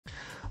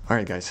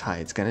Alright guys,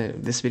 hi.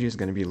 This video is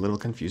gonna be a little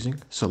confusing,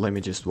 so let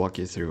me just walk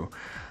you through.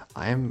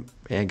 I am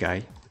a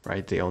guy,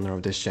 right? The owner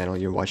of this channel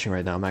you're watching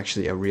right now. I'm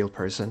actually a real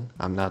person.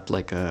 I'm not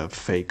like a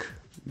fake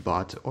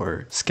bot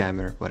or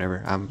scammer,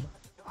 whatever.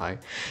 Hi.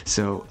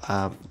 So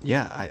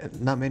yeah,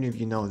 not many of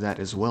you know that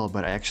as well,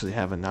 but I actually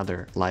have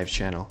another live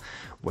channel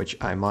which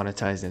I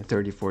monetized in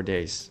 34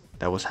 days.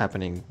 That was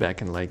happening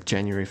back in like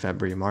January,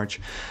 February, March.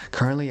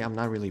 Currently, I'm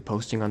not really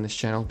posting on this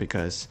channel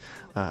because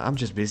I'm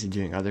just busy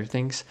doing other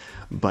things.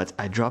 But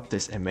I dropped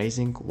this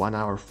amazing 1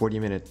 hour,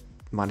 40-minute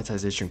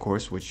monetization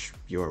course, which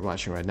you're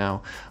watching right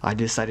now. I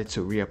decided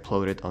to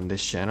re-upload it on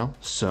this channel.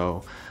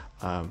 So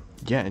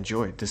yeah,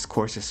 enjoy. This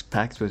course is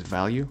packed with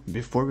value.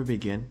 Before we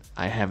begin,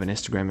 I have an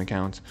Instagram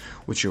account,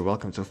 which you're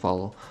welcome to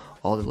follow.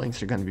 All the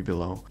links are going to be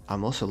below.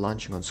 I'm also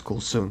launching on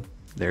school soon.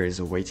 There is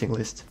a waiting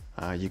list.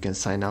 You can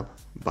sign up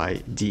by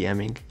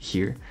DMing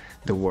here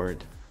the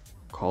word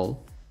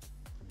call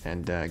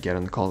and get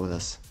on the call with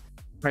us.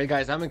 Alright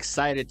guys, I'm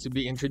excited to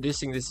be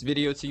introducing this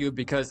video to you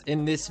because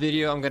in this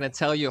video I'm going to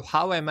tell you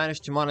how I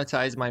managed to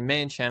monetize my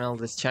main channel,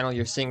 this channel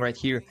you're seeing right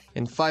here,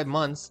 in 5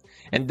 months,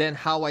 and then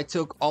how I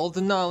took all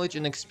the knowledge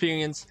and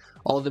experience,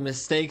 all the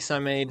mistakes I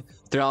made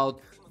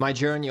throughout my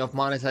journey of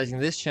monetizing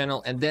this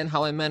channel, and then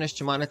how I managed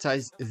to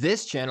monetize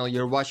this channel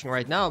you're watching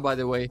right now, by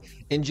the way,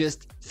 in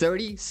just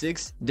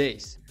 36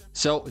 days.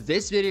 So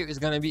this video is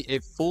going to be a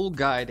full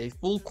guide, a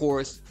full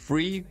course,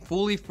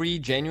 fully free,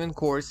 genuine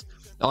course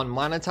on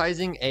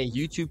monetizing a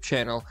YouTube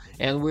channel,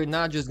 and we're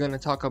not just going to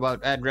talk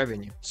about ad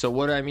revenue. So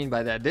what do I mean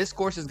by that? This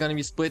course is going to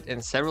be split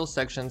in several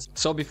sections.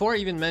 So before I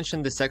even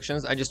mention the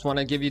sections, I just want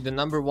to give you the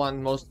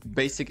 #1 most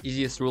basic,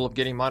 easiest rule of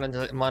getting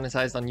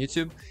monetized on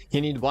YouTube.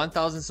 You need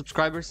 1,000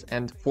 subscribers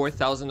and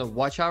 4,000 of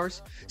watch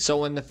hours.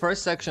 So in the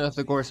first section of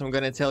the course, I'm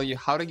going to tell you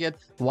how to get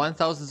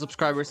 1,000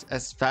 subscribers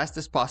as fast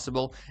as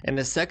possible. In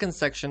the second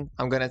section,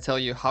 I'm going to tell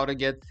you how to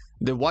get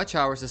the watch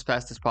hours as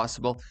fast as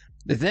possible.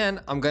 Then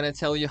I'm going to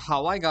tell you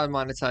how I got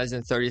monetized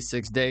in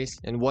 36 days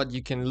and what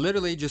you can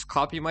literally just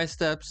copy my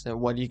steps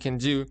and what you can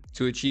do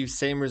to achieve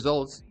same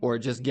results or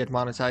just get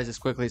monetized as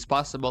quickly as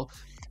possible.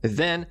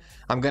 Then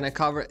I'm going to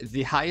cover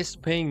the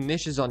highest paying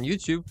niches on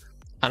YouTube,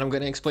 and I'm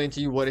going to explain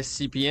to you what is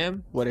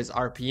CPM, what is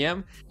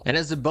RPM. And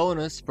as a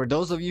bonus, for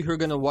those of you who are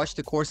going to watch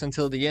the course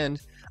until the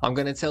end, I'm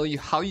going to tell you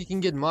how you can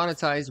get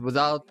monetized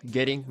without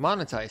getting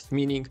monetized.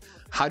 Meaning,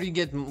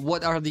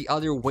 what are the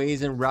other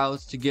ways and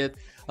routes to get,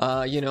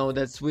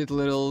 that sweet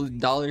little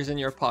dollars in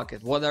your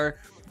pocket? What are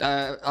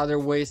other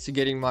ways to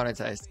getting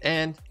monetized?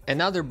 And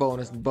another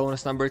bonus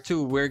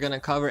 #2, we're going to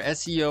cover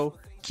SEO,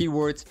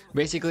 keywords.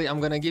 Basically, I'm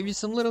going to give you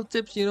some little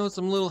tips,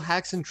 some little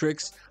hacks and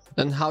tricks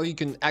on how you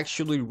can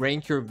actually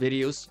rank your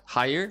videos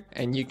higher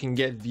and you can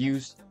get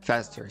views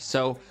faster.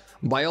 So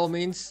by all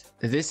means,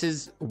 this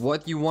is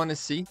what you want to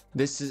see.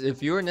 This is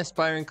if you're an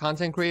aspiring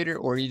content creator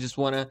or you just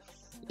want to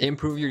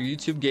improve your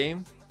YouTube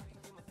game,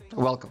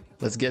 welcome.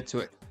 Let's get to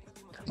it.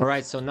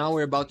 Alright, so now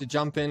we're about to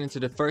jump into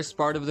the first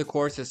part of the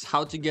course, is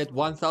how to get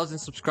 1,000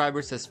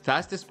 subscribers as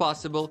fast as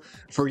possible.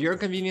 For your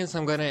convenience,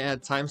 I'm gonna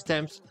add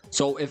timestamps.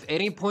 So if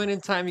any point in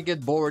time you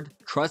get bored,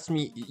 trust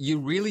me, you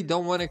really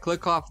don't want to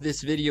click off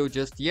this video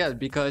just yet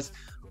because,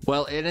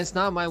 well, it is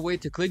not my way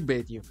to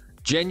clickbait you.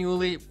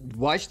 Genuinely,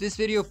 watch this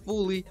video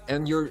fully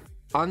and your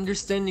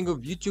understanding of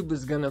YouTube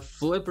is gonna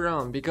flip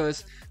around,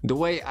 because the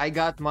way I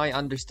got my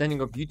understanding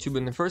of YouTube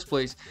in the first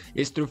place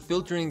is through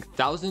filtering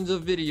thousands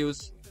of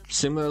videos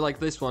similar like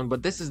this one,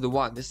 but this is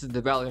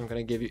the value I'm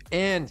gonna give you.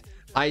 And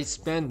I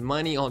spend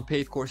money on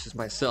paid courses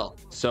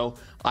myself, so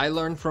I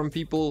learn from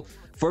people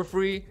for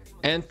free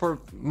and for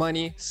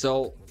money.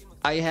 So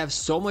I have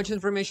so much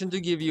information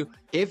to give you.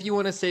 If you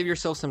want to save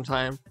yourself some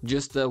time,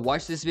 just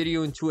watch this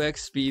video in 2x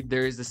speed.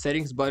 There is the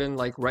settings button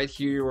like right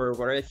here or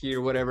right here,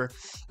 whatever.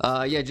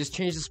 Yeah, just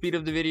change the speed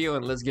of the video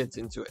and let's get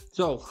into it.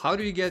 So how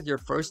do you get your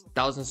first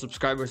 1,000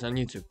 subscribers on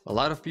YouTube? A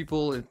lot of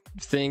people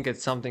think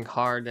it's something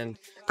hard and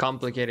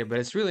complicated, but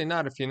it's really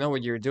not if you know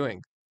what you're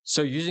doing.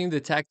 So using the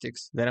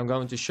tactics that I'm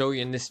going to show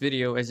you in this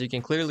video, as you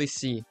can clearly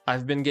see,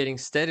 I've been getting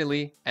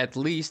steadily at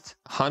least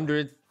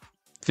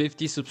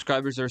 150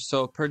 subscribers or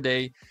so per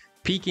day,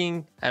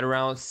 peaking at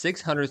around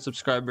 600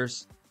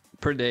 subscribers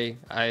per day.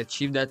 I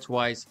achieved that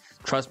twice.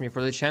 Trust me,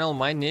 for the channel,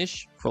 my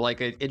niche, for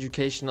like an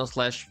educational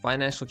 /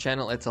 financial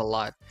channel, it's a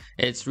lot.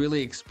 It's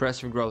really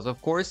expressive growth.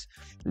 Of course,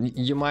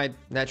 you might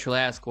naturally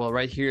ask, well,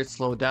 right here it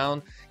slowed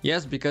down.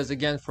 Yes, because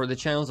again, for the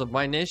channels of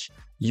my niche,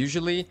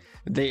 usually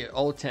they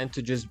all tend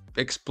to just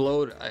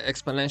explode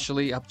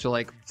exponentially up to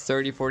like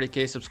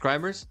 30-40k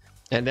subscribers,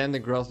 and then the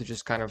growth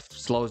just kind of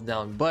slows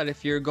down. But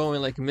if you're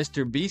going like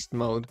Mr. Beast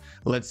mode,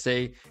 let's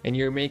say, and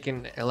you're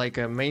making like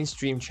a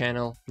mainstream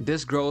channel,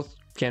 this growth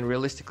can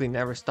realistically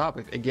never stop.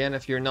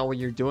 If you know what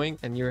you're doing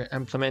and you're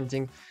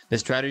implementing the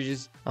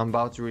strategies I'm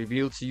about to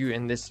reveal to you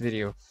in this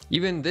video.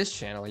 Even this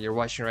channel you're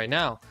watching right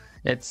now,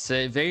 it's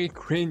a very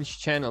cringe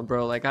channel,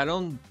 bro. Like, I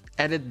don't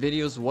edit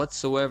videos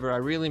whatsoever. I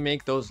really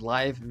make those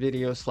live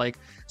videos, like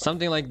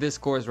something like this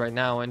course right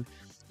now. And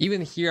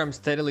even here, I'm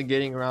steadily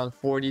getting around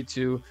 40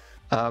 to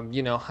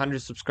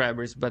 100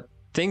 subscribers, but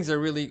things are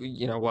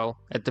really, well,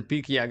 at the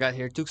peak, yeah, I got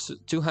here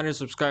 200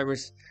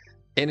 subscribers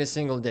in a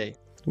single day,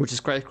 which is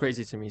quite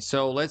crazy to me.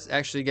 So let's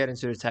actually get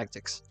into the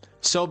tactics.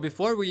 So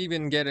before we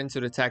even get into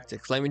the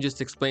tactics, let me just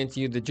explain to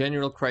you the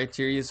general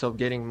criteria of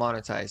getting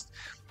monetized.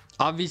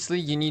 Obviously,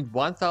 you need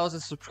 1,000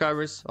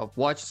 subscribers of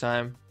watch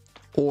time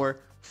or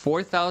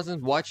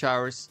 4,000 watch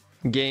hours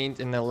gained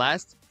in the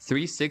last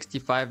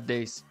 365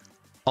 days.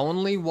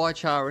 Only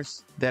watch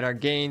hours that are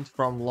gained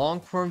from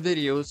long form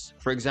videos.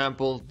 For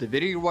example, the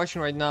video you're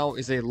watching right now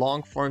is a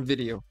long form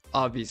video,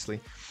 obviously.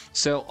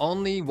 So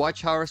only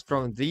watch hours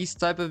from these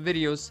type of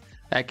videos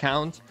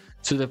account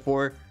to the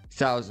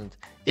 4,000.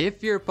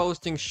 If you're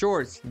posting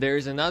shorts, there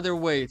is another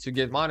way to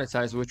get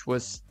monetized, which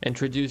was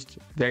introduced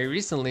very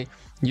recently.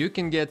 You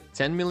can get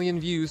 10 million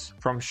views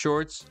from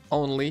shorts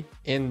only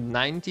in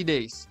 90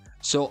 days.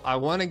 So I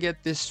want to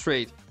get this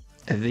straight.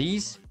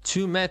 These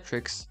two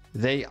metrics,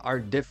 they are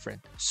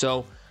different.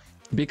 So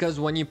because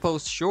when you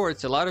post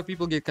shorts, a lot of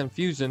people get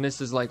confused, and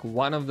this is like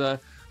one of the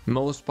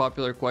most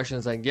popular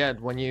questions I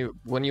get when you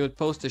would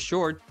post a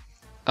short.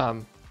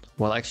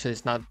 Well, actually,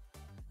 it's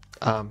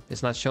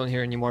not shown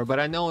here anymore, but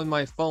I know in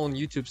my phone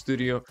YouTube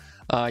Studio,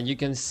 you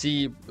can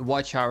see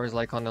watch hours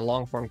like on the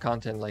long form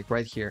content, like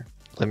right here.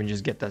 Let me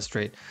just get that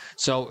straight.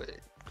 So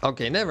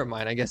okay, never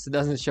mind, I guess it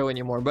doesn't show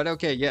anymore, but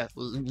okay, yeah,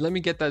 let me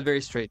get that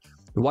very straight.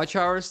 Watch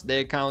hours, they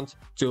account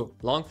to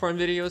long form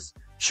videos.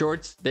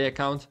 Shorts, they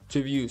account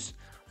to views.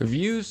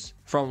 Views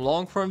from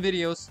long form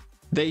videos,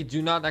 they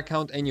do not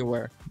account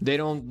anywhere. They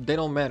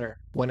don't matter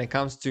when it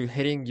comes to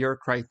hitting your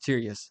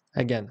criterias.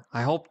 Again,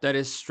 I hope that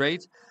is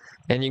straight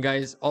and you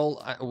guys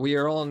we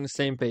are all on the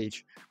same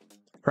page,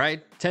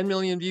 right? 10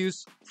 million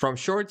views from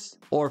shorts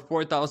or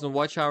 4,000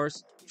 watch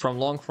hours from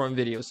long form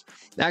videos.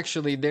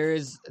 Actually, there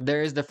is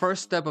the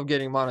first step of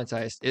getting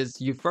monetized is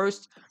you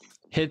first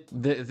hit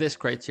this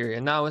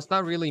criteria. Now it's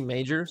not really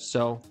major,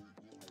 so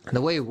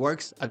the way it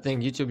works, I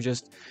think YouTube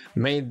just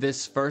made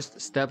this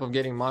first step of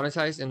getting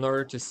monetized in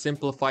order to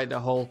simplify the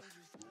whole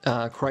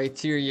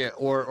criteria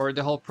or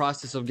the whole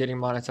process of getting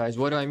monetized.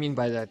 What do I mean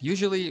by that?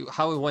 Usually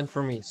how it went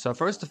for me. So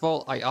first of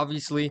all, I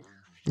obviously,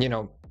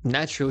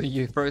 naturally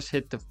you first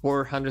hit the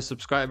 400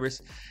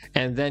 subscribers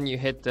and then you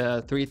hit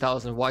the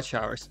 3,000 watch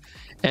hours.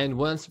 And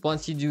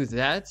once you do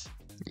that,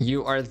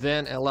 you are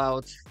then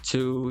allowed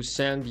to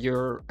send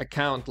your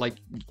account, like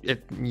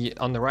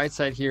on the right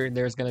side here,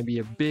 there's going to be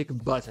a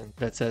big button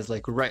that says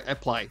like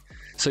apply.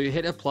 So you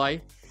hit apply,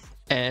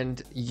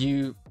 and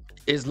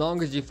as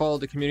long as you follow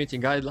the community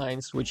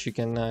guidelines, which you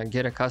can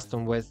get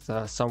accustomed with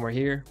somewhere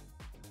here,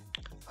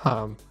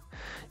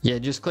 yeah,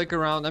 just click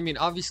around. I mean,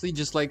 obviously,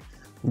 just like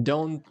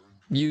don't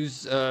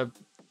use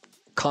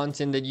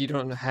content that you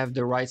don't have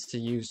the rights to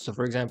use. So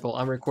for example,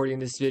 I'm recording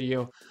this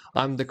video,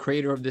 I'm the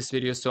creator of this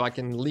video, so I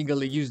can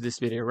legally use this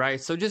video, right?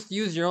 So just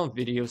use your own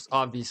videos.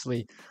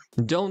 Obviously,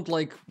 don't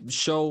like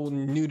show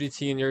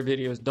nudity in your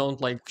videos, don't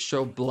like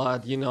show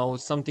blood,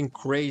 something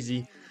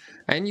crazy,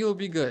 and you'll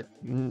be good.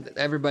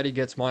 Everybody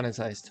gets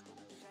monetized.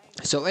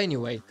 So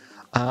anyway,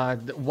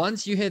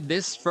 once you hit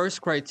this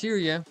first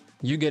criteria,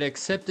 you get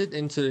accepted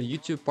into the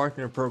YouTube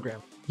Partner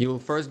Program. You will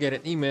first get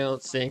an email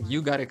saying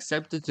you got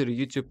accepted to the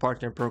YouTube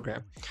Partner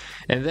Program.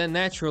 And then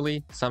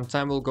naturally, some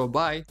time will go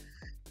by.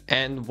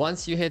 And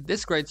once you hit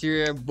this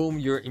criteria, boom,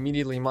 you're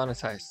immediately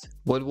monetized.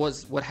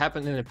 What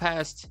happened in the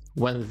past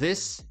when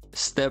this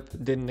step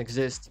didn't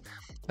exist,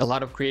 a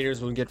lot of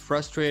creators would get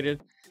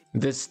frustrated.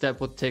 This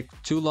step would take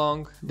too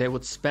long. They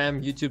would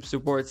spam YouTube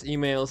support's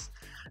emails.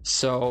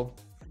 So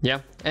yeah.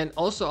 And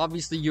also,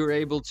 obviously, you're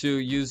able to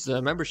use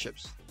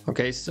memberships.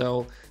 Okay,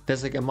 so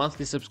there's like a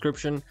monthly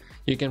subscription.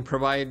 You can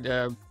provide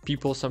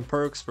people some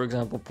perks, for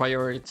example,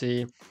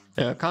 priority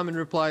comment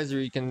replies, or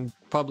you can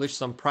publish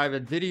some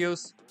private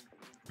videos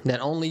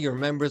that only your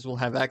members will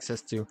have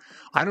access to.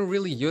 I don't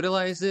really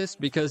utilize this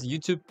because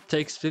YouTube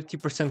takes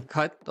 50%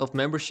 cut of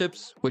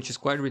memberships, which is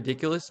quite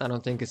ridiculous. I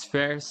don't think it's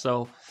fair,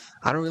 so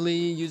I don't really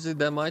use it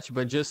that much,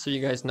 but just so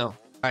you guys know. All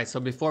right, so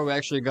before we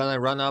actually gonna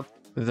run up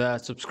the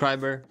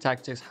subscriber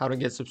tactics, how to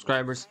get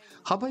subscribers,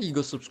 how about you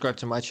go subscribe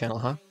to my channel,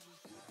 huh?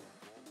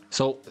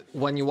 So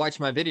when you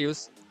watch my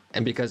videos,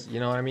 and because you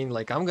know what I mean,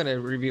 like I'm gonna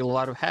reveal a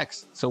lot of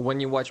hacks. So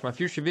when you watch my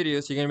future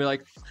videos, you're gonna be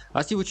like,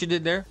 I see what you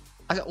did there.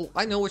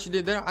 I know what you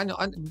did there. I know,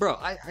 bro.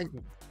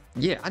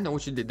 Yeah, I know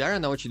what you did there. I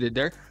know what you did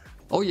there.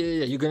 Oh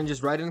yeah. You're gonna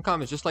just write it in the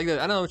comments just like that.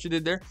 I know what you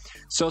did there.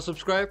 So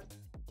subscribe.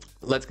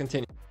 Let's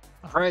continue.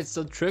 All right.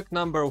 So trick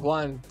number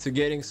one to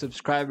getting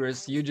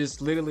subscribers, you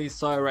just literally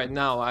saw it right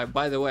now.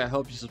 By the way, I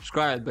hope you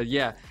subscribed. But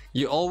yeah,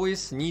 you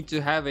always need to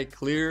have a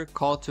clear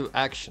call to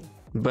action.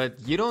 But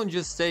you don't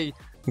just say,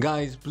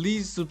 guys,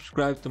 please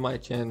subscribe to my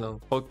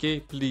channel, okay,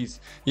 please.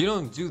 You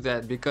don't do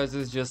that because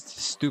it's just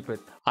stupid.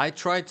 I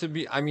tried to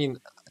be,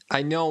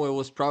 I know it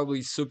was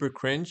probably super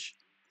cringe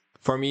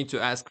for me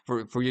to ask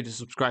for you to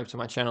subscribe to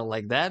my channel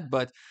like that,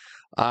 but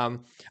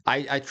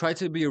I tried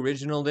to be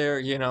original there.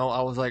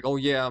 I was like, oh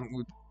yeah,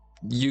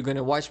 you're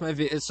gonna watch my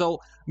video. So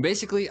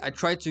basically, I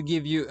tried to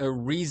give you a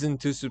reason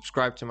to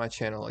subscribe to my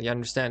channel. You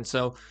understand?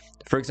 So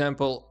for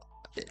example,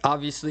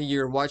 obviously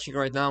you're watching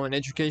right now an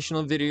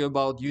educational video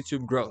about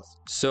YouTube growth.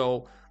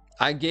 So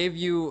I gave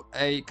you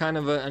a kind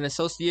of an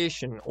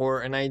association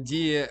or an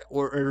idea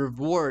or a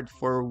reward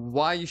for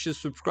why you should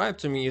subscribe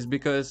to me, is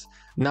because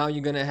now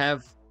you're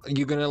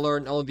gonna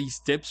learn all these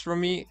tips from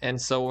me, and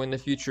so in the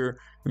future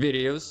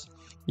videos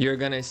you're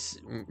gonna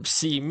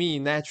see me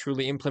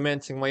naturally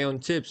implementing my own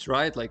tips,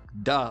 right? Like,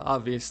 duh,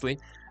 obviously.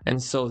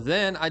 And so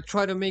then I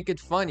try to make it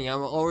funny.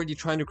 I'm already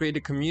trying to create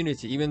a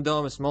community, even though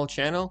I'm a small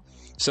channel.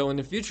 So in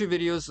the future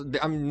videos,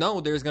 I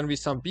know there's gonna be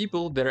some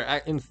people that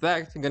are in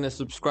fact gonna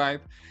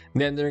subscribe.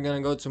 Then they're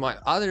gonna go to my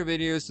other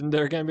videos and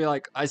they're gonna be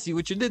like, I see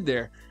what you did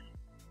there.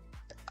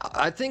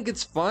 I think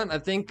it's fun. I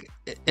think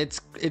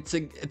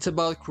it's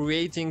about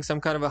creating some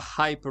kind of a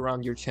hype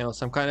around your channel,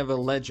 some kind of a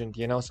legend,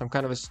 you know, some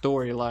kind of a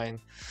storyline.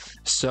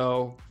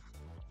 So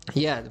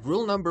yeah,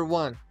 rule number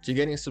one to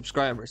getting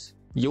subscribers: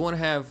 you want to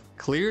have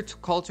clear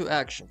call to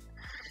action.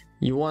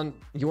 You want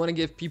to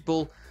give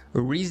people a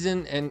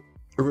reason and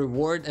a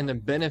reward and a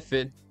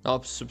benefit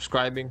of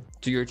subscribing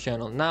to your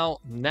channel. Now,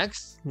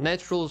 next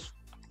natural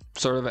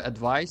sort of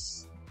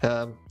advice,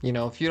 you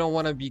know, if you don't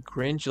want to be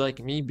cringe like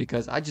me,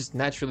 because I just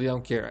naturally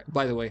don't care.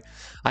 By the way,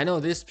 I know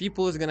this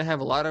people is gonna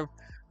have a lot of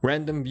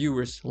random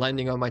viewers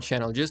landing on my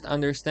channel. Just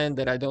understand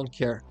that I don't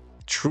care.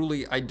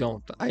 Truly, I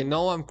don't. I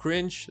know I'm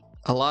cringe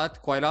a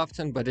lot, quite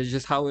often, but it's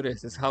just how it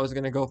is. It's how it's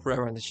gonna go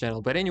forever on this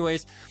channel. But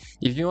anyways,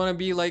 if you want to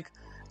be like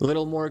a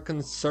little more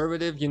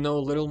conservative, you know,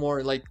 a little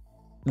more like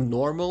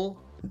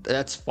normal,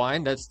 that's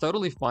fine. That's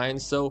totally fine.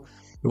 So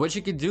what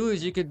you could do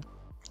is you could,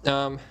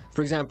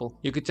 for example,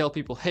 you could tell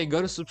people, hey,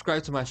 go to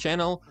subscribe to my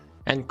channel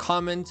and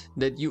comment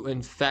that you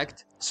in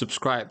fact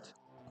subscribed.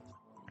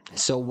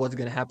 So what's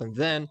gonna happen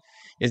then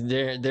is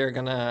they're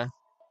gonna,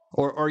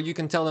 or you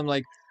can tell them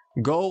like,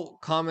 go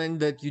comment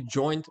that you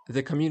joined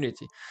the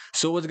community.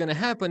 So what's gonna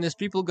happen is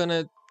people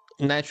gonna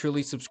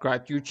naturally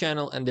subscribe to your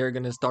channel and they're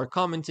gonna start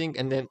commenting,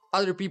 and then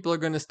other people are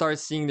gonna start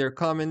seeing their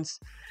comments,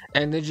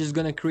 and they're just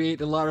gonna create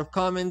a lot of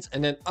comments,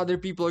 and then other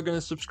people are gonna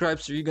subscribe.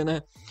 So you're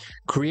gonna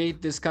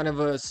create this kind of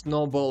a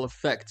snowball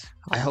effect.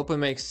 I hope it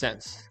makes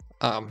sense.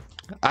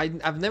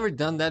 I've never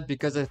done that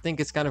because I think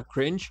it's kind of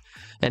cringe,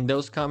 and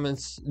those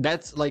comments,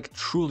 that's like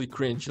truly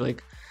cringe.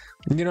 Like,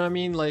 you know what I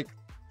mean? Like,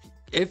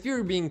 if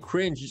you're being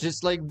cringe,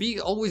 just like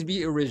always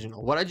be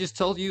original. What I just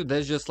told you,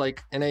 that's just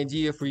like an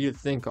idea for you to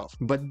think of.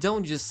 But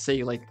don't just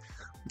say like,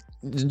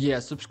 yeah,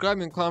 subscribe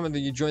and comment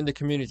that you join the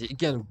community.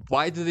 Again,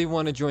 why do they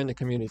want to join the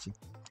community?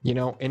 You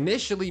know,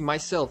 initially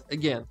myself,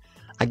 again,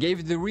 I gave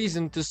you the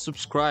reason to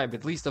subscribe,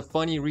 at least a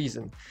funny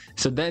reason.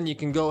 So then you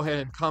can go ahead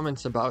and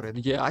comment about it.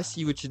 Yeah, I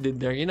see what you did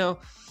there. You know,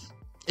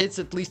 it's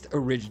at least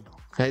original,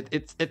 right?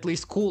 It's at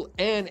least cool,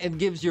 and it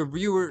gives your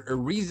viewer a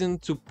reason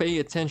to pay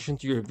attention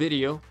to your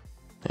video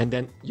and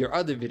then your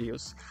other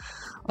videos.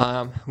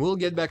 We'll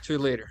get back to it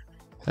later,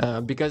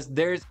 because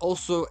there's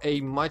also a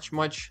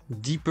much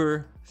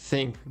deeper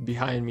thing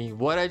behind me.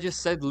 What I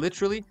just said,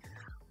 literally,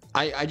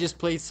 I just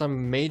played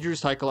some major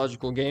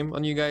psychological game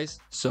on you guys,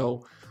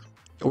 so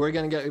we're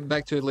gonna get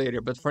back to it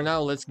later. But for now,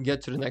 let's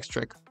get to the next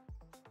trick.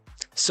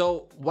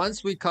 So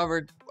once we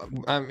covered,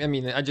 I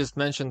mean, I just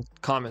mentioned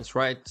comments,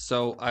 right?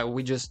 So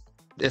we just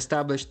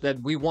established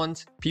that we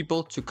want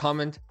people to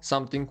comment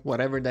something,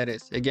 whatever that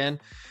is. Again,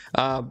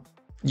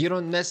 you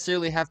don't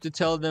necessarily have to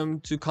tell them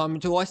to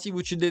comment, oh, I see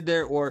what you did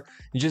there, or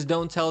just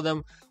don't tell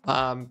them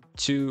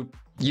to,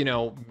 you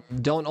know,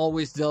 don't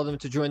always tell them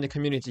to join the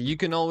community. You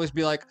can always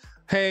be like,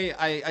 hey,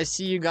 I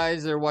see you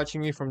guys are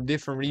watching me from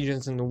different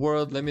regions in the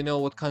world. Let me know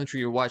what country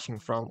you're watching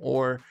from,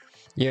 or,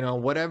 you know,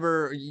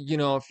 whatever, you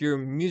know, if you're a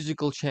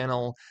musical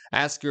channel,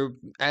 ask your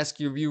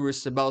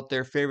viewers about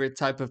their favorite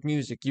type of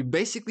music. You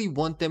basically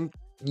want them,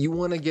 you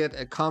want to get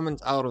a comment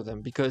out of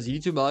them, because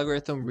YouTube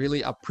algorithm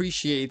really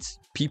appreciates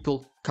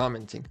people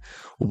commenting.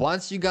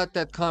 Once you got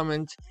that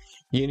comment,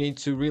 you need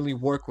to really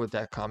work with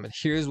that comment.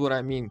 Here's what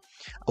I mean.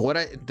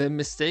 The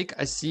mistake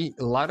I see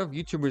a lot of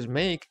YouTubers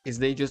make is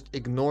they just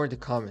ignore the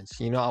comments.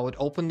 You know, I would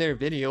open their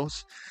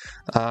videos,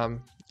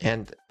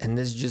 and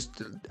there's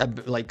just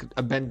like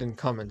abandoned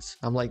comments.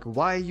 I'm like,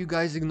 why you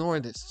guys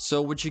ignore this?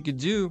 So what you could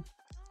do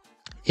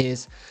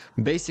is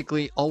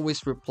basically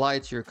always reply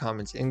to your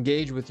comments,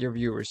 engage with your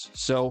viewers.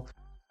 So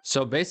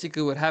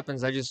basically what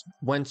happens, I just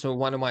went to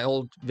one of my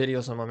old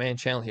videos on my main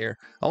channel here.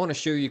 I want to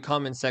show you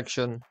comment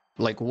section,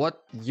 like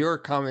what your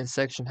comment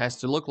section has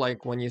to look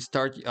like when you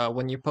start,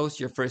 when you post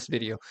your first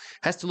video.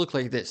 It has to look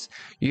like this.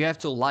 You have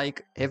to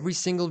like every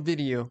single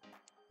video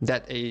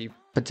that a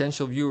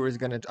potential viewer is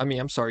gonna,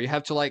 you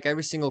have to like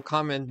every single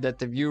comment that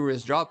the viewer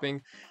is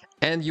dropping,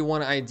 and you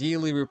want to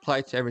ideally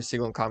reply to every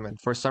single comment.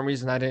 For some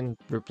reason I didn't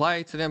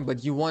reply to them,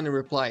 but you want to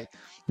reply.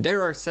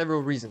 There are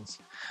several reasons.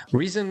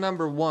 Reason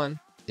number one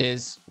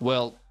is,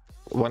 well,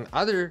 when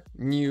other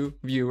new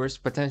viewers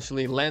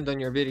potentially land on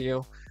your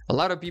video, a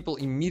lot of people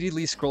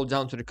immediately scroll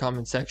down to the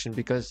comment section,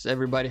 because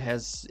everybody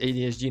has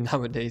ADHD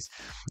nowadays.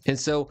 And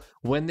so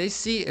when they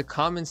see a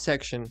comment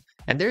section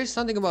And there is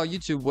something about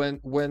YouTube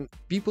when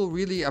people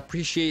really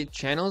appreciate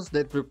channels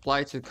that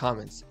reply to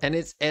comments. And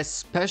it's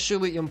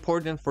especially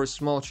important for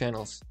small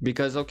channels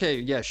because, okay,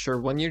 yeah, sure,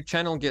 when your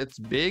channel gets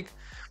big,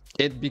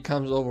 it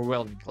becomes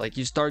overwhelming. Like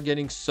you start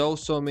getting so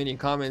many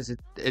comments,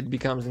 it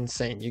becomes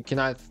insane. You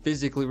cannot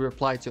physically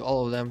reply to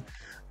all of them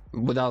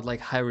without like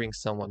hiring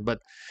someone.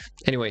 But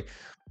anyway,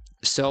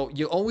 so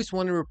you always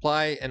want to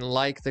reply and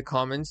like the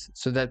comments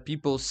so that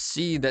people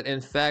see that in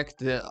fact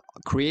the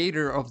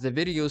creator of the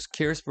videos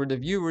cares for the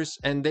viewers,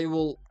 and they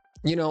will,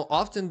 you know,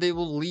 often they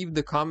will leave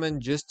the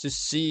comment just to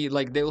see,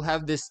 like they will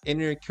have this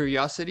inner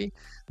curiosity.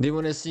 They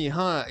want to see,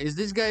 huh, is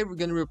this guy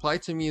gonna reply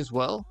to me as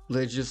well?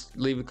 Let's just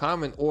leave a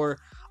comment. Or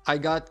I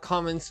got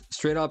comments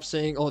straight up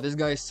saying, oh, this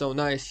guy is so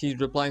nice, he's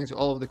replying to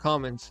all of the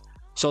comments.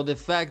 So the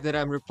fact that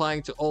I'm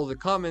replying to all the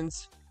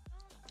comments,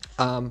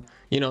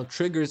 you know,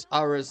 triggers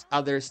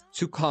others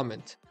to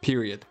comment,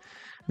 period.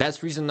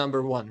 That's reason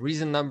number one.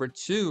 Reason number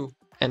two,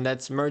 and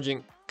that's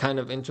merging kind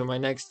of into my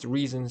next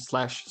reason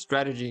slash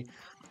strategy.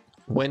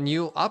 When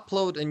you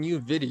upload a new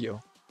video,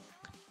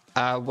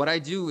 what I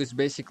do is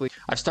basically,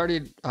 I've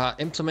started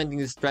implementing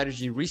this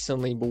strategy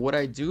recently, but what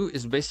I do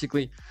is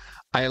basically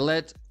I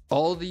let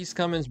all these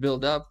comments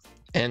build up.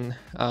 And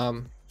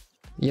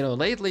you know,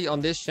 lately on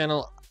this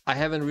channel I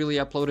haven't really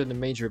uploaded a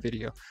major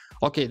video.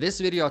 Okay, this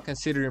video I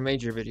consider a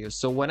major video.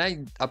 So when I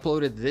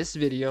uploaded this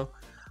video,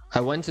 I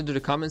went into the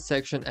comment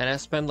section and I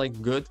spent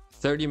like good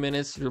 30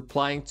 minutes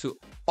replying to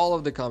all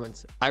of the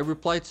comments. I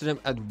replied to them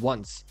at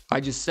once.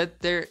 I just sat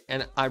there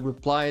and I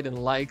replied and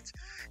liked,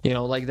 you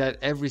know, like that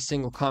every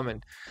single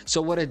comment.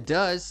 So what it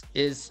does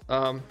is,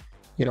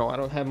 you know, I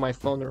don't have my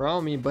phone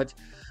around me, but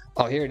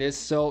oh, here it is.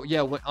 So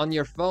yeah, on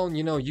your phone,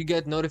 you know, you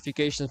get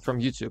notifications from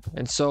YouTube.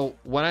 And so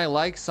when I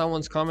like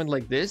someone's comment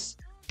like this,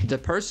 the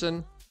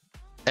person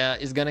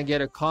is gonna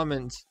get a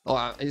comment,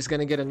 or is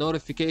gonna get a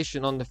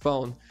notification on the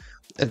phone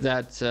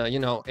that you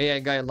know, AI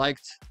guy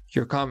liked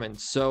your comment.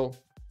 So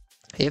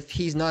if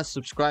he's not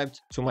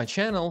subscribed to my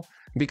channel,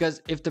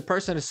 because if the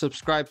person is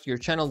subscribed to your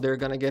channel, they're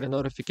gonna get a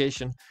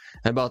notification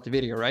about the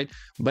video, right?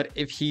 But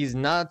if he's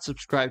not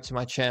subscribed to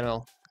my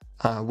channel,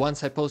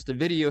 once I post the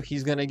video,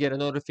 he's gonna get a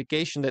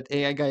notification that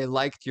AI guy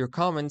liked your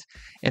comment.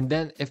 And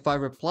then if I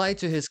reply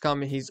to his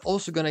comment, he's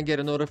also gonna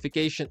get a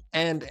notification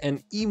and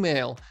an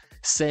email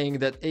saying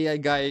that AI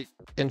guy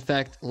in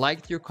fact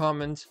liked your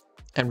comment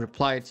and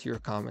replied to your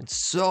comment.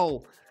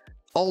 So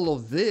all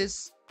of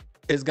this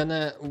is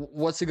gonna,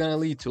 what's it gonna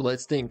lead to?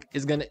 Let's think.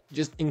 It's gonna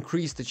just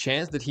increase the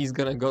chance that he's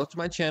gonna go to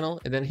my channel,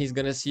 and then he's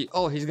gonna see,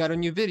 oh, he's got a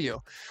new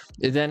video,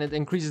 and then it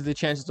increases the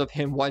chances of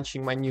him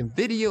watching my new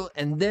video,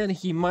 and then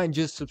he might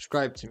just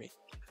subscribe to me.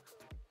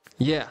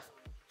 Yeah,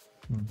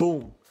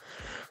 boom.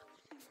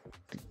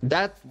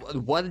 That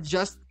what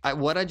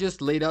I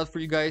just laid out for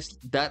you guys,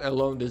 that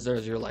alone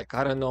deserves your like.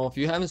 I don't know if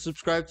you haven't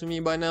subscribed to me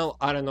by now.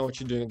 I don't know what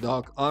you're doing,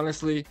 dog,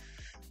 honestly,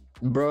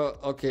 bro.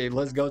 Okay,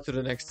 let's go to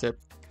the next tip.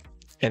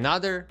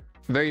 Another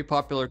very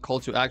popular call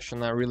to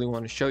action I really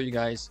want to show you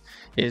guys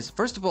is,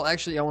 first of all,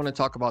 actually I want to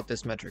talk about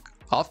this metric.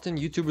 Often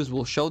YouTubers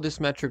will show this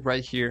metric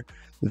right here,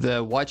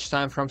 the watch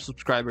time from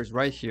subscribers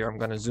right here. I'm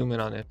gonna zoom in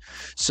on it.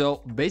 So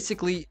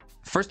basically,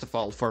 first of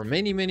all, for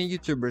many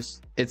YouTubers,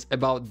 it's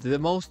about the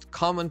most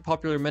common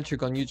popular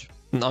metric on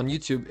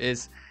YouTube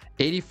is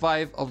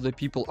 85 of the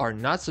people are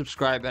not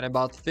subscribed and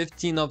about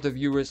 15 of the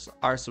viewers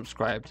are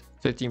subscribed,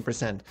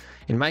 15%.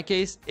 In my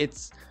case,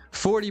 it's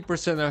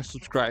 40% are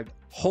subscribed.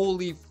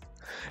 Holy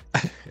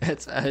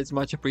it's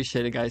much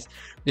appreciated, guys.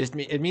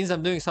 It means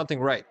I'm doing something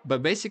right.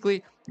 But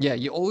basically, yeah,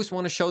 you always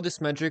want to show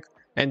this metric,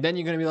 and then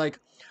you're gonna be like,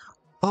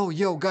 oh,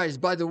 yo guys,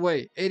 by the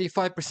way,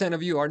 85%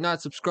 of you are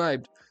not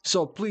subscribed,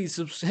 so please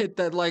hit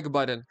that like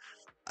button.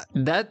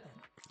 That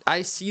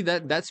I see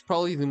that's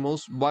probably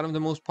one of the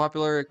most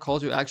popular call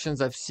to actions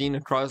I've seen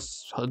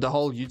across the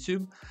whole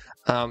YouTube,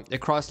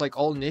 across like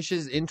all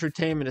niches,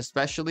 entertainment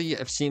especially.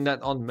 I've seen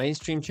that on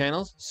mainstream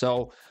channels.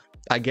 So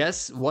I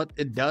guess what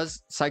it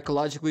does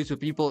psychologically to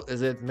people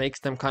is it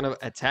makes them kind of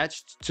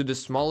attached to the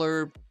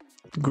smaller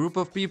group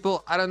of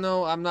people. I don't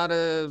know, I'm not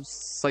a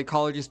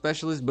psychology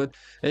specialist, but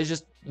it's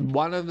just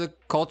one of the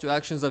call to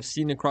actions I've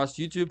seen across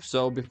YouTube.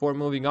 So before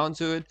moving on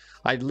to it,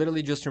 I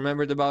literally just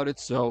remembered about it.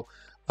 So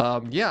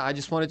yeah, I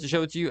just wanted to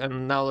show it to you,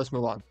 and now let's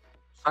move on.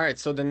 All right,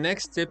 so the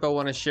next tip I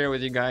want to share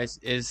with you guys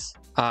is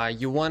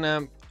you want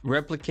to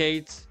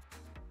replicate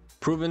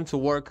proven to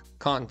work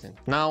content.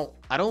 Now,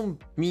 I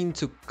don't mean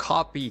to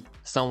copy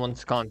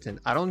someone's content.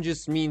 I don't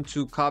just mean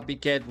to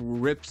copycat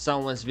rip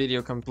someone's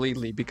video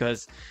completely,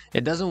 because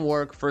it doesn't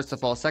work, first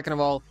of all. Second of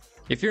all,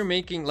 if you're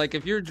making, like,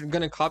 if you're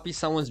gonna copy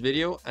someone's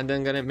video and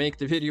then gonna make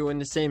the video in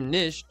the same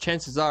niche,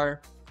 chances are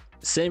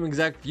same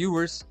exact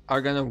viewers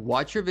are gonna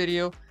watch your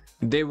video.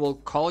 They will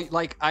call you,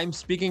 like, I'm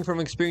speaking from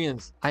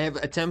experience. I have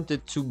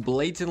attempted to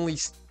blatantly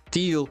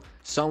steal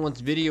someone's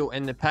video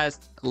in the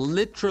past,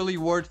 literally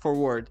word for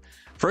word.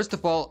 First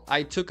of all,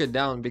 I took it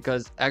down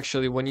because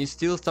actually when you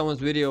steal someone's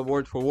video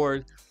word for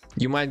word,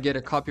 you might get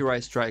a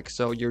copyright strike.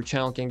 So your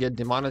channel can get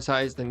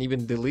demonetized and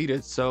even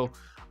deleted. So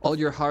all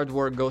your hard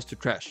work goes to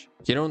trash.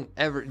 You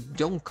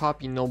don't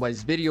copy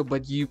nobody's video,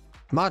 but you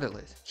model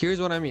it. Here's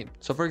what I mean.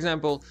 So for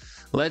example,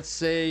 let's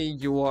say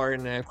you are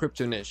in a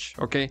crypto niche,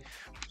 okay?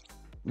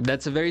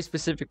 That's a very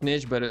specific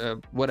niche, but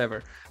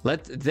whatever.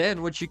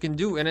 Then what you can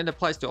do, and it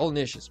applies to all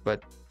niches,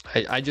 but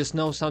I just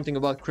know something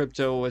about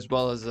crypto as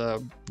well as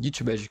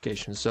YouTube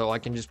education, so I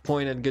can just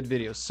point at good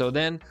videos. So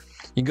then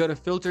you go to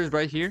filters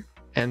right here,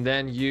 and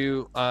then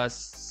you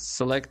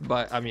select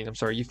by,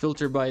 you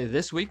filter by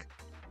this week,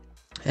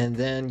 and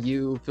then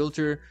you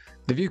filter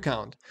the view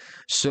count.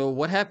 So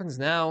what happens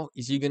now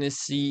is you're gonna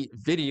see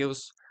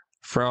videos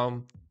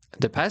from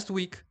the past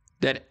week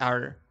that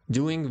are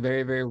doing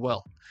very, very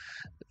well.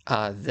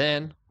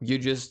 Then you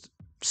just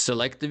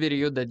select the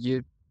video that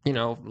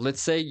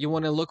let's say you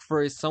want to look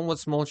for a somewhat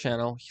small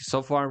channel.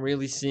 So far I'm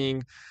really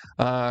seeing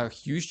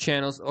huge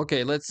channels.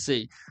 Okay, let's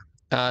see.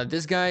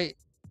 This guy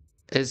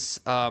is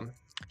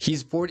he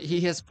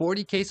has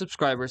 40k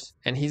subscribers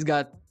and he's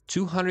got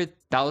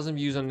 200,000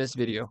 views on this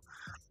video.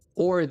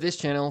 Or this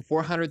channel,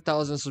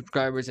 400,000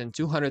 subscribers and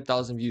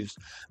 200,000 views.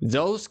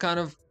 Those kind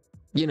of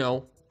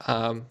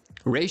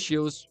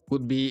ratios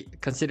would be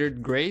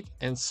considered great,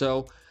 and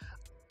so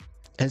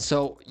those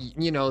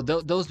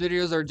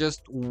videos are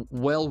just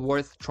well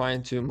worth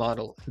trying to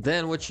model.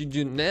 Then what you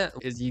do next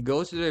is you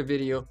go to their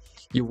video,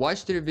 you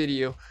watch their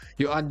video,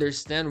 you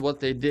understand what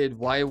they did,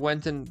 why it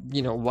went, and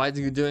why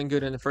they're doing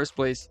good in the first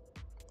place,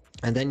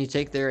 and then you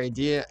take their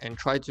idea and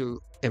try to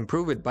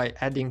improve it by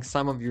adding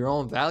some of your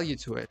own value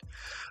to it.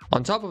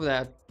 On top of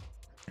that,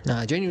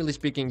 genuinely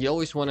speaking, you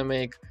always want to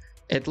make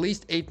at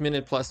least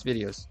 8-minute plus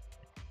videos.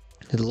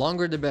 The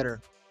longer the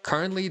better.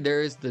 Currently,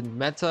 there is the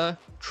meta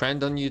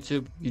trend on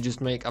YouTube. You just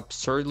make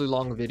absurdly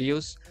long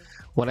videos.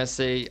 When I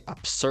say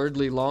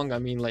absurdly long, I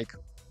mean like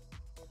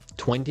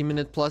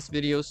 20-minute plus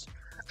videos.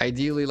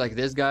 Ideally, like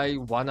this guy,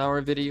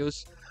 1-hour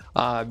videos.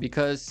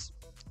 Because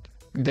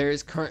there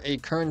is a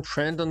current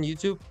trend on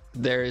YouTube.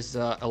 There is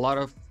a lot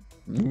of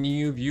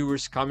new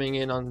viewers coming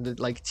in on the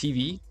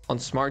TV, on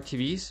smart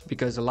TVs,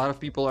 because a lot of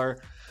people are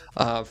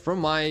from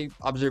my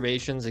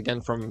observations,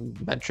 again from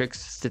metrics,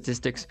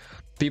 statistics,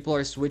 people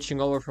are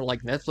switching over from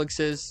like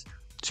Netflix's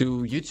to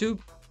YouTube,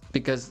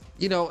 because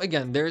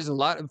again, there's a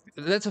lot of,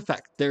 that's a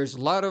fact, there's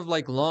a lot of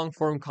like long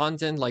form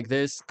content like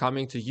this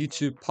coming to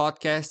YouTube.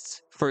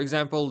 Podcasts, for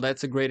example,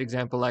 that's a great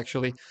example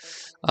actually.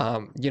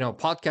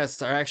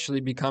 Podcasts are actually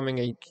becoming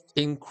a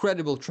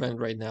incredible trend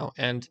right now,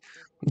 and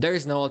there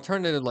is no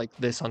alternative like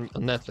this on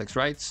Netflix,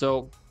 right?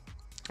 So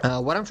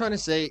what I'm trying to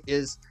say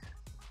is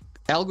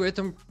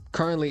algorithm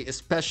currently,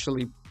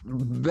 especially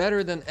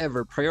better than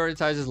ever,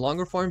 prioritizes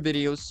longer form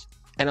videos,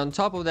 and on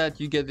top of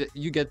that you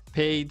get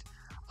paid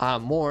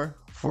more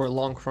for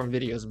long form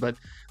videos. But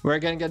we're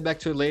gonna get back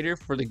to it later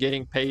for the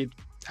getting paid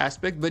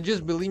aspect. But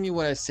just believe me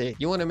when I say,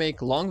 you want to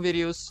make long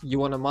videos, you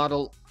want to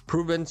model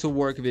proven to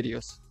work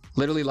videos,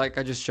 literally like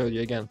I just showed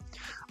you again.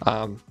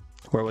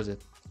 Where was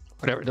it?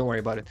 Whatever, don't worry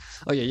about it.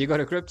 Oh yeah, you go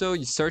to crypto,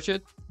 you search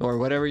it, or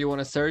whatever you want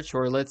to search,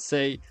 or let's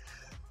say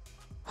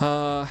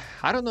I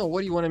don't know,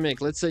 what do you want to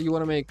make? Let's say you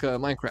want to make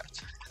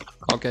Minecraft.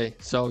 Okay,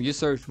 so you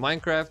search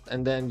Minecraft,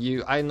 and then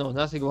I know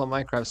nothing about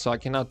Minecraft, so I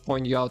cannot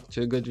point you out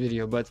to a good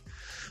video, but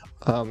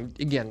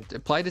again,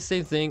 apply the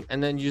same thing,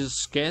 and then you just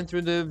scan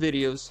through the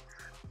videos.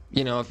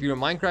 If you're a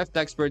Minecraft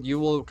expert, you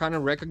will kind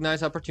of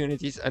recognize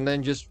opportunities and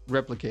then just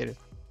replicate it.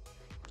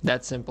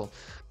 That's simple.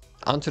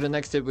 On to the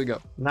next tip we go.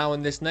 Now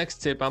in this next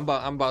tip, I'm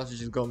about to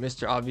just go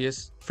Mr.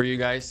 Obvious for you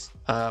guys.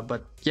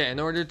 But yeah, in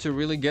order to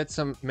really get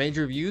some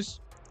major views,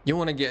 you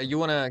want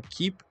to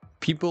keep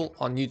people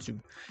on YouTube.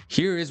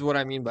 Here is what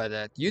I mean by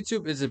that.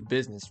 YouTube is a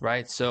business,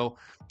 right? So,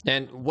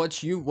 and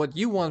what you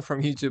want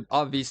from YouTube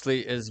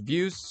obviously is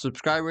views,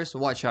 subscribers,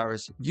 watch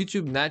hours.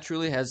 YouTube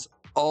naturally has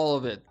all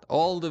of it,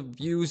 all the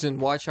views and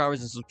watch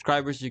hours and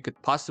subscribers you could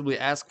possibly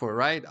ask for,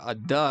 right?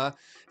 Duh,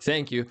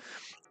 thank you.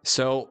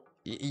 So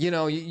you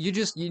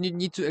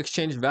need to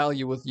exchange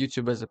value with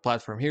YouTube as a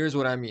platform. Here's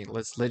what I mean.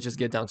 Let's just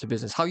get down to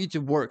business. How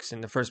YouTube works in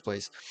the first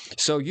place.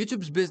 So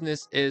YouTube's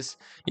business is,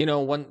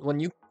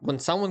 when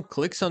someone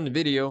clicks on the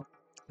video,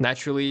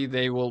 naturally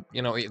they will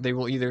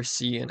either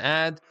see an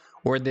ad,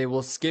 or they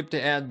will skip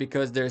the ad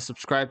because they're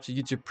subscribed to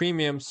YouTube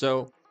Premium.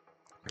 So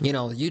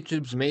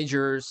YouTube's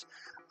major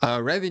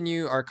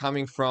revenue are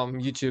coming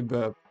from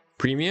YouTube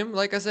Premium,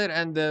 like I said,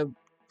 and the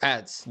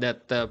ads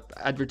that the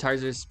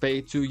advertisers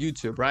pay to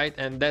YouTube, right?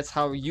 And that's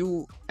how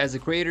you as a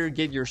creator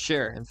get your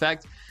share. In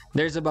fact,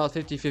 there's about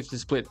 50-50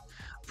 split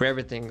for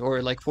everything,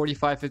 or like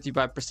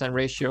 45-55%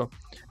 ratio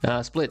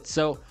split.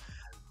 So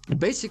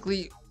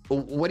basically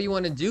what you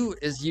want to do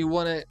is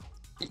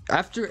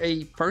after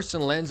a person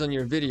lands on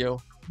your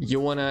video, you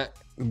want to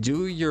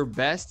do your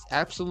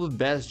absolute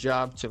best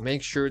job to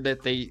make sure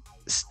that they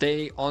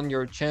stay on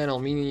your channel,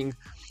 meaning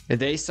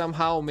they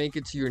somehow make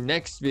it to your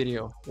next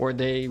video, or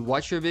they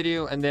watch your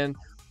video and then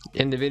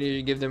in the video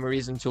you give them a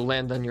reason to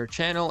land on your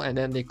channel, and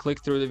then they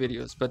click through the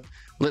videos. But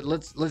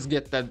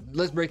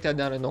let's break that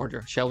down in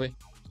order, shall we?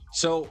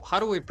 So how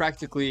do we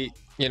practically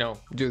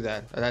do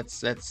that?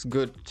 That's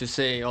good to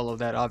say all of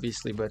that,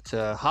 obviously, but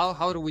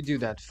how do we do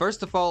that?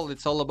 First of all,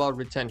 it's all about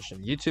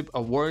retention. YouTube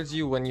awards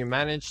you when you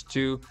manage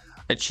to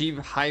achieve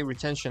high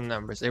retention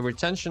numbers. A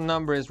retention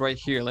number is right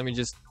here. Let me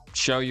just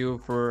show you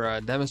for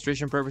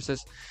demonstration purposes.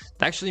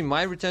 Actually,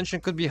 my retention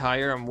could be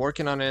higher. I'm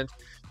working on it.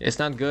 It's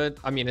not good.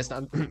 I mean, it's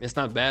not it's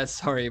not bad,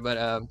 sorry, but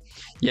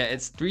yeah,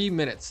 it's 3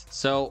 minutes.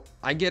 So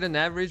I get an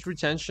average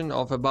retention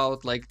of about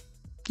like,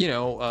 you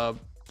know,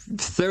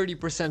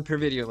 30% per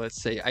video,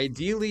 let's say.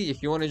 Ideally, if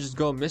you want to just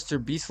go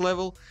Mr. Beast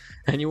level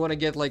and you want to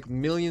get like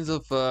millions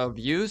of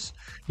views,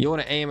 you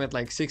want to aim at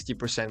like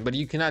 60%, but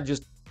you cannot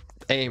just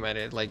aim at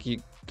it. Like you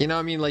know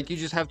what I mean? Like you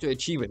just have to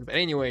achieve it. But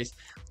anyways,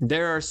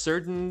 there are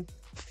certain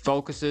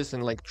focuses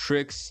and like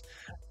tricks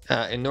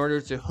in order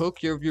to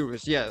hook your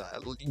viewers. Yeah,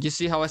 you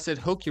see how I said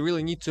hook? You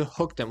really need to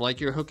hook them like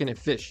you're hooking a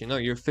fish. You know,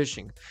 you're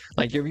fishing.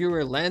 Like your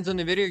viewer lands on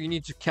the video, you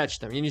need to catch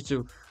them. You need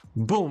to,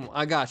 boom,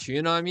 I got you.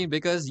 You know what I mean?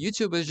 Because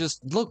YouTube is just,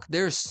 look,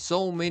 there's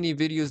so many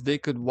videos they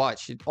could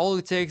watch. All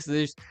it takes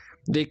is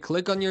they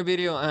click on your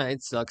video,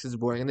 it sucks, it's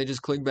boring, and they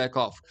just click back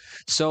off.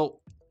 So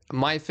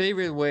my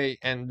favorite way,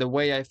 and the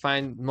way I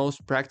find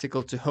most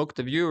practical to hook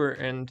the viewer,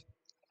 and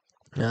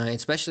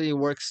especially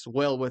works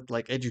well with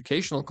like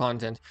educational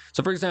content.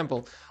 So for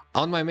example,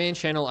 on my main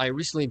channel, I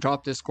recently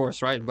dropped this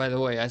course, right? By the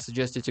way, I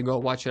suggest you to go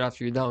watch it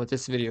after you're done with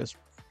this video. It's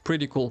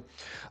pretty cool.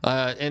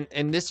 And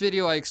in this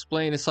video, I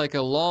explain it's like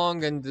a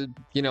long and,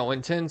 you know,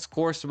 intense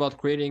course about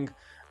creating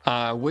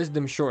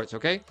wisdom shorts,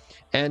 okay?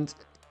 And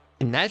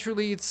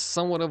naturally, it's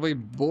somewhat of a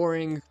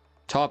boring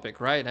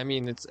topic, right? I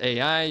mean, it's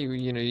AI,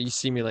 you know, you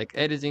see me like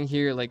editing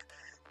here, like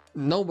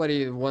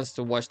nobody wants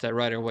to watch that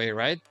right away,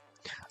 right?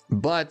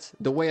 But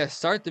the way I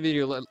start the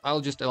video, I'll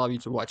just allow you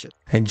to watch it.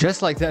 And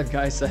just like that,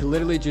 guys, I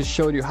literally just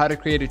showed you how to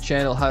create a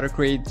channel, how to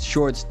create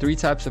shorts, 3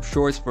 types of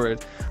shorts for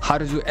it, how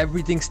to do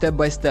everything step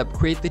by step,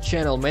 create the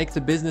channel, make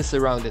the business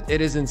around it.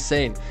 It is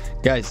insane.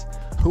 Guys,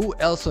 who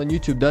else on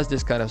YouTube does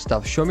this kind of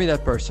stuff? Show me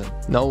that person.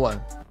 No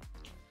one.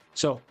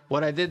 So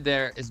what I did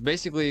there is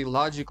basically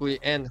logically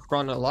and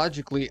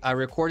chronologically, I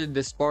recorded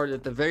this part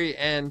at the very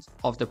end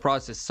of the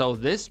process. So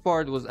this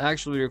part was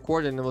actually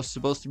recorded and it was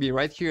supposed to be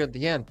right here at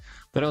the end.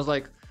 But I was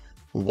like,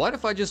 what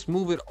if I just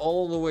move it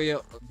all the way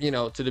up, you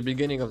know, to the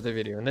beginning of the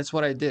video? And that's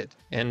what I did.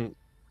 And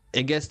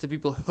it gets the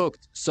people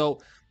hooked. So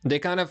they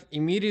kind of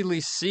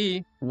immediately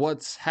see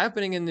what's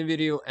happening in the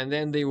video, and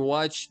then they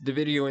watch the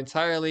video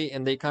entirely,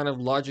 and they kind of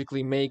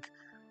logically make,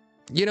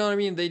 you know what I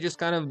mean? They just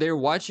kind of, they're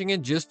watching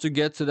it just to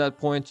get to that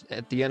point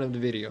at the end of the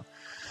video.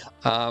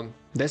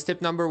 That's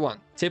tip number 1.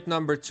 Tip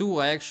number 2,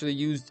 I actually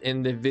used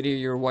in the video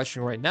you're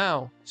watching right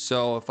now.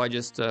 So if I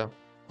just,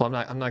 well,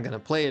 I'm not gonna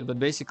play it, but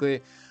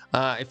basically,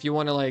 if you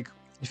want to, like,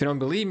 if you don't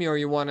believe me or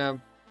you want to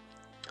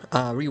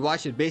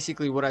rewatch it,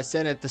 basically what I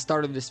said at the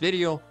start of this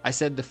video, I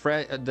said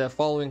the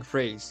following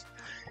phrase: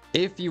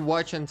 if you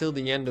watch until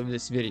the end of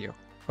this video,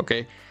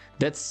 okay?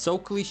 That's so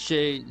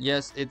cliche.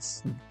 Yes,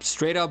 it's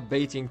straight up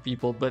baiting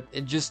people, but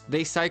it just,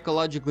 they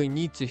psychologically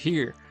need to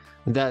hear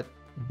that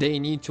they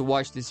need to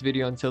watch this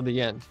video until the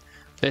end.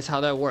 That's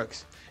how that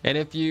works. And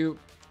if you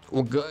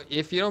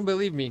don't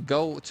believe me,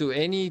 go to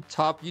any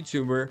top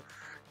YouTuber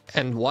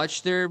and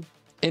watch their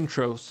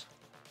intros,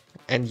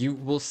 and you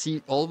will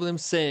see all of them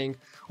saying,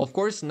 of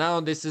course, now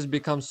this has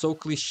become so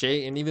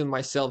cliche, and even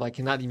myself, I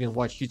cannot even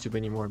watch YouTube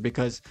anymore,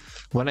 because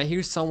when I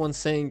hear someone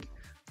saying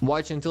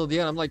watch until the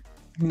end, I'm like,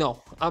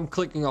 no, I'm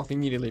clicking off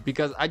immediately,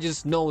 because I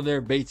just know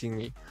they're baiting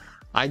me.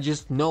 I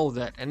just know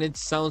that, and it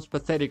sounds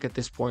pathetic at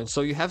this point.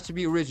 So you have to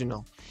be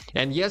original.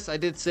 And yes, I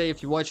did say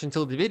if you watch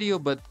until the video,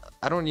 but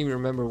I don't even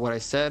remember what I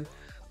said.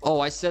 Oh,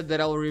 I said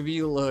that I'll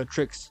reveal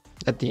tricks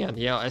at the end.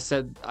 Yeah, I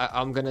said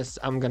I'm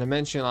gonna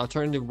mention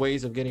alternative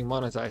ways of getting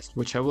monetized,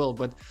 which I will.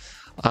 But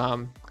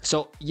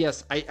so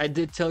yes, I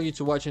did tell you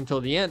to watch until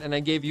the end, and I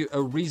gave you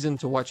a reason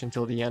to watch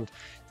until the end.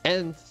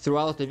 And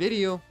throughout the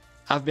video,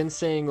 I've been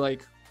saying,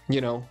 like,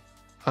 you know,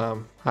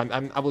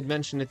 I would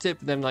mention a tip,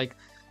 then like,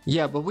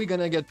 yeah, but we're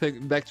gonna get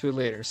back to it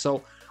later.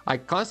 So I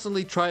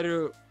constantly try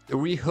to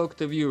rehook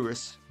the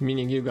viewers,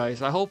 meaning you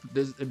guys. I hope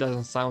it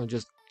doesn't sound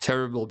just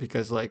terrible,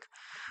 because like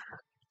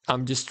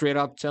I'm just straight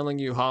up telling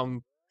you how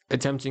I'm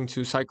attempting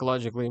to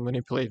psychologically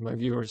manipulate my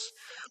viewers.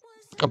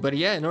 But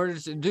yeah, in order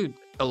to, dude,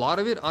 a lot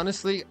of it,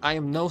 honestly, I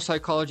am no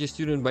psychology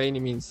student by any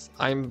means.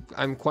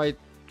 I'm quite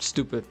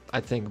stupid, I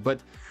think.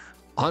 But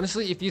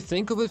honestly, if you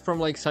think of it from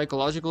like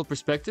psychological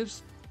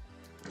perspectives,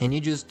 and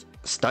you just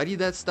study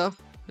that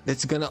stuff,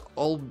 it's gonna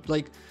all,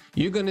 like,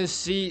 you're gonna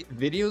see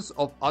videos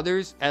of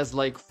others as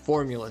like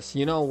formulas.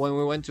 You know, when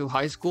we went to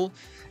high school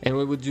and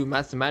we would do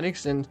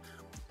mathematics and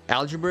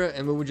algebra,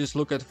 and we would just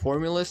look at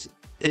formulas,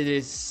 it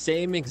is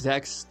same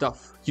exact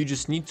stuff. You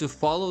just need to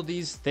follow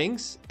these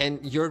things, and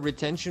your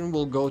retention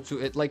will go to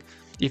it. Like,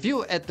 if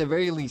you, at the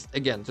very least,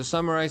 again, to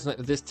summarize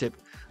this tip,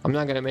 I'm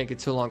not gonna make it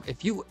too long.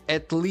 If you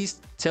at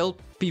least tell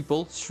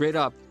people straight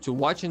up to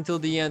watch until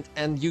the end,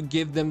 and you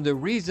give them the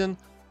reason,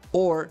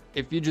 or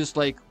if you just,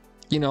 like,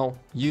 you know,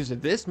 use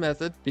this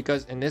method,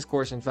 because in this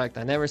course, in fact,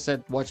 I never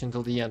said watch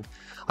until the end.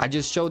 I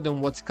just showed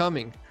them what's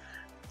coming,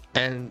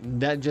 and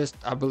that just,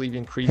 I believe,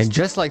 increased, and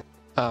just like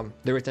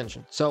the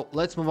retention. So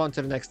let's move on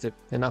to the next tip.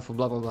 Enough of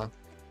blah blah blah.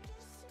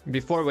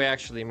 before we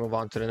actually move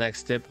on to the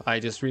next tip, I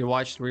just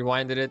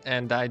rewinded it,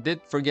 and I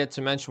did forget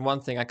to mention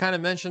one thing. I kind of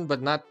mentioned,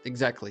 but not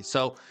exactly.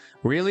 So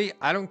really,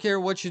 I don't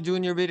care what you do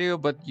in your video,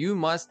 but you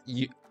must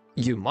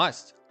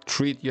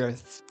treat your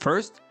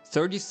first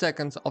 30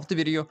 seconds of the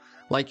video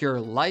like your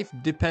life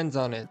depends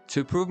on it.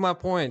 To prove my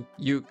point,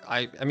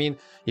 I mean,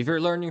 if you're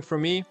learning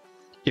from me,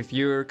 if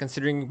you're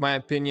considering my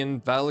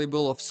opinion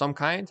valuable of some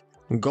kind,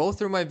 go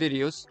through my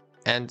videos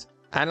and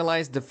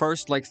analyze the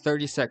first like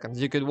 30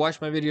 seconds. You could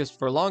watch my videos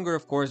for longer,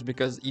 of course,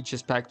 because each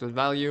is packed with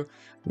value.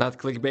 Not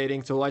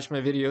clickbaiting to watch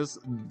my videos,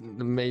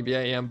 maybe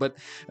I am, but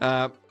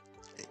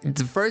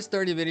the first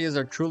 30 videos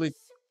are truly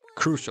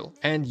crucial,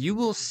 and you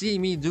will see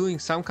me doing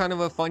some kind of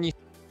a funny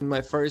in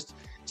my first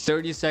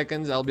 30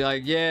 seconds. I'll be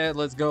like, yeah,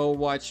 let's go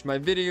watch my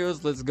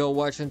videos, let's go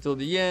watch until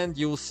the end.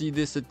 You will see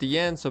this at the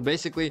end. So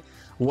basically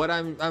what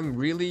I'm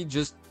really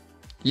just,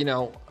 you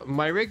know,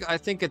 I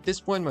think at this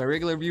point my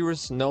regular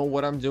viewers know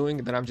what I'm doing,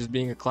 that I'm just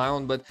being a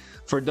clown. But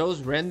for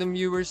those random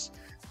viewers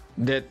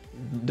that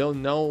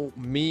don't know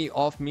me,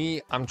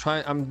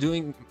 I'm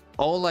doing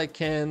all I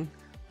can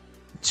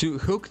to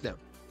hook them.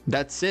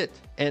 That's it.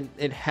 And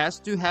it has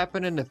to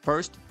happen in the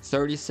first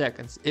 30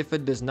 seconds. If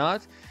it does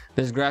not,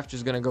 this graph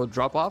just gonna go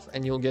drop off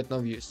and you'll get no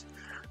views.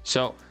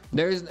 So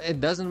it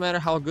doesn't matter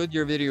how good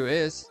your video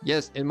is.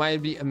 Yes, it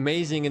might be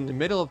amazing in the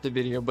middle of the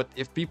video, but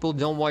if people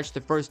don't watch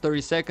the first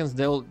 30 seconds,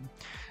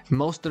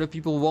 most of the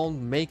people won't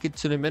make it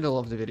to the middle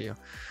of the video.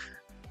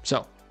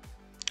 So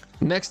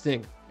next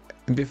thing,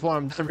 before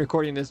I'm done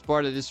recording this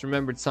part, I just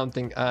remembered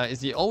something,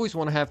 is you always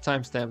want to have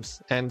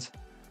timestamps. And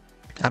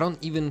I don't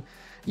even,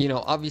 you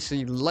know,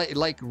 obviously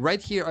like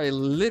right here,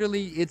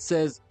 it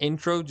says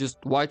intro,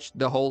 just watch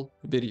the whole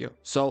video.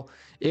 So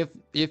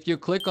if you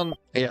click on,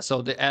 yeah,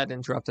 so the ad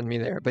interrupted me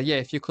there, but yeah,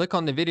 if you click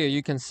on the video,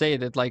 you can say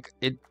that like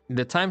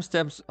the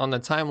timestamps on the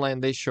timeline,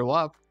 they show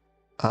up,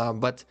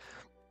 but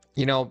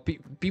you know,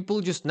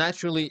 people just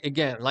naturally,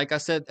 again, like I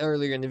said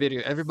earlier in the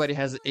video, everybody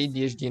has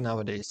ADHD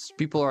nowadays.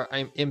 People are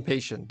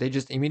impatient. They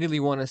just immediately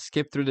want to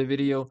skip through the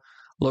video,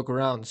 look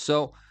around.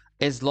 So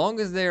as long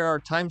as there are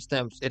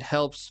timestamps, it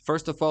helps.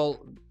 First of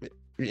all,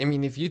 I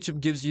mean, if YouTube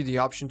gives you the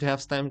option to have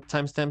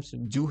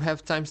timestamps, do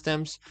have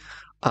timestamps.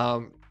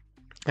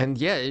 And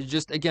yeah, it's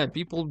just, again,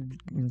 people,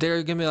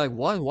 they're gonna be like,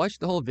 what? Watch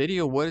the whole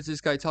video. What is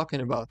this guy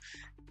talking about?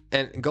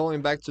 And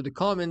going back to the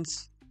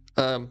comments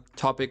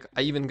topic,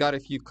 I even got a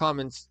few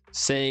comments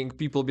saying,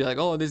 people be like,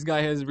 oh, this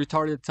guy has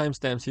retarded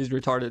timestamps. He's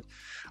retarded.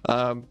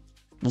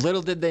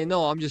 Little did they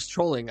know, I'm just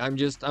trolling. I'm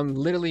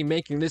literally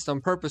making this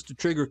on purpose to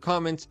trigger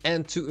comments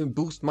and to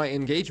boost my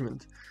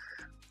engagement.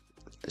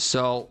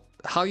 So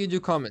how you do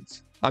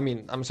comments? How you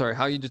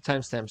do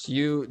timestamps?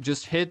 You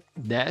just hit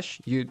dash,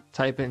 you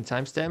type in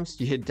timestamps,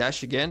 you hit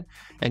dash again,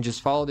 and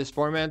just follow this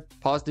format.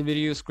 Pause the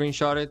video,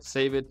 screenshot it,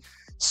 save it.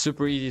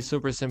 Super easy,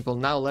 super simple.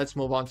 Now let's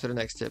move on to the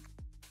next tip.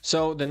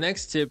 So the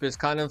next tip is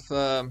kind of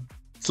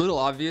it's a little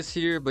obvious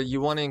here, but you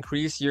want to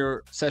increase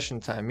your session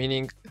time,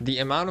 meaning the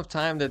amount of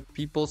time that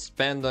people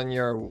spend on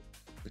your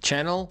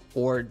channel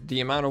or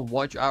the amount of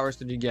watch hours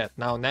that you get.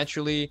 Now,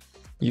 naturally,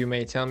 you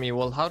may tell me,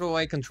 well, how do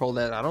I control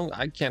that?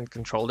 I can't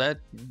control that.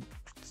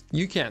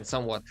 You can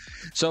somewhat.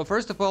 So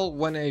first of all,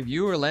 when a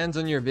viewer lands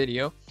on your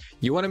video,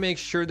 you want to make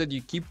sure that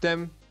you keep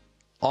them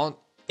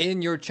in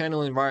your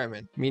channel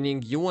environment,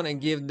 meaning you want to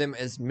give them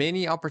as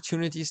many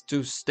opportunities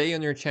to stay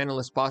on your channel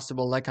as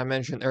possible, like I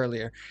mentioned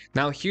earlier.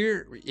 Now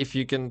here, if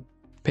you can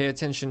pay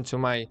attention to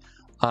my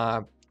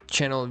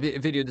channel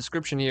video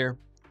description here,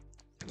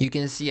 you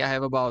can see I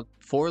have about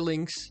 4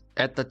 links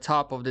at the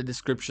top of the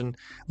description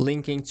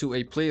linking to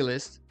a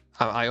playlist.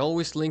 I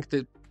always link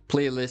the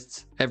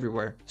playlists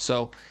everywhere.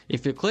 So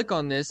if you click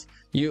on this,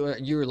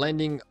 you're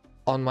landing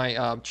on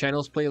my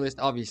channel's playlist,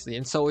 obviously.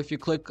 And so if you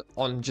click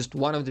on just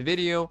one of the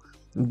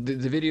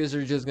videos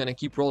are just gonna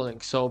keep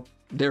rolling. So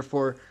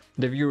therefore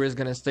the viewer is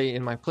gonna stay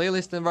in my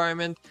playlist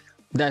environment.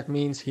 That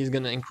means he's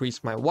gonna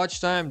increase my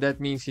watch time. That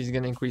means he's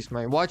gonna increase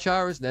my watch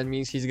hours. That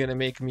means he's gonna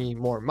make me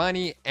more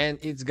money, and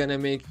it's gonna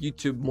make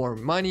YouTube more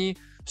money.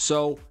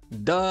 So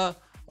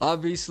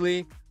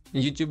obviously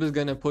YouTube is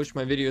gonna push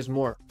my videos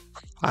more.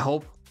 I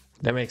hope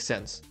that makes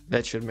sense.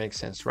 That should make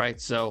sense,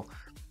 right? So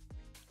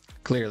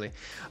clearly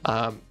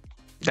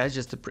that's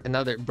just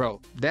another, bro,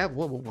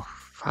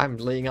 I'm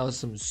laying out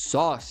some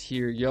sauce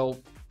here, yo.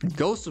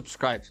 Go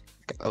subscribe.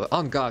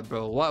 On God,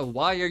 bro.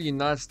 Why are you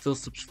not still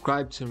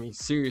subscribed to me?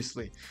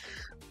 Seriously.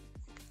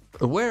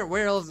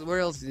 Where else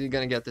are you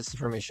gonna get this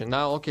information?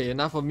 Now, okay,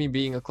 enough of me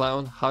being a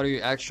clown. How do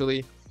you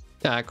actually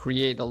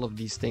create all of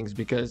these things?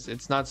 Because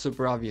it's not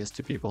super obvious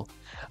to people.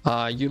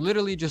 You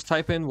literally just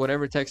type in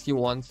whatever text you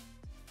want.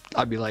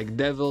 I'd be like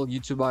devil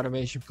YouTube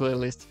automation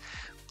playlist,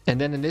 and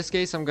then in this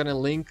case I'm gonna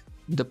link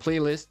the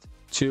playlist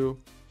to,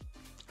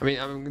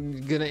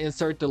 I'm gonna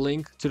insert the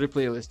link to the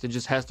playlist. It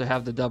just has to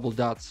have the double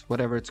dots,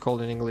 whatever it's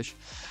called in English.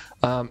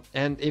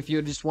 And if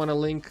you just want to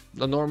link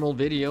a normal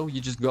video,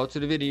 you just go to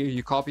the video,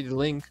 you copy the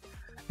link,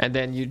 and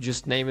then you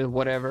just name it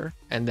whatever,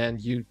 and then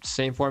you,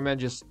 same format,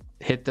 just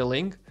hit the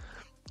link,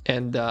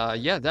 and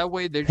yeah, that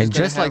way they're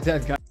just like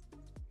that, guys.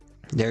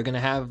 they're gonna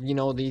have, you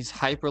know, these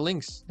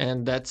hyperlinks,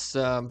 and that's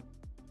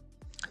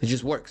it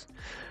just works.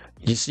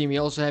 You see me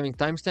also having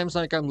timestamps,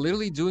 like I'm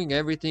literally doing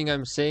everything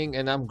I'm saying,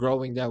 and I'm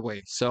growing that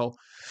way. So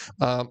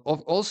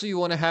also you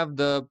want to have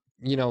the,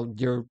 you know,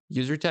 your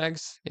user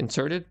tags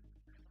inserted.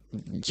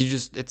 You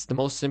just, it's the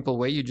most simple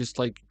way. You just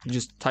like, you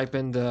just type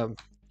in the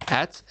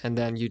at, and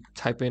then you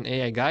type in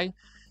AI guy,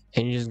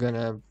 and you're just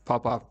gonna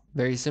pop up.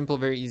 Very simple,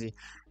 very easy.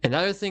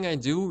 Another thing I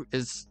do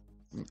is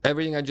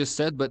everything I just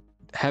said, but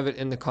have it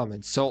in the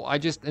comments. So I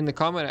just, in the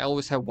comment, I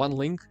always have one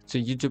link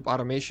to YouTube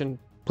automation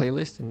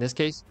playlist in this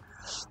case,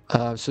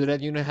 so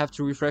that you don't have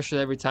to refresh it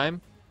every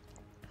time.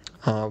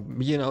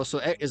 You know, so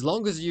as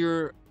long as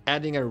you're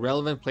adding a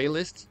relevant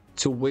playlist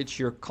to which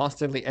you're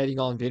constantly adding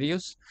on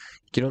videos,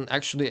 you don't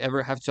actually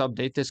ever have to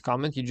update this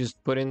comment. You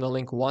just put in the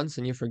link once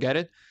and you forget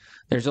it.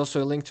 There's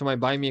also a link to my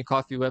Buy Me a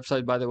Coffee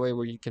website, by the way,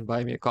 where you can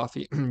buy me a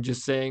coffee.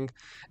 Just saying.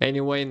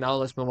 Anyway, now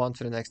let's move on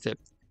to the next tip.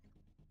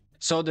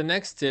 So the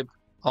next tip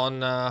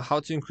on how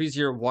to increase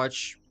your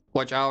watch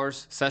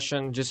hours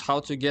session, just how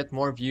to get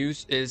more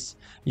views, is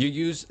you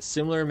use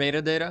similar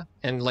metadata,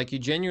 and like you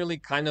genuinely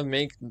kind of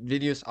make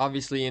videos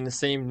obviously in the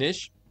same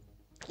niche.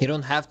 You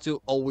don't have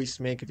to always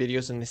make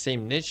videos in the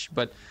same niche,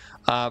 but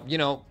you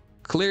know,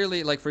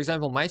 clearly, like for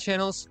example, my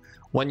channels,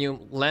 when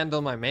you land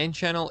on my main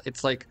channel,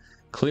 it's like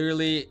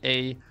clearly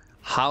a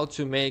how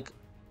to make,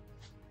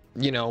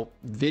 you know,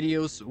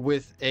 videos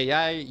with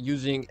AI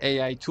using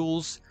AI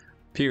tools,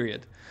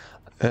 period.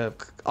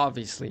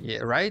 Obviously, yeah,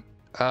 right?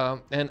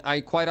 And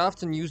I quite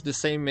often use the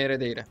same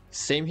metadata.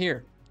 Same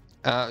here.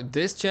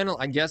 This channel,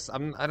 I guess,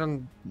 I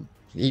don't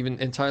even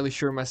entirely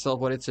sure myself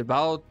what it's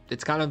about.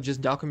 It's kind of just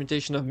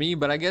documentation of me,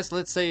 but I guess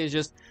let's say it's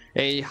just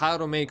a how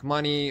to make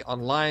money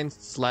online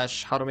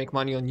 / how to make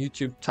money on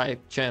YouTube type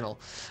channel.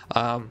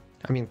 I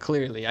mean,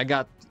 clearly, I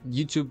got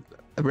YouTube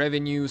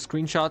revenue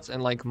screenshots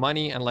and like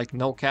money and like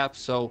no cap.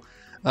 So,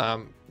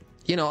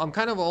 you know, I'm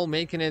kind of all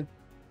making it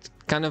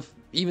kind of,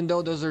 even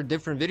though those are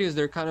different videos,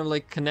 they're kind of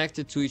like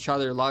connected to each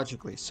other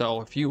logically.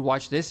 So if you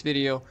watch this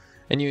video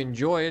and you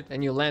enjoy it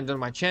and you land on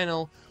my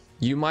channel,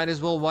 you might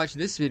as well watch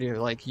this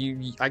video. Like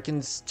I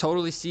can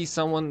totally see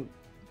someone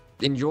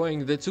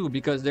enjoying the two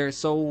because they're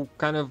so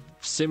kind of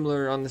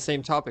similar on the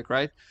same topic,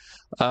 right?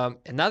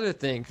 Another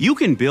thing you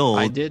can build,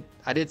 I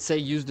did say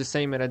use the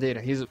same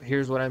metadata.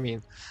 Here's what I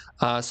mean.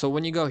 So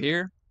when you go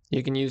here,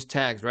 you can use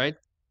tags, right?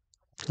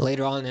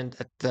 Later on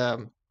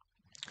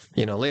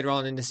you know, later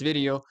on in this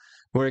video,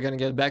 we're gonna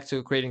get back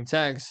to creating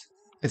tags.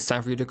 It's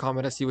time for you to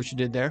comment. I see what you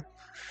did there.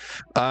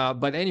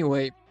 But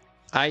anyway,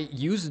 I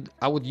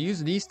would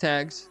use these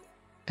tags,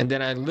 and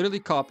then I literally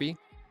copy,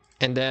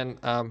 and then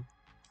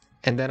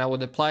I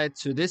would apply it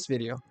to this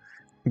video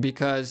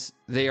because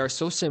they are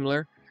so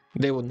similar.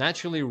 They will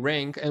naturally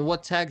rank. And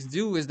what tags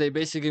do is they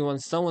basically, when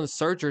someone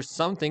searches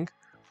something,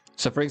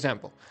 so for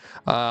example,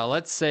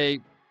 let's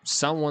say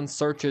someone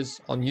searches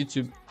on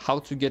YouTube how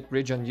to get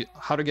rich on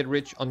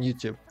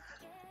YouTube.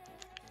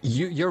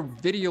 Your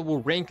video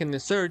will rank in the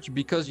search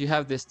because you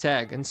have this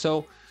tag. And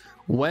so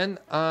when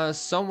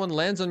someone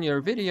lands on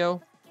your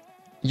video,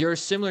 your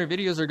similar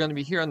videos are going to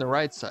be here on the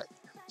right side.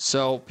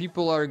 So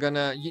people are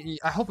gonna,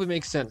 I hope it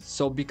makes sense.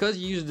 So because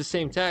you use the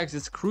same tags,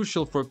 it's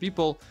crucial for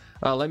people.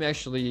 Let me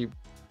actually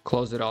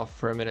close it off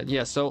for a minute.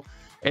 Yeah, so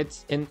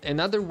it's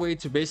another way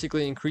to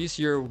basically increase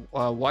your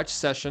watch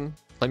session.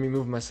 Let me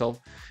move myself,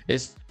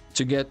 is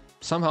to get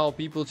somehow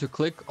people to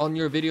click on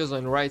your videos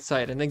on the right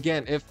side. And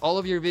again, if all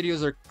of your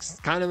videos are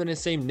kind of in the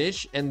same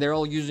niche and they're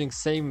all using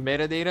same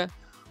metadata,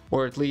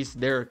 or at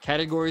least there are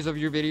categories of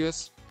your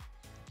videos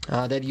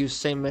that use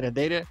same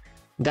metadata,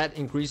 that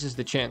increases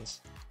the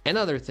chance.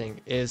 Another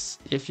thing is,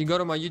 if you go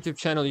to my YouTube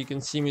channel, you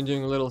can see me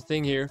doing a little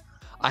thing here.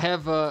 I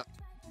have a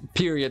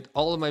period.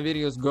 All of my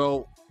videos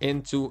go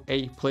into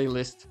a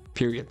playlist,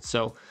 period.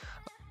 So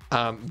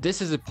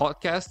this is a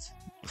podcast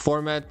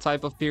format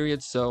type of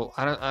period, so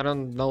I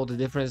don't know the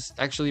difference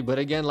actually, but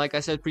again, like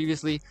I said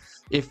previously,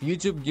 if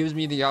YouTube gives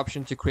me the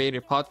option to create a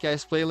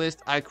podcast playlist,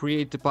 I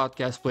create the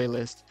podcast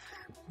playlist.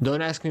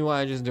 Don't ask me why,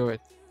 I just do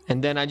it.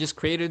 And then I just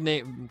created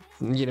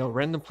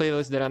random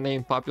playlist that I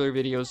named popular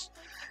videos,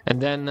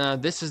 and then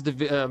this is the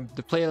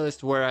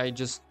playlist where I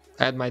just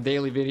add my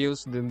daily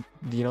videos,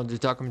 the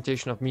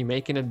documentation of me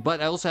making it. But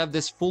I also have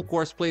this full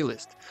course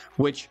playlist,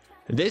 which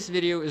this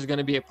video is going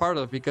to be a part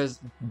of because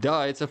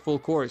it's a full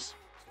course.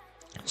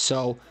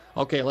 So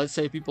okay, let's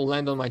say people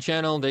land on my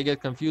channel, they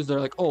get confused, they're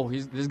like, oh,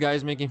 this guy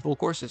is making full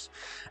courses,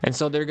 and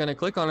so they're gonna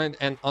click on it,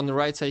 and on the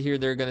right side here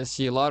they're gonna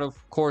see a lot of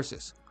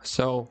courses,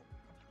 so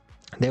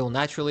they will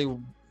naturally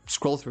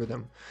scroll through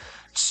them.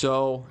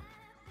 So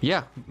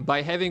yeah,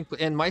 by having,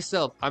 and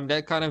myself, I'm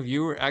that kind of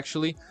viewer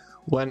actually.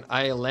 When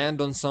I land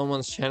on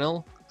someone's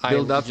channel, I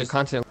build up the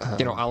content.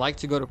 I like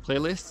to go to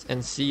playlists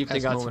and see if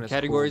they got some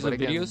categories of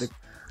videos.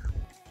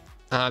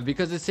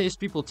 Because it saves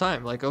people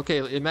time. Like, okay,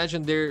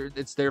 imagine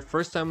it's their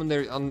first time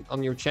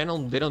on your channel,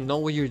 they don't know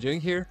what you're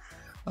doing here.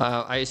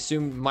 I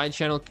assume my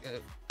channel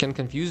can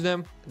confuse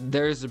them.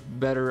 There's a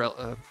better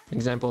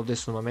example of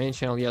this on my main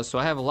channel. Yeah, so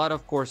I have a lot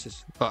of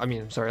courses. I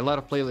mean, sorry, a lot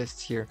of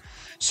playlists here.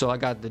 So I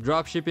got the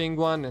dropshipping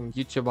one and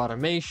YouTube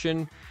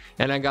automation,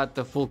 and I got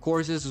the full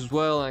courses as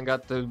well. And I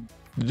got the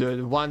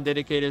one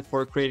dedicated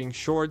for creating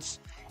shorts,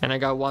 and I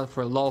got one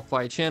for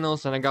lo-fi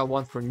channels, and I got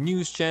one for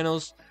news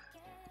channels.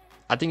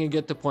 I think you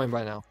get the point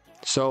by now.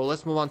 So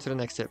let's move on to the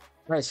next tip.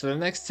 All right, so the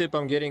next tip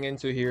I'm getting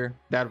into here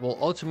that will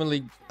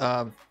ultimately,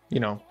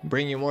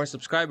 bring you more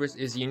subscribers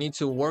is you need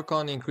to work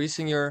on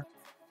increasing your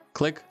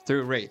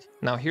click-through rate.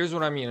 Now, here's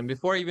what I mean. And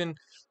before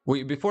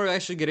I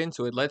actually get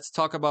into it, let's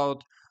talk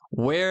about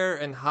where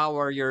and how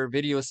are your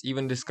videos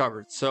even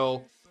discovered.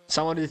 So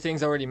some of the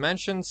things I already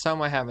mentioned,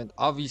 some I haven't.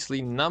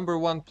 Obviously, number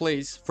one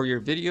place for your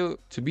video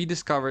to be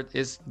discovered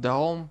is the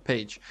home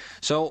page.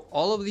 So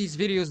all of these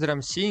videos that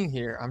I'm seeing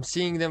here, I'm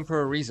seeing them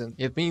for a reason.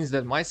 It means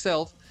that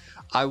myself,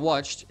 I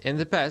watched in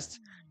the past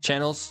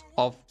channels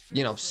of,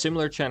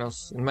 similar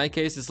channels. In my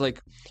case, it's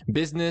like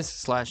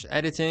business /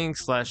 editing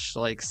 /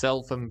 like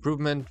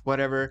self-improvement,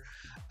 whatever.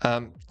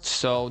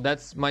 So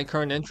that's my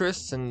current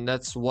interests, and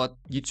that's what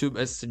YouTube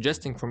is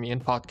suggesting for me in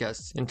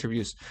podcasts,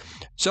 interviews.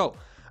 So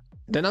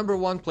the number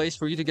one place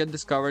for you to get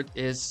discovered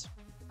is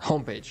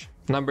homepage.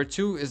 Number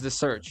two is the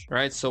search,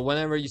 right? So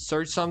whenever you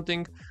search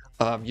something,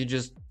 you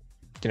just,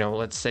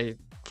 let's say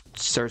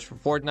search for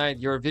Fortnite,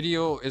 your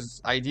video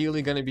is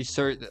ideally going to be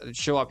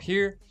show up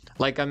here.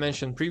 Like I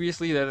mentioned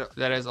previously,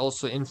 that is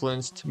also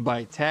influenced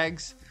by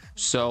tags.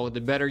 So the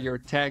better your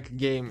tag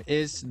game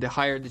is, the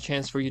higher the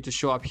chance for you to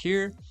show up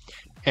here.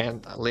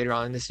 And later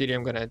on in this video,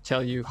 I'm going to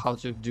tell you how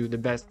to do the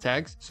best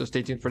tags. So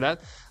stay tuned for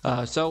that.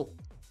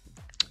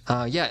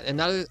 Yeah,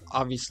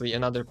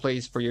 another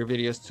place for your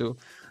videos to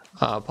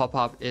pop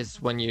up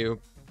is when you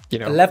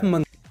 11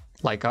 months.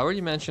 Like I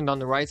already mentioned on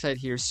the right side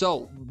here.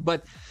 So,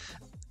 but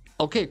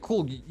okay,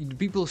 cool.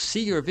 People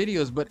see your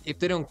videos, but if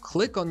they don't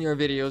click on your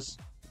videos,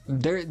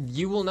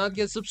 you will not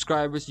get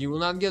subscribers. You will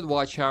not get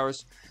watch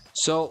hours.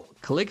 So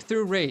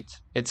click-through rate,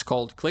 it's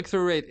called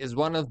click-through rate, is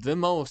one of the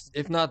most,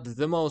 if not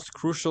the most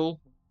crucial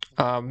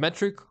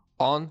metric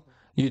on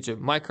YouTube.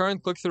 My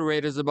current click-through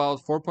rate is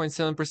about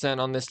 4.7%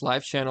 on this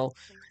live channel.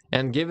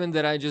 And given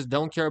that I just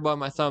don't care about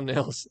my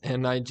thumbnails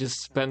and I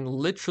just spend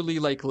literally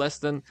like less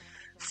than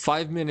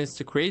 5 minutes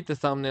to create the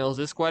thumbnails,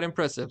 it's quite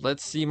impressive.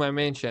 Let's see my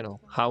main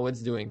channel, how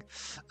it's doing.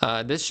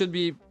 It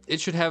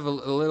should have a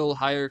little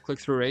higher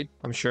click-through rate,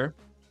 I'm sure.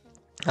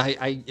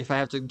 If I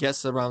have to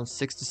guess, around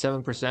 6 to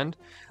 7%.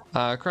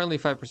 Currently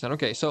 5%.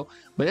 Okay, so,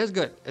 but that's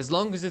good. As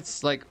long as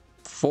it's like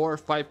 4 or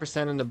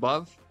 5% and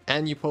above,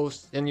 and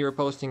you're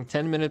posting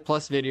 10-minute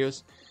plus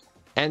videos,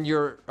 and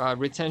your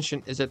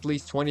retention is at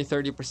least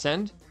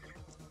 20-30%,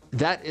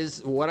 that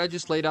is what I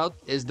just laid out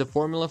is the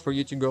formula for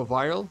you to go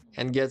viral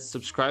and get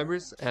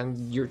subscribers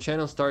and your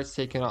channel starts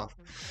taking off.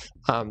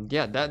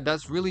 Yeah,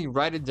 that's really,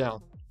 write it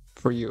down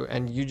for you,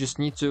 and you just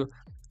need to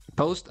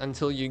post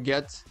until you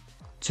get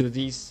to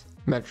these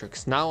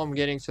metrics. Now I'm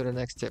getting to the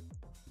next tip.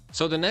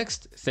 So the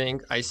next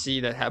thing I see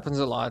that happens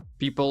a lot,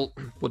 people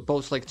would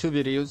post like 2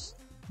 videos,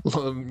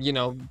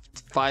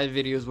 5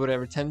 videos,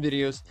 whatever, 10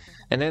 videos,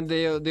 and then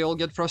they all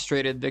get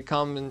frustrated. They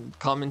come and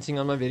commenting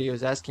on my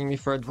videos, asking me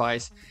for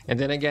advice, and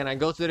then again I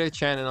go to their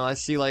channel and I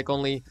see like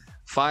only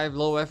 5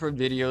 low effort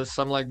videos.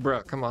 So I'm like,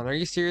 bro, come on, are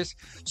you serious?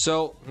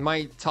 So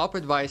my top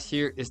advice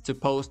here is to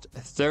post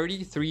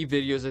 33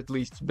 videos at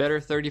least,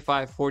 better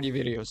 35, 40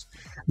 videos.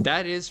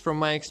 That is from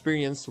my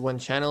experience when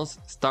channels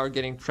start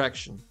getting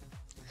traction.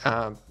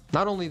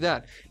 Not only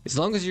that, as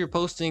long as you're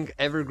posting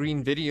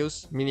evergreen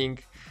videos, meaning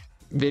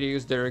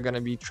videos that are going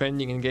to be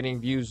trending and getting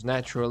views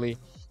naturally,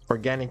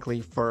 organically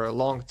for a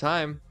long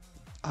time,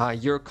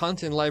 your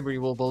content library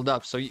will build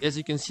up. So as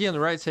you can see on the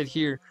right side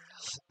here,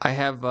 I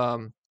have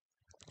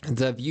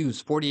the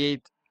views,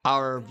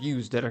 48-hour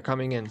views that are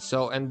coming in.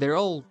 So, and they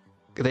all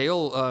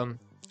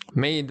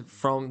made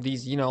from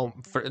these,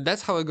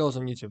 that's how it goes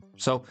on YouTube.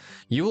 So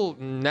you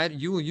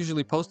will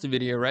usually post a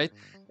video, right?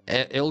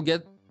 It'll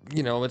get,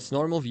 it's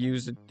normal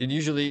views.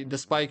 The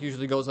spike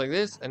usually goes like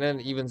this and then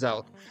it evens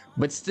out.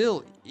 But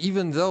still,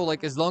 even though,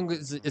 like, as long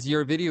as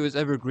your video is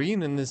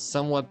evergreen and is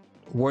somewhat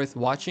worth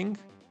watching,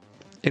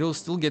 it'll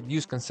still get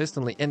views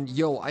consistently. And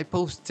I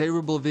post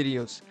terrible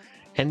videos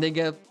and they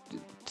get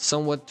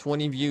somewhat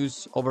 20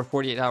 views over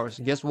 48 hours.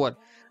 Guess what?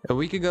 A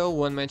week ago,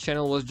 when my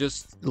channel was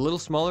just a little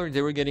smaller,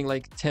 they were getting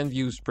like 10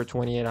 views per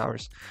 28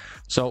 hours.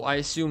 So I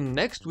assume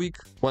next week,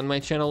 when my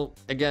channel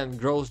again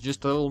grows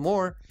just a little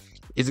more,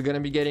 it's going to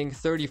be getting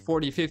 30,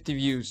 40, 50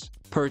 views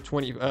per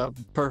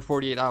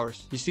 48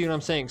 hours. You see what I'm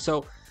saying?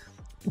 So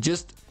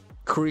just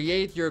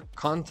create your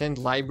content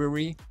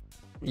library.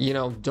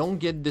 Don't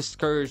get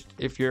discouraged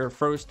if your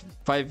first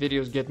 5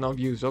 videos get no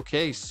views.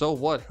 Okay, so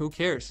what? Who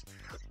cares?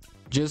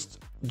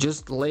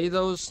 Just lay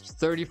those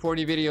 30,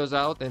 40 videos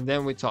out and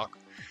then we talk.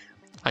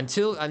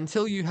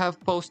 Until you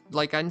haven't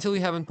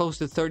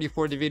posted 30,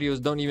 40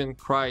 videos, don't even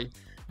cry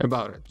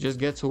about it. Just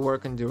get to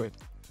work and do it.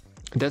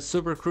 That's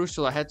super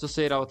crucial. I had to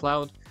say it out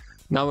loud.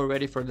 Now we're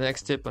ready for the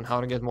next tip on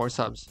how to get more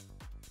subs.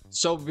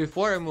 So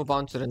before I move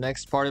on to the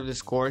next part of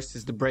this course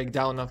is the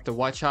breakdown of the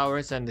watch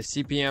hours and the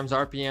CPMs,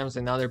 RPMs,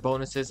 and other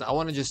bonuses. I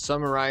want to just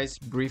summarize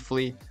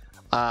briefly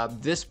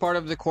this part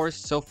of the course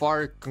so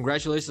far.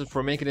 Congratulations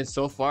for making it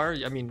so far.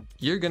 I mean,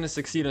 you're gonna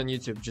succeed on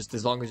YouTube just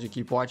as long as you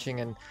keep watching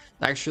and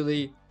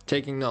actually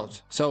taking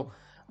notes. So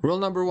rule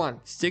number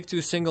one, stick to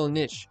a single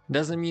niche.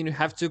 Doesn't mean you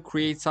have to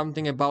create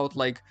something about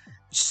like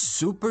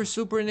super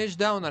niche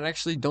down. I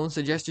actually don't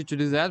suggest you to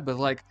do that, but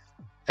like,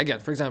 again,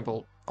 for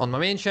example, on my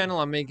main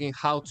channel, I'm making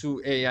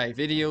how-to AI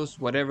videos,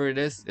 whatever it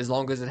is, as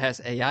long as it has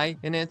AI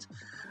in it.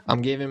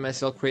 I'm giving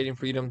myself creative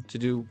freedom to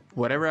do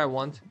whatever I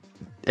want.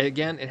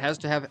 Again, it has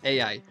to have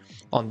AI.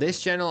 On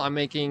this channel, I'm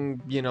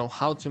making, you know,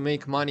 how to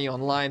make money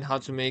online, how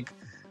to make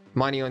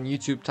money on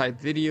YouTube type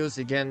videos.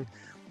 Again,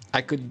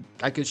 I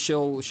could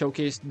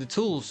showcase the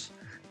tools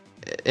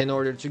in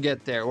order to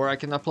get there, or I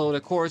can upload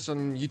a course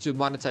on YouTube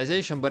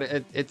monetization, but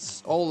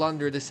it's all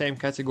under the same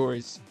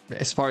categories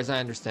as far as I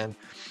understand.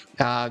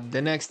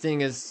 The next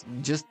thing is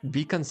just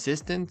be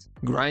consistent,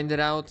 grind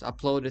it out,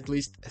 upload at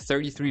least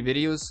 33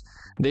 videos.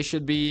 They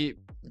should be,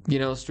 you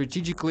know,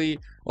 strategically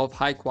of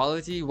high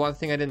quality. One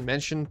thing I didn't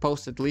mention,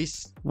 post at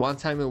least one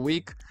time a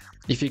week.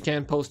 If you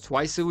can, post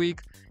twice a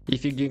week.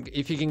 If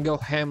you can go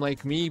ham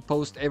like me,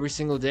 post every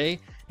single day.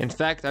 In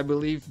fact, I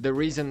believe the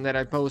reason that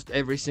I post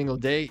every single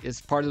day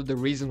is part of the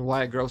reason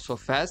why I grow so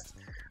fast.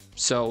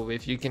 So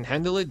if you can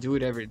handle it, do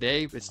it every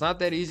day. It's not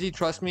that easy,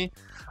 trust me,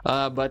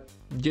 but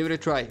give it a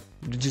try.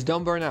 Just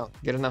don't burn out.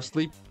 Get enough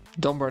sleep,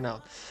 don't burn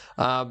out.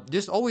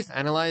 Just always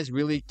analyze,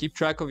 really keep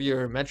track of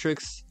your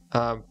metrics.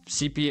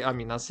 CTR,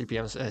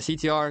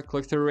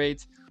 click-through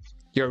rate.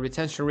 Your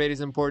retention rate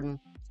is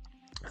important.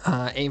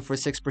 Aim for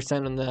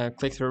 6% on the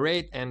click-through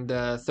rate and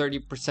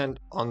 30%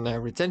 on the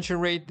retention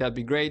rate. That'd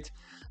be great.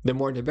 The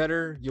more the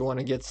better. You want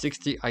to get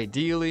 60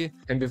 ideally.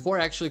 And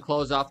before I actually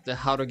close off the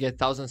how to get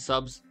 1,000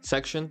 subs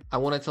section, I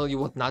want to tell you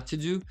what not to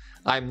do.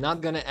 I'm not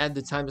going to add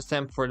the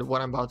timestamp for what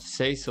I'm about to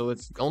say, so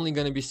it's only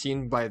going to be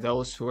seen by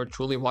those who are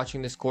truly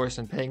watching this course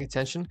and paying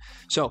attention.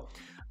 So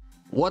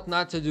what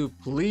not to do,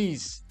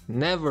 please,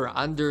 never,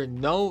 under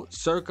no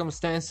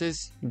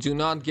circumstances, do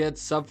not get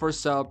sub for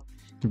sub.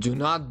 Do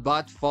not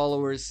bot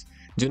followers,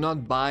 do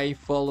not buy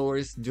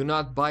followers, do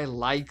not buy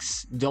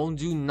likes, don't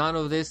do none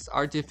of this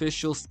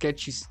artificial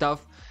sketchy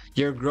stuff.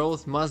 Your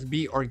growth must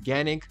be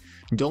organic.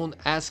 Don't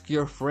ask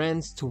your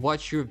friends to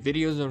watch your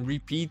videos on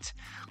repeat.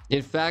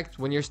 In fact,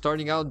 when you're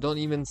starting out, don't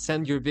even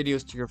send your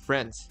videos to your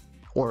friends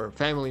or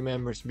family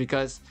members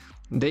because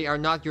they are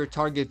not your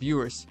target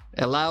viewers.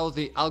 Allow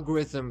the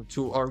algorithm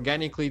to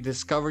organically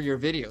discover your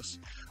videos.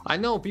 I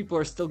know people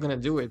are still gonna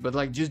do it, but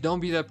like, just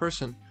don't be that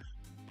person.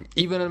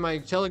 Even in my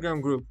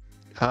Telegram group,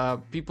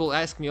 people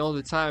ask me all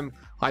the time,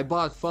 I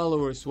bought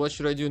followers, what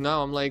should I do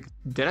now? I'm like,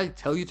 did I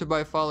tell you to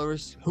buy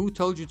followers? Who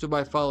told you to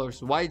buy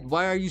followers? Why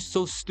are you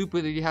so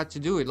stupid that you had to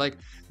do it? Like,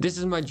 this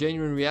is my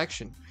genuine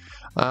reaction.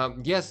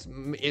 Yes,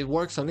 it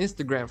works on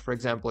Instagram, for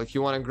example. If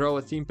you want to grow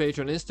a theme page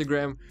on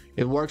Instagram,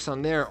 it works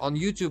on there. On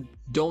YouTube,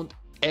 don't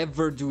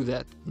ever do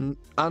that.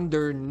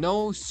 Under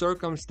no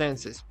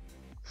circumstances.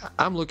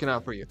 I'm looking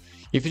out for you.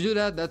 If you do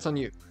that, that's on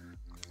you.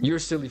 You're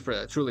silly for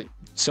that, truly.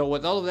 So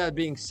with all of that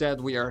being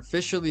said, we are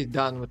officially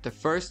done with the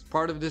first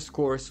part of this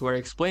course where I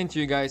explain to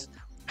you guys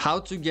how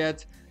to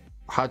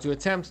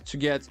attempt to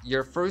get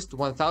your first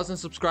 1,000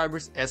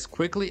 subscribers as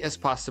quickly as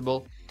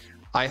possible.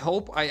 I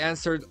hope I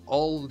answered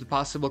all the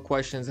possible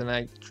questions and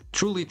I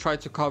truly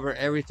tried to cover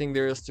everything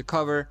there is to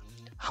cover.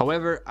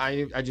 However,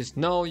 I just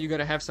know you're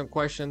gonna have some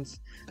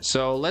questions.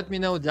 So let me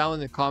know down in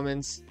the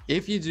comments.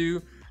 If you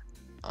do,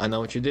 I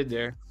know what you did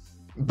there.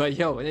 But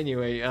yo,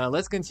 anyway,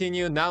 let's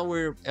continue. Now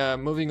we're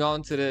moving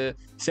on to the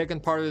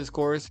second part of this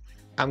course.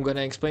 I'm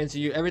gonna explain to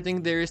you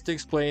everything there is to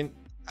explain,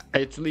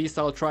 at least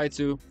I'll try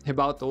to,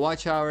 about the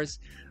watch hours,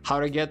 how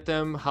to get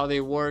them, how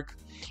they work,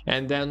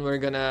 and then we're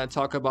gonna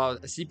talk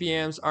about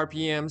CPMs,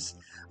 RPMs,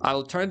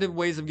 alternative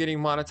ways of getting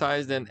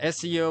monetized, and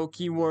SEO,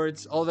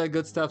 keywords, all that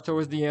good stuff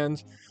towards the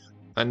end.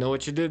 I know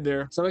what you did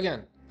there. So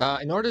again,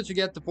 in order to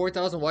get the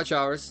 4,000 watch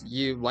hours,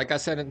 you, like I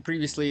said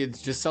previously,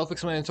 it's just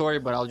self-explanatory,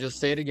 but I'll just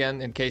say it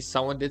again in case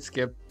someone did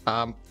skip.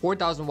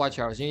 4,000 watch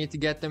hours, you need to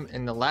get them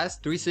in the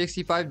last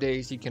 365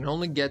 days. You can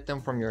only get them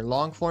from your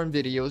long form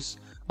videos,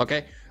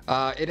 okay?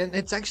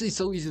 It's actually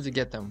so easy to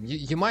get them.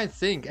 You might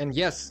think, and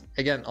yes,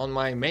 again, on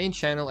my main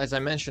channel, as I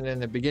mentioned in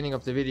the beginning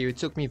of the video, it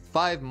took me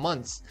 5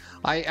 months.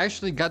 I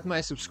actually got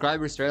my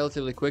subscribers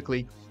relatively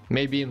quickly,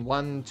 maybe in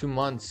 1-2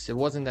 months. It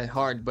wasn't that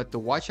hard, but the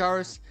watch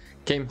hours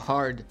came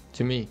hard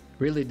to me,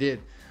 really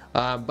did.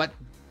 But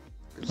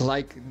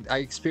like I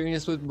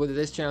experienced with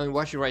this channel you're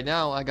watching right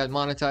now, I got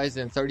monetized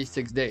in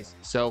 36 days.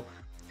 So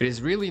it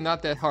is really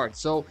not that hard.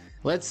 So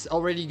let's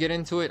already get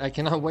into it. I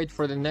cannot wait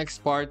for the next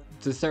part,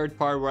 the third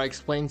part, where I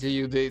explain to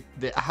you the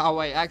how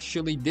I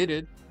actually did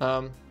it.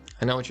 I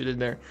know what you did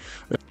there.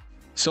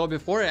 So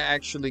before I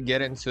actually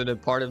get into the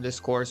part of this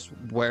course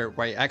where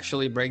I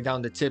actually break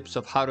down the tips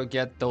of how to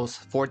get those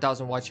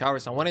 4,000 watch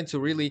hours, I wanted to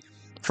really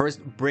first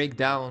break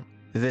down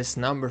this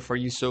number for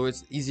you so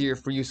it's easier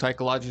for you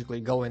psychologically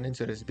going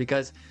into this,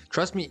 because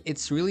trust me,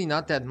 it's really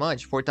not that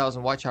much.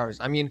 4,000 watch hours.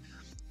 I mean,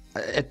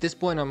 at this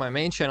point on my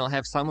main channel, I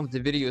have some of the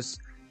videos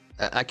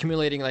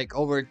accumulating like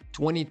over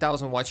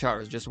 20,000 watch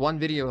hours, just one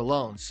video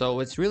alone. So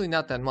it's really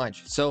not that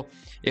much. So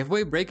if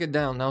we break it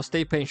down now,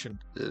 stay patient,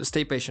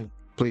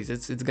 please.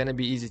 It's gonna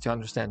be easy to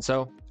understand.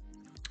 So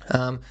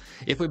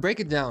if we break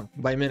it down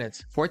by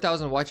minutes,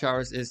 4,000 watch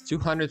hours is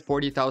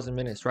 240,000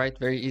 minutes, right?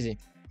 Very easy.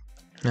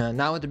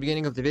 Now at the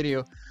beginning of the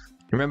video,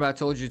 remember I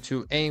told you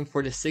to aim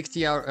for the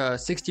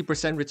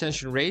 60%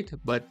 retention rate,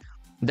 but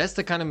that's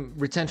the kind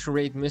of retention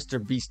rate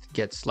Mr. Beast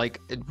gets. Like,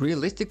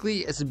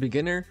 realistically, as a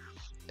beginner,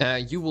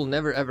 you will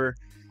never ever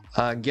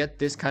get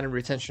this kind of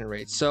retention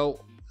rate. So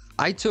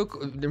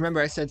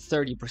remember I said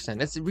 30%.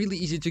 That's really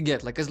easy to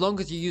get. Like, as long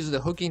as you use the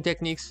hooking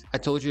techniques I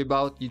told you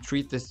about, you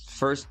treat this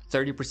first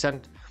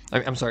 30%,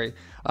 I'm sorry,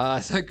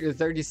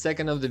 30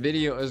 second of the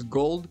video as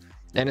gold.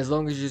 And as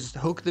long as you just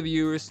hook the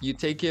viewers, you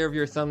take care of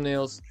your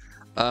thumbnails.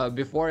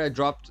 Before I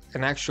dropped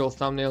an actual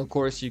thumbnail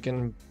course, you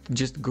can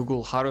just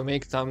Google how to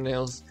make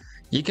thumbnails.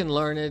 You can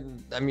learn it.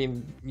 I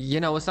mean, you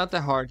know, it's not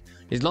that hard.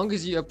 As long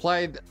as you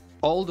applied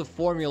all the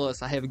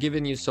formulas I have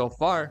given you so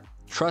far,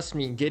 trust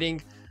me,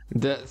 getting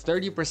the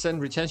 30%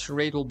 retention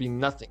rate will be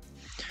nothing.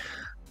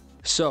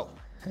 So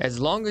as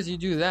long as you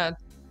do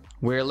that,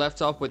 we're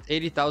left off with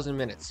 80,000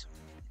 minutes.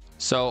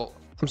 So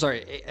I'm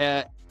sorry,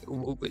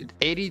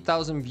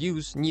 80,000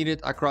 views needed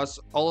across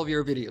all of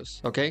your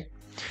videos. Okay,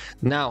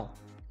 now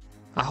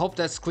I hope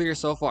that's clear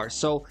so far.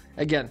 So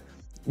again,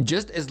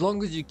 just as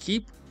long as you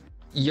keep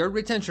your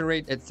retention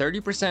rate at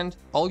 30%,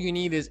 all you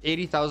need is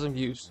 80,000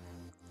 views.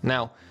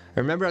 Now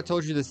remember I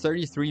told you the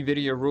 33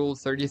 video rule,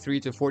 33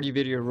 to 40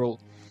 video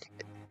rule.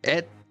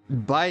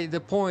 By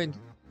the point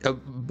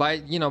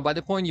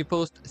you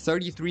post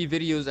 33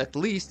 videos at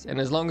least, and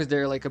as long as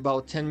they're like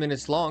about 10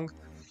 minutes long,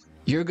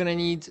 you're gonna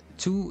need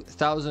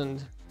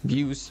 2,000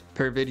 views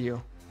per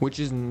video, which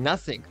is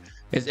nothing.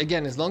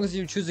 Again, as long as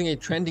you're choosing a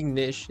trending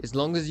niche, as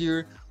long as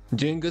you're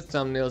doing good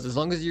thumbnails, as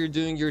long as you're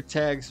doing your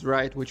tags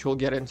right, which we'll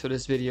get into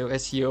this video,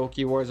 SEO,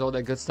 keywords, all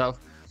that good stuff,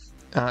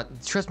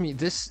 trust me,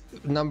 this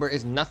number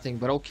is nothing.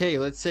 But okay,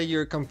 let's say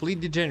you're a complete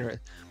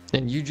degenerate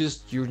and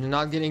you're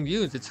not getting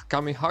views, it's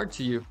coming hard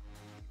to you.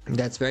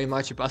 That's very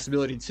much a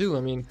possibility too.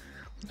 I mean,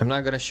 I'm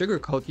not gonna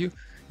sugarcoat you.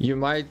 You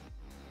might,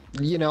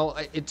 you know,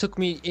 it took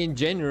me in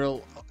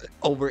general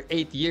over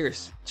 8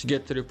 years to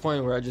get to the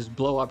point where I just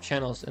blow up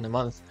channels in a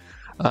month.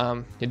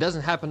 It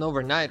doesn't happen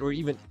overnight or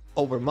even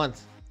over a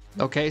month.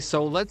 Okay,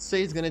 so let's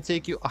say it's gonna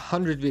take you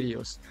 100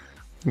 videos.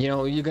 You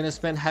know, you're gonna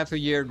spend half a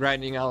year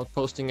grinding out,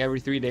 posting every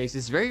 3 days.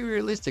 It's very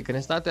realistic and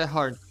it's not that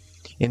hard.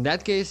 In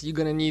that case, you're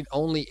gonna need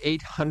only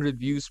 800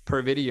 views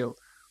per video,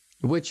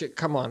 which,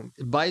 come on,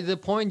 by the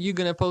point you're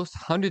gonna post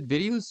 100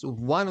 videos,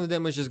 one of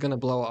them is just gonna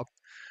blow up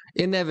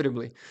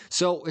inevitably.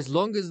 So as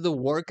long as the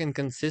work and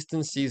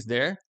consistency is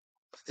there,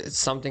 it's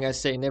something I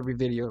say in every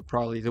video,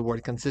 probably the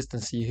word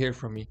consistency you hear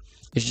from me,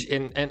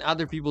 and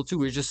other people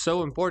too, is just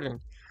so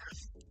important.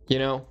 You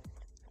know,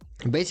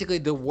 basically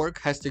the work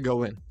has to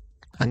go in.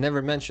 I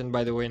never mentioned,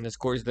 by the way, in this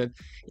course that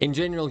in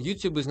general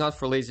YouTube is not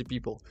for lazy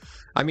people.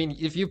 I mean,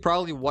 if you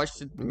probably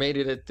watched it, made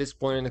it at this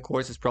point in the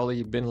course, it's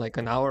probably been like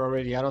an hour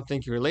already. I don't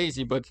think you're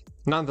lazy, but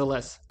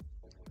nonetheless,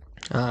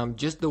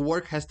 just the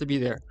work has to be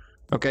there.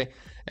 Okay,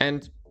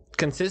 and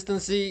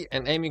consistency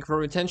and aiming for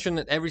retention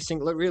at every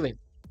single, really,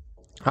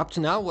 up to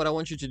now, what I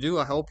want you to do,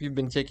 I hope you've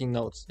been taking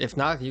notes. If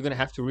not, you're gonna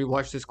have to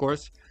rewatch this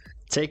course,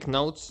 take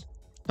notes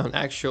on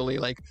actually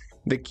like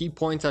the key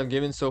points I've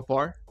given so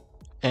far.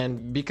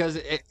 And because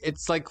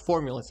it's like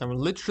formulas, I'm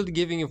literally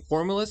giving you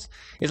formulas.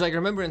 It's like,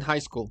 remember in high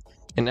school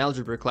in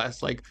algebra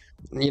class, like,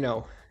 you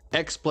know,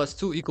 x plus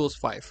 2 equals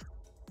 5.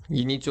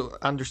 You need to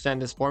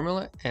understand this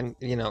formula, and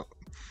you know,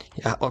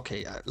 yeah,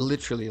 okay,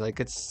 literally,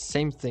 like, it's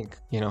same thing,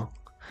 you know,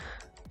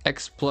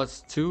 x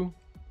plus 2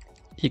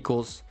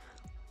 equals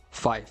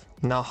 5.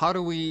 Now how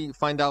do we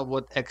find out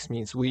what x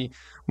means? We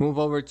move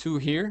over 2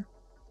 here,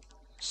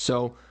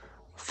 so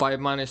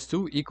 5 minus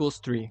 2 equals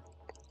 3.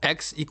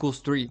 X equals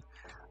 3.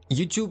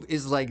 YouTube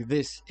is like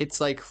this.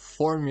 It's like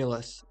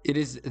formulas. It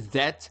is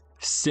that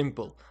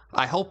simple.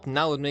 I hope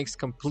now it makes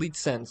complete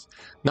sense.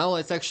 Now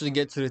let's actually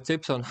get to the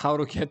tips on how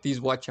to get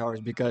these watch hours,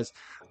 because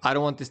I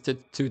don't want this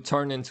to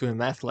turn into a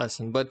math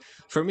lesson. But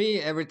for me,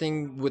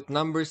 everything with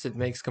numbers, it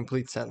makes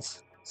complete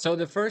sense. So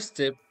the first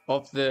tip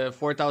of the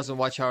 4,000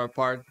 watch hour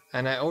part,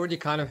 and I already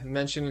kind of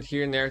mentioned it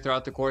here and there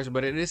throughout the course,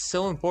 but it is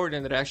so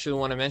important that I actually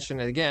want to mention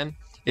it again,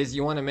 is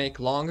you want to make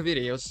long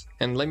videos.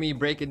 And let me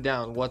break it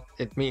down what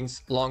it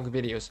means, long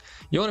videos.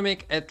 You want to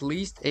make at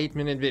least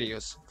 8-minute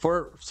videos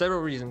for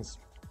several reasons.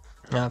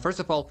 First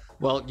of all,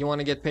 well, you want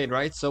to get paid,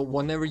 right? So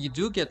whenever you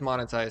do get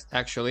monetized,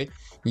 actually,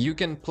 you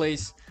can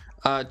place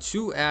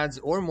 2 ads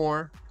or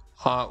more,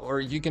 or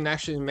you can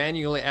actually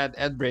manually add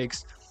ad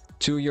breaks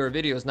to your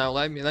videos. Now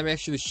let me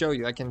actually show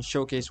you. I can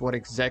showcase what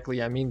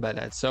exactly I mean by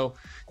that. So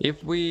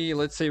if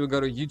let's say we go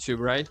to YouTube,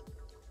 right?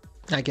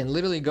 I can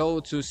literally go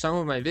to some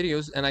of my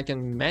videos and I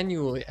can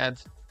manually add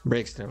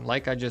breaks to them,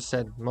 like I just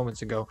said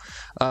moments ago.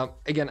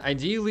 Again,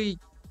 ideally,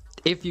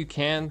 if you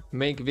can,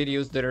 make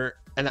videos that are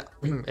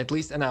at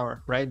least an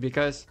hour, right?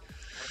 Because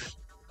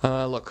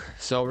look,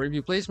 so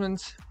review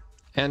placements,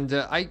 and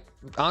I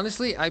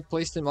honestly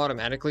place them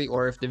automatically,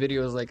 or if the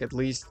video is like at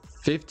least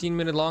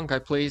 15-minute long, I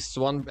place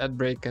one ad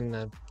break in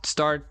the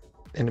start,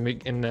 in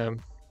the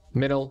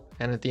middle,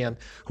 and at the end.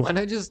 When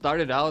I just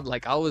started out,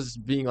 like I was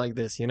being like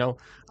this, you know,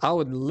 I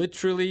would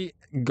literally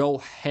go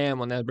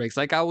ham on ad breaks.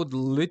 Like I would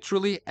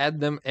literally add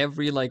them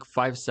every like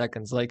 5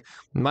 seconds. Like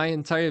my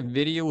entire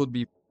video would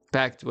be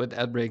packed with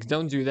ad breaks.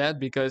 Don't do that,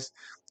 because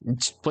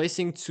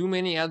placing too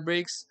many ad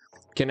breaks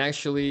can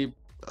actually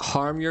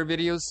harm your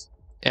videos,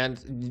 and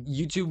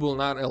YouTube will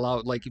not allow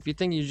it. Like if you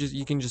think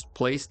you can just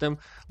place them,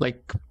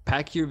 like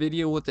pack your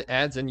video with the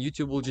ads, and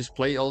YouTube will just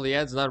play all the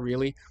ads. Not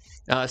really.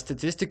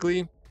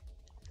 Statistically,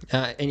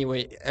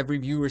 anyway, every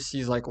viewer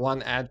sees like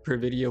one ad per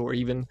video, or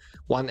even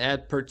one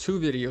ad per 2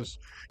 videos.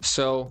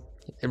 So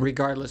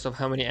regardless of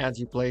how many ads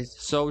you place,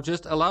 so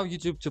just allow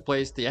YouTube to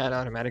place the ad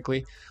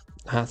automatically.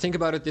 Think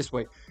about it this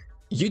way: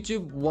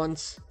 YouTube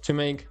wants to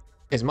make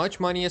as much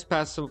money as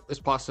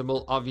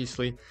possible,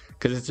 obviously,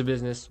 because it's a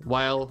business,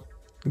 while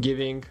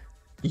giving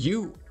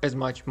you as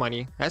much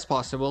money as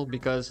possible,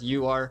 because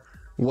you are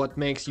what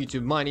makes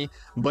YouTube money.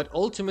 But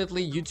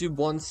ultimately, YouTube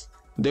wants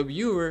the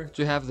viewer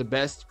to have the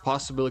best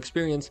possible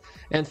experience,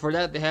 and for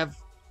that they have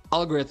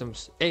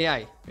algorithms,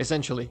 AI,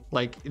 essentially.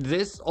 Like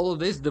this, all of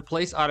this, the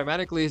place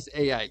automatically is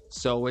AI,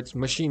 so it's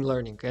machine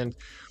learning, and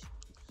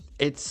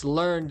it's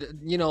learned,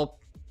 you know,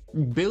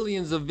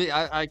 billions of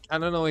I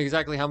don't know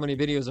exactly how many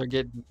videos are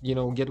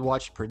get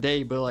watched per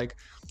day, but like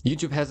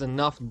YouTube has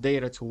enough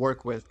data to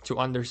work with to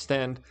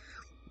understand.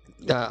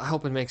 I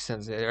hope it makes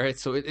sense, right?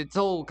 So it's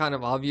all kind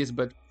of obvious,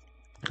 but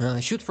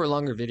shoot for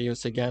longer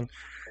videos again,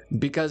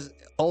 because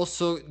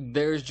also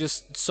there's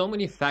just so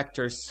many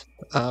factors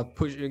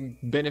pushing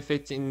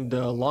benefiting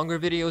the longer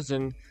videos,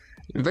 and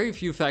very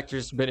few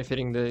factors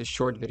benefiting the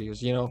short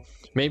videos. You know,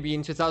 maybe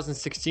in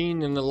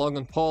 2016, in the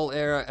Logan Paul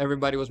era,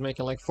 everybody was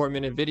making like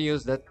 4-minute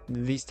videos. That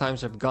these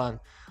times have gone.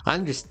 I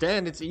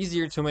understand it's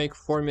easier to make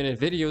 4-minute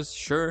videos,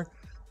 sure,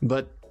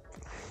 but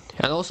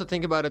and also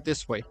think about it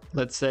this way.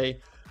 Let's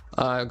say,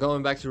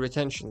 going back to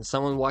retention,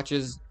 someone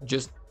watches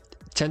just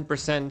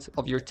 10%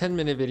 of your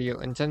 10-minute video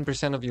and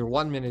 10% of your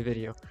 1-minute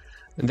video.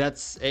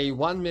 That's a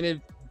 1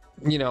 minute,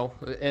 you know,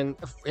 and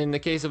in the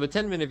case of a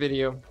 10-minute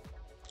video,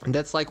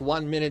 that's like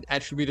 1 minute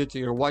attributed to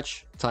your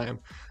watch time.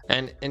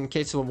 And in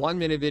case of a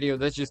 1-minute video,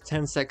 that's just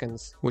 10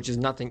 seconds, which is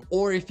nothing.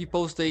 Or if you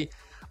post a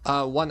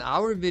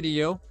 1-hour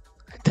video,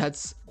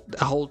 that's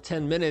a whole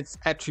 10 minutes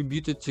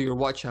attributed to your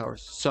watch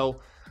hours. So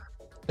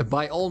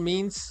by all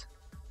means,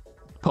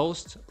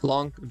 post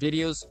long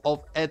videos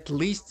of at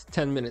least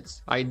 10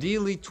 minutes,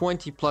 ideally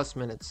 20 plus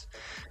minutes,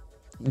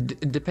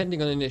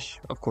 depending on the niche,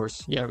 of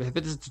course. Yeah, if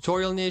it is a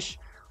tutorial niche,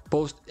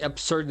 post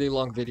absurdly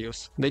long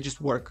videos. They just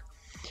work.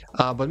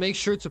 But make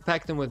sure to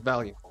pack them with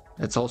value.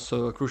 That's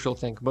also a crucial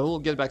thing, but we'll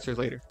get back to it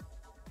later.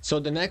 So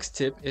the next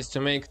tip is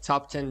to make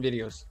top 10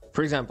 videos.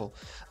 For example,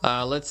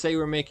 let's say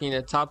we're making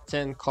a top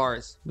 10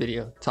 cars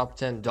video, top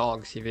 10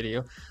 dogs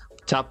video,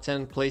 top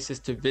 10 places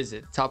to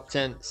visit, top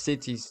 10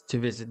 cities to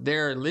visit.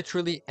 There are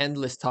literally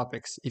endless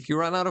topics. If you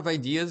run out of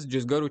ideas,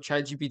 just go to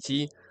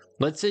ChatGPT.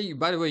 Let's say,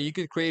 by the way, you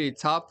could create a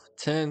top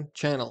 10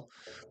 channel.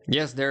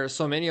 Yes, there are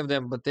so many of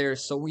them, but they're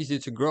so easy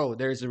to grow.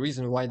 There's a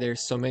reason why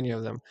there's so many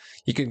of them.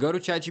 You can go to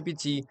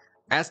ChatGPT,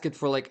 ask it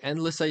for like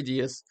endless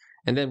ideas,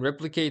 and then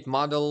replicate,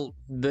 model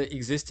the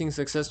existing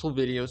successful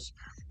videos.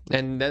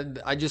 And then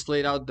I just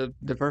laid out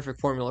the perfect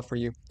formula for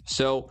you.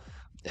 So,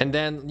 and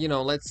then, you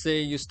know, let's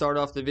say you start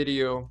off the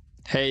video,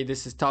 hey,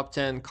 this is top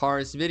 10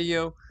 cars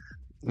video.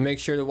 Make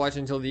sure to watch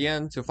until the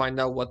end to find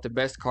out what the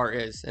best car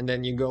is. And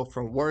then you go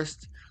from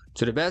worst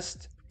to the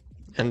best.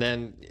 And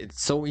then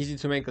it's so easy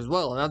to make as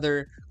well.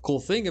 Another cool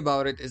thing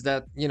about it is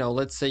that, you know,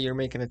 let's say you're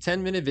making a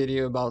 10-minute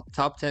video about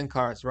top 10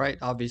 cars, right?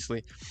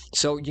 Obviously.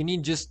 So you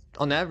need just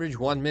on average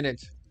 1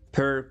 minute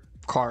per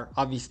car,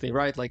 obviously,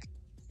 right? Like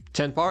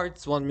 10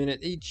 parts, 1 minute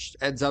each,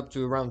 adds up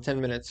to around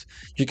 10 minutes.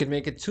 You can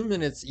make it 2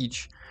 minutes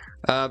each.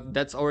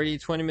 That's already a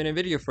 20-minute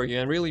video for you.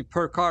 And really,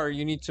 per car,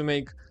 you need to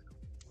make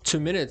 2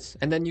 minutes.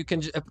 And then you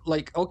can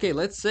like, okay,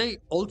 let's say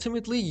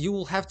ultimately you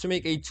will have to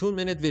make a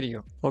 2-minute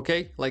video.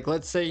 Okay, like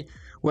let's say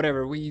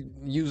whatever, we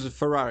use a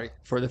Ferrari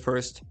for the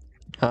first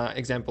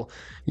example.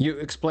 You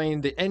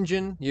explain the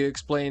engine, you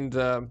explain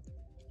the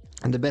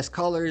best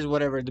colors,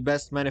 whatever, the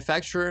best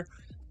manufacturer,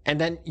 and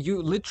then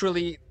you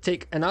literally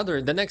take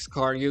the next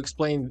car, you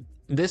explain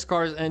this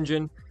car's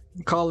engine,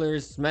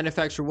 colors,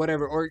 manufacturer,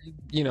 whatever. Or,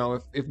 you know,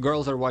 if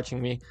girls are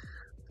watching me,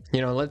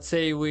 you know, let's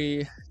say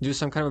we do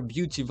some kind of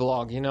beauty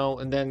vlog, you know,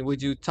 and then we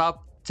do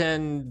top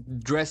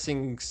 10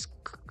 dressing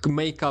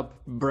makeup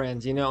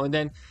brands, you know, and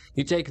then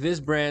you take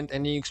this brand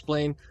and you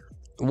explain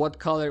what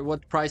color,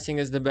 what pricing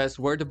is the best,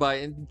 where to buy.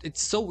 And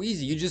it's so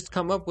easy. You just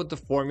come up with the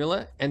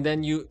formula and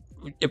then you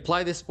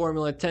apply this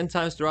formula 10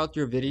 times throughout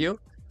your video.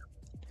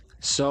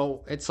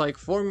 So it's like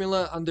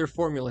formula under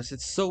formulas.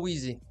 It's so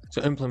easy.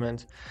 to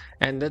implement,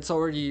 and that's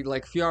already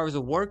like a few hours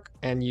of work,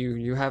 and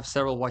you have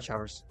several watch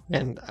hours,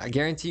 and I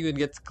guarantee you it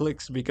gets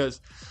clicks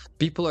because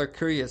people are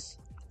curious.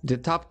 The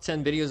top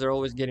 10 videos are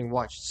always getting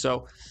watched,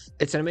 so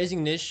it's an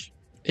amazing niche.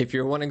 If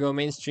you want to go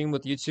mainstream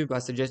with YouTube, I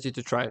suggest you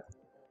to try it.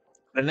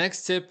 The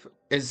next tip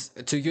is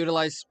to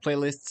utilize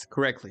playlists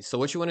correctly. So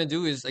what you want to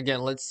do is,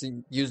 again, let's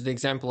use the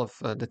example of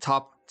the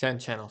top 10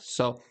 channels.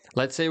 So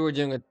let's say we're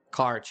doing a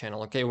car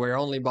channel, okay? We're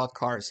only about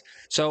cars.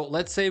 So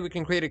let's say we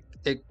can create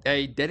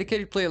a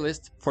dedicated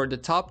playlist for the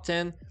top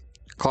 10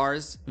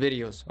 cars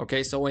videos,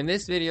 okay? So in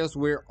this videos,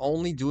 we're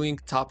only doing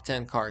top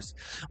 10 cars.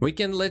 We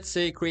can, let's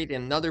say, create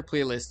another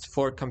playlist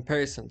for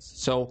comparisons.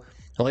 So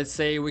let's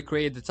say we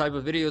create the type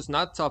of videos,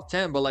 not top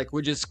 10, but like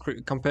we just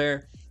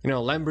compare, you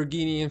know,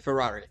 Lamborghini and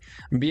Ferrari,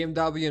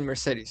 BMW and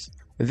Mercedes,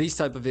 these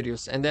type of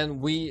videos, and then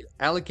we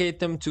allocate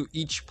them to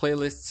each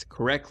playlist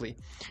correctly.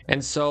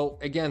 And so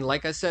again,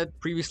 like I said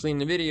previously in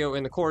the video,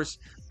 in the course,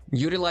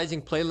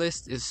 utilizing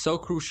playlists is so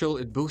crucial.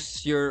 It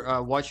boosts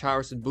your watch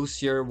hours, it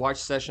boosts your watch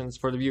sessions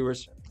for the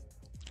viewers,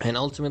 and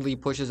ultimately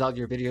pushes out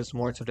your videos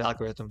more to the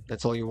algorithm.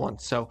 That's all you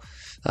want. So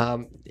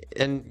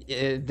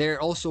there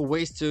are also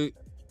ways to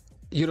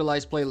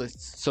utilize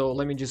playlists. So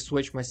let me just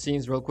switch my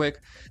scenes real quick.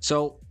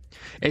 So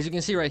as you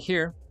can see right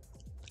here,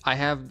 I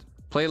have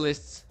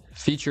playlists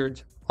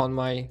featured on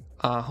my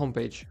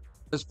homepage.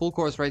 This full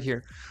course right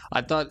here.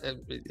 I thought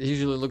it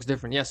usually looks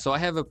different. Yes, so I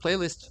have a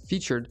playlist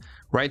featured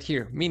right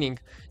here, meaning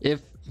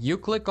if you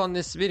click on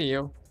this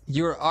video,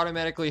 you're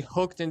automatically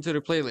hooked into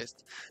the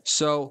playlist.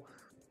 So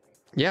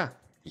yeah,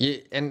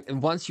 and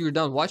once you're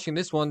done watching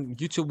this one,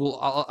 YouTube will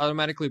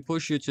automatically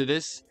push you to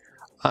this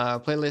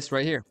playlist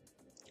right here.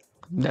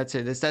 That's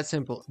it. It's that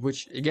simple,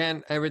 which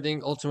again,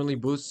 everything ultimately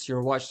boosts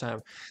your watch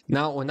time.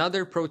 Now,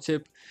 another pro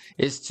tip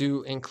is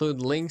to include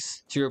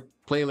links to your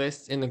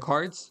playlist in the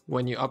cards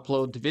when you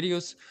upload the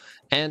videos,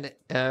 and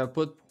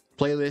put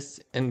playlists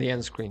in the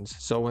end screens.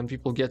 So when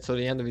people get to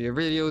the end of your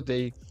video,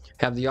 they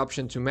have the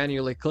option to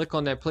manually click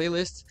on that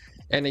playlist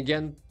and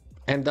again,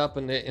 end up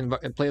in the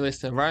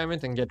playlist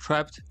environment and get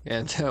trapped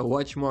and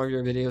watch more of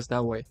your videos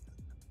that way.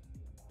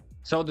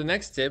 So the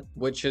next tip,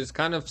 which is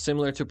kind of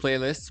similar to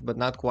playlists but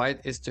not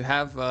quite, is to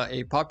have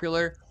a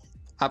popular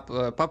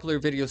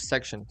videos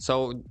section.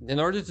 So in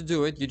order to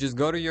do it, you just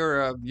go to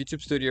your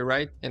YouTube studio,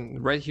 right?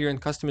 And right here in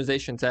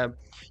customization tab,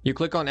 you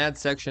click on add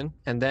section,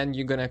 and then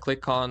you're gonna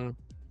click on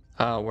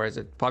where is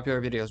it? Popular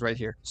videos right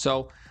here.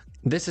 So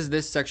this is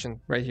this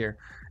section right here,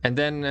 and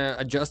then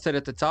adjust it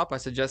at the top. I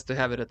suggest to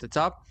have it at the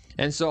top.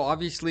 And so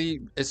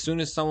obviously, as soon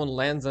as someone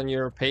lands on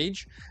your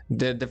page,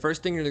 the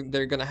first thing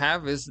they're gonna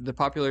have is the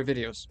popular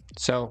videos.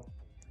 So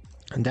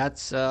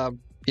that's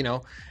you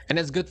know, and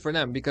it's good for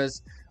them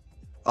because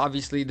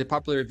obviously the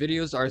popular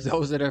videos are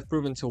those that have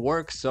proven to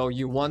work, so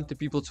you want the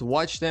people to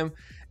watch them,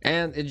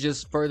 and it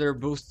just further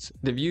boosts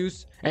the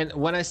views. And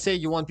when I say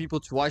you want people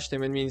to watch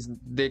them, it means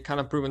they kind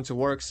of proven to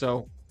work,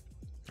 so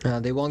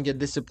they won't get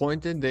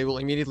disappointed. They will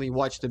immediately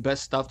watch the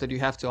best stuff that you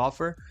have to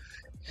offer,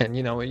 and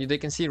you know, they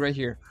can see right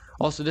here.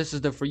 Also, this is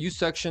the For You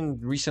section,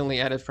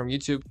 recently added from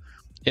YouTube.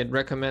 It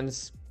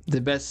recommends the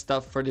best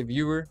stuff for the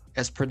viewer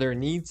as per their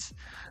needs,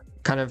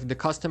 kind of the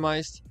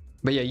customized.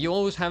 But yeah, you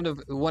always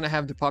want to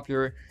have the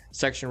popular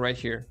section right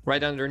here.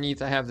 Right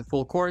underneath, I have the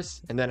full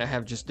course, and then I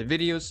have just the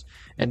videos.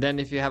 And then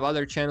if you have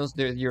other channels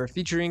that you're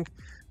featuring,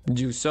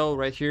 do so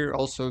right here.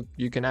 Also,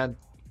 you can add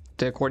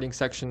the according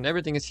section.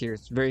 Everything is here.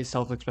 It's very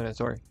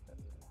self-explanatory.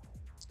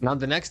 Now,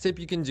 the next tip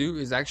you can do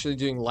is actually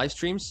doing live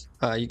streams.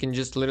 You can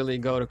just literally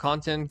go to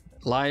content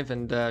live,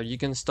 and you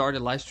can start a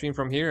live stream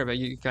from here. But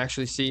you can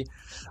actually see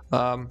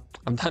I'm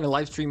done a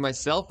live stream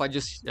myself. I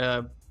just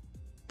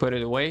put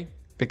it away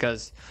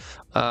because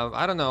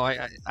I don't know,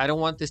 I don't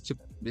want this to,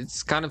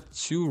 it's kind of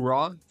too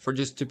raw for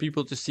just two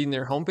people to see in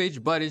their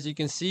homepage. But as you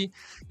can see,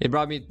 it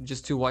brought me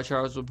just 2 watch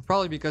hours,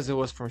 probably because it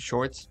was from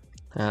shorts,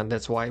 and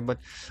that's why. But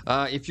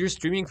if you're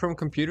streaming from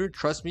computer,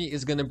 trust me,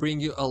 it's gonna bring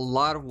you a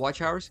lot of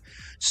watch hours,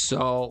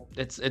 so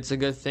it's a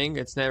good thing.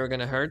 It's never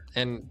gonna hurt.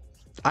 And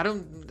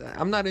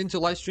I'm not into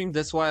live stream,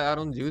 that's why I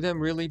don't do them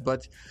really.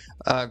 But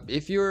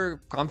if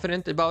you're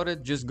confident about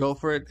it, just go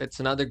for it. It's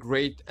another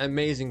great,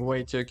 amazing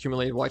way to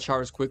accumulate watch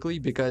hours quickly,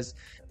 because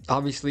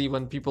obviously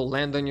when people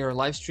land on your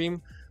live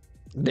stream,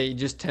 they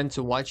just tend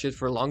to watch it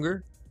for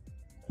longer,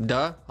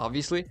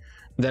 obviously,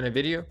 than a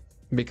video,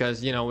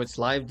 because you know it's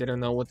live. They don't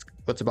know what's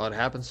about to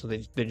happen, so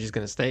they're just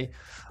gonna stay.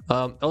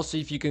 Also,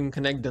 if you can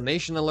connect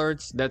donation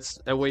alerts, that's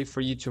a way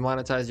for you to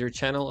monetize your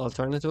channel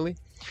alternatively.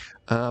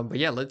 But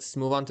yeah, let's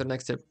move on to the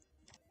next tip.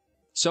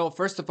 So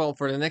first of all,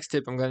 for the next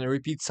tip, I'm going to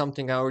repeat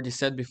something I already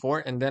said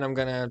before, and then I'm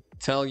going to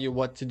tell you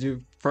what to do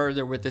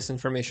further with this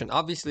information.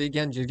 Obviously,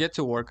 again, just get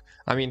to work.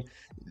 I mean,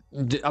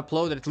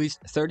 upload at least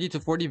 30 to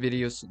 40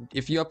 videos.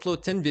 If you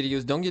upload 10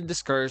 videos, don't get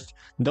discouraged.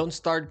 Don't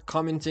start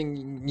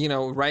commenting, you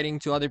know, writing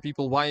to other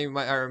people why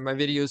my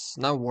videos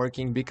not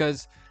working,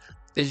 because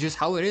it's just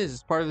how it is.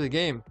 It's part of the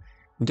game.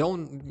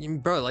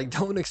 Bro, like,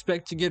 don't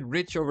expect to get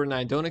rich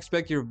overnight. Don't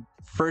expect your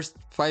first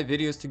 5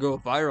 videos to go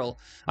viral.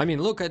 I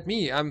mean, look at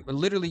me. I'm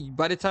literally,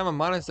 by the time I'm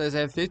monetized, I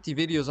have 50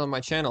 videos on my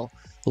channel,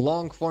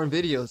 long form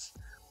videos.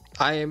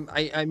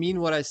 I mean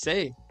what I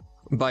say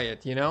by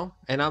it, you know.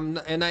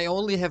 And I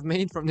only have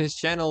made from this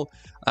channel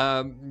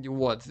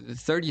what,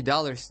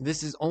 $30.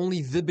 This is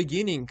only the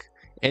beginning,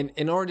 and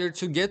in order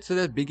to get to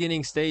that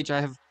beginning stage,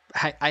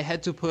 I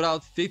had to put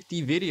out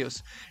 50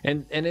 videos,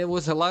 and it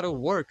was a lot of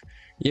work,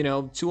 you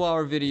know.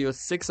 2-hour video,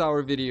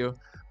 6-hour video,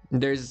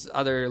 there's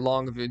other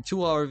long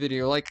 2-hour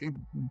video, like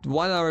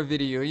 1-hour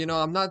video, you know.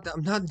 I'm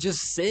not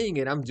just saying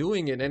it, I'm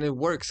doing it, and it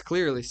works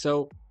clearly.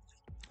 So,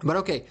 but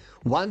okay,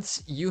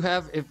 once you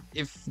have,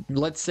 if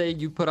let's say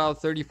you put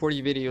out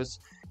 30-40 videos,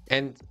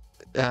 and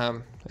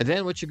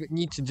then what you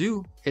need to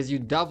do is you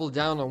double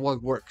down on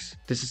what works.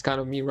 This is kind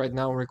of me right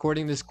now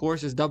recording this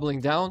course, is doubling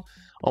down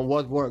on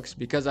what works,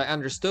 because I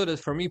understood it.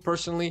 For me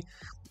personally,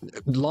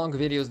 long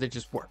videos, they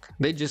just work,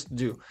 they just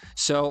do.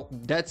 So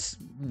that's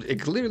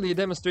clearly a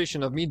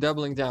demonstration of me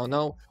doubling down.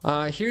 Now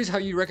here's how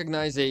you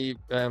recognize a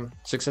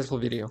successful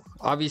video.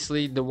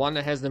 Obviously the one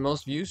that has the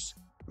most views,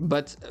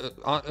 but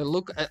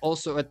look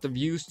also at the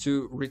views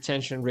to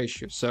retention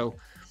ratio. So,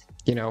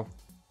 you know,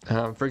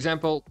 for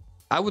example,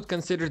 I would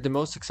consider the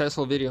most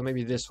successful video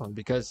maybe this one,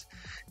 because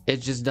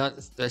it's just done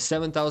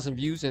 7,000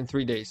 views in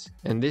 3 days.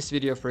 And this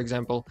video, for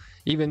example,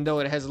 even though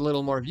it has a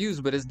little more views,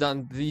 but it's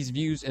done these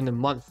views in a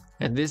month,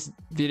 and this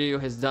video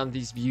has done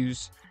these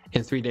views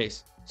in 3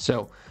 days.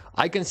 So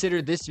I consider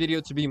this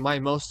video to be my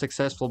most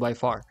successful by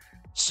far.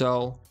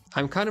 So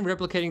I'm kind of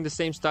replicating the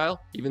same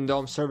style, even though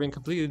I'm serving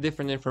completely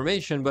different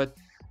information, but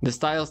the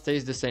style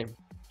stays the same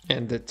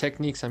and the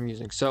techniques I'm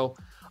using. So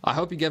I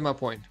hope you get my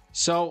point.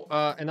 So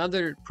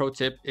another pro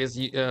tip is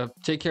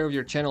take care of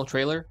your channel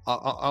trailer. I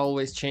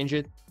always change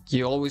it.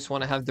 You always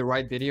want to have the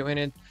right video in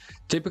it.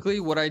 Typically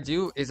what I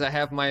do is I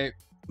have my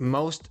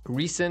most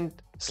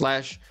recent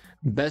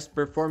 / best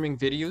performing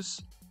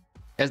videos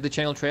as the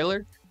channel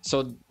trailer.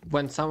 So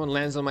when someone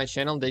lands on my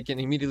channel, they can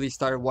immediately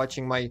start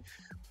watching my,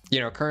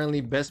 you know,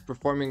 currently best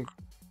performing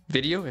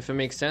video, if it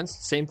makes sense.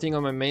 Same thing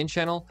on my main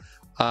channel.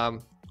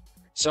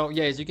 So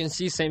yeah, as you can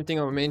see, same thing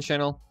on my main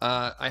channel.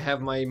 I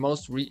have my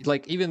most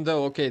like, even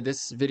though, okay,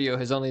 this video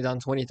has only done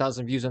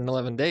 20,000 views in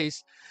 11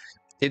 days,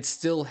 it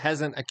still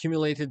hasn't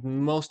accumulated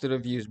most of the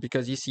views,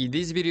 because you see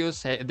these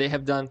videos, they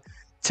have done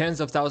tens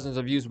of thousands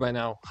of views by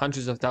now,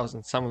 hundreds of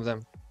thousands, some of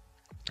them.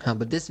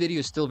 But this video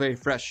is still very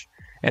fresh.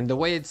 And the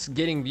way it's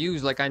getting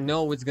views, like, I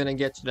know it's gonna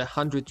get to the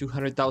 100,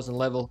 200,000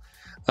 level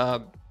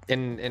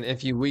in a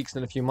few weeks,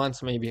 in a few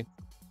months maybe.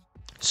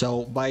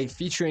 So by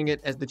featuring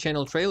it as the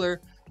channel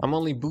trailer, I'm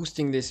only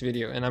boosting this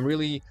video, and I'm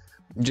really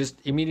just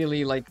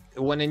immediately, like,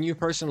 when a new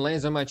person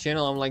lands on my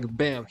channel, I'm like,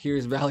 bam,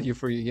 here's value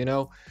for you, you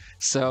know.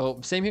 So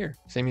same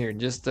here,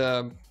 just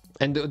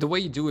and the way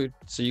you do it,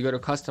 so you go to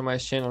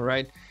customize channel,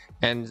 right?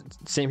 And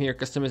same here,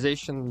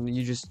 customization,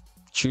 you just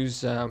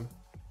choose the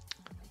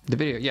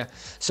video. Yeah,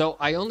 so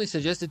I only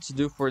suggest it to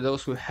do for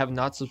those who have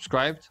not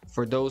subscribed.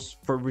 For those,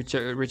 for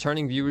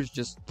returning viewers,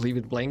 just leave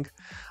it blank.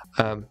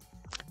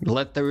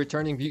 Let the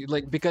returning view,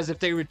 like, because if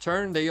they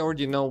return, they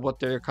already know what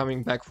they're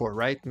coming back for,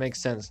 right?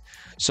 Makes sense.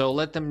 So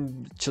let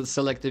them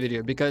select the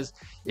video, because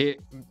it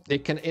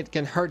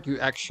can hurt you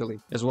actually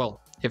as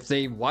well if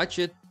they watch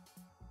it,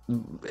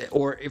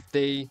 or if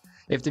the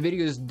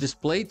video is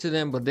displayed to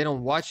them but they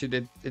don't watch it,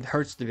 it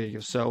hurts the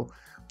video. So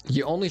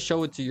you only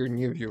show it to your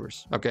new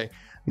viewers. Okay,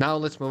 now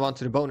let's move on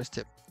to the bonus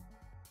tip.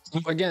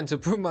 Again, to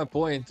prove my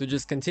point, to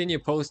just continue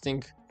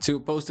posting, to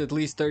post at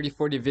least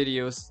 30-40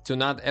 videos, to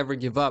not ever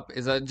give up,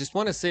 is I just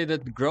want to say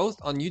that growth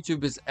on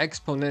YouTube is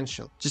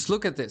exponential. Just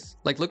look at this,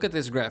 like, look at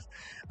this graph.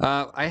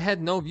 I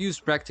had no views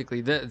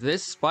practically.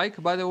 This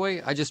spike, by the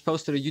way, I just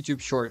posted a YouTube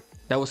short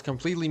that was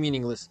completely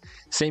meaningless.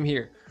 Same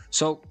here.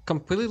 So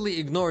completely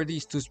ignore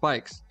these two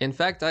spikes. In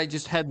fact, I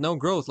just had no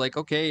growth. Like,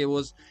 okay, it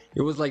was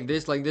like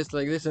this,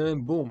 and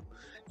then boom,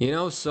 you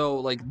know. So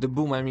like the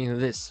boom, I mean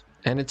this,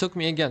 and it took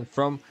me again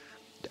from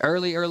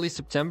early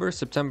September,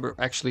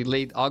 actually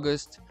late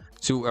August,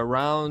 to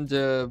around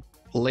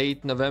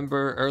late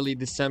November, early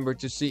December,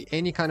 to see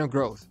any kind of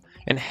growth.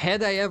 And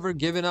had I ever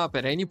given up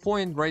at any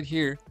point right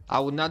here, I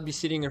would not be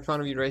sitting in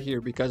front of you right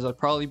here, because I'd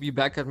probably be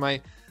back at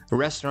my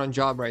restaurant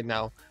job right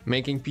now,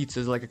 making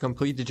pizzas like a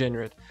complete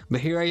degenerate.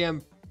 But here I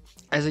am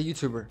as a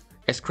YouTuber,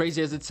 as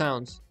crazy as it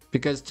sounds,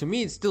 because to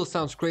me it still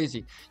sounds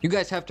crazy. You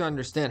guys have to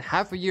understand,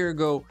 half a year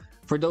ago,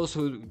 for those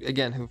who,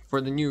 again,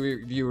 for the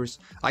new viewers,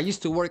 I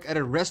used to work at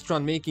a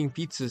restaurant making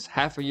pizzas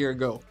half a year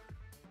ago.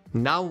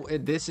 Now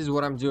this is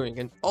what I'm doing,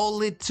 and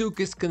all it took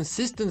is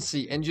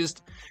consistency and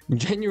just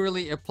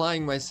genuinely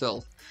applying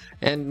myself,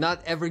 and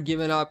not ever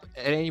giving up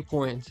at any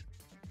point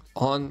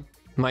on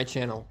my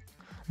channel.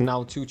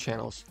 Now 2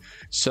 channels.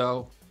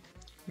 So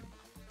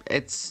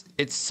it's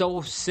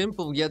so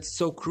simple yet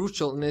so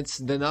crucial, and it's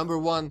the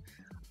 #1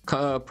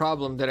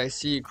 problem that I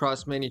see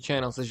across many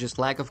channels, is just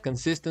lack of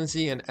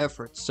consistency and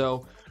effort.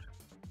 So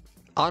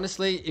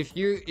honestly, if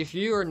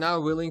you are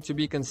not willing to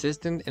be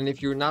consistent, and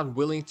if you're not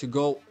willing to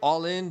go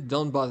all in,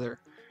 don't bother.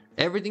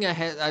 Everything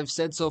I've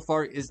said so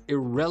far is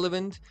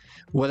irrelevant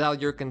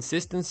without your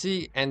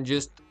consistency and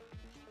just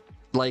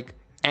like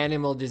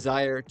animal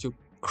desire to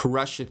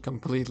crush it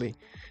completely.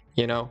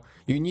 You know,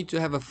 you need to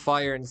have a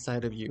fire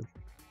inside of you,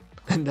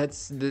 and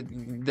that's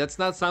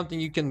not something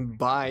you can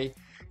buy.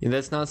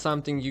 That's not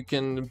something you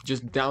can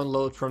just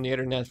download from the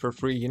internet for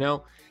free. You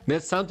know,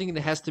 that's something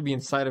that has to be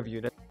inside of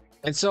you.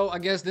 And so I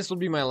guess this will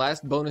be my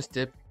last bonus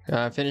tip,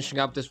 finishing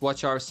up this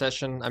watch hour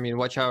session. I mean,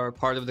 watch hour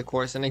part of the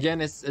course. And again,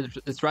 it's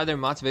rather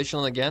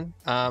motivational again.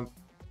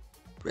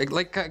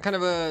 Like kind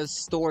of a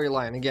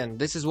storyline. Again,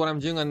 this is what I'm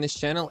doing on this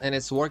channel, and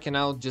it's working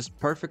out just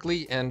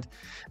perfectly, and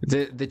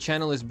the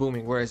channel is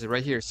booming. Where is it?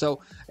 Right here.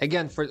 So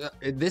again, for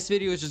this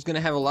video is just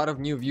gonna have a lot of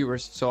new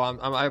viewers, so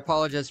I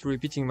apologize for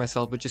repeating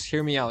myself, but just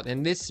hear me out.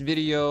 In this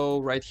video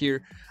right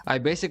here, I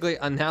basically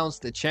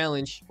announced a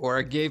challenge, or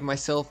I gave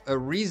myself a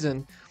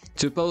reason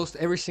to post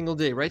every single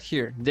day. Right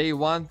here, day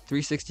 1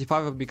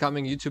 365 of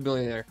becoming YouTube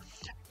millionaire.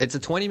 It's a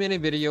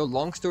 20-minute video.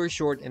 Long story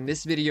short, in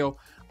this video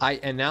I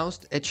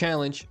announced a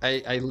challenge.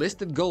 I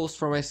listed goals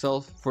for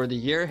myself for the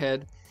year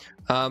ahead,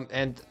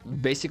 and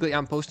basically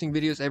I'm posting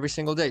videos every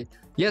single day.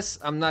 Yes,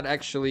 I'm not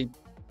actually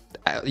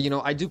you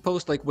know, I do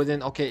post like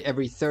within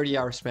every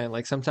 30-hour span.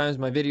 Like sometimes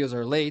my videos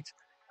are late.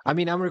 I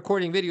mean, I'm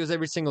recording videos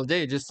every single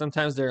day, just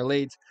sometimes they're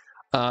late.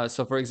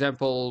 So for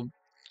example,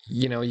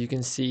 you know, you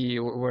can see,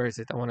 where is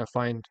it? I want to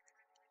find,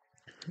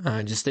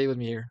 just stay with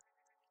me here.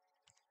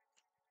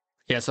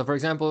 Yeah, so for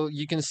example,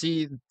 you can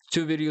see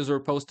 2 videos were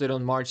posted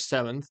on March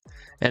 7th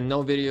and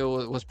no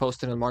video was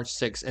posted on March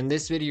 6th. And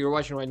this video you're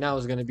watching right now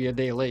is going to be a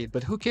day late,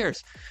 but who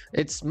cares?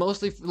 It's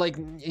mostly like,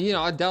 you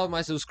know, I doubt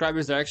my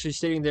subscribers are actually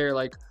sitting there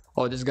like,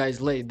 oh, this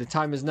guy's late. The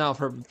time is now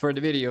for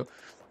the video.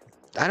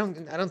 I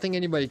don't think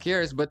anybody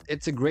cares, but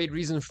it's a great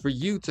reason for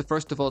you to,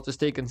 first of all, to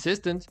stay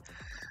consistent.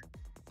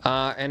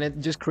 And it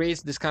just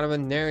creates this kind of a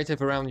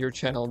narrative around your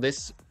channel.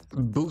 This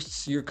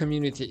boosts your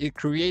community. It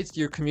creates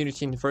your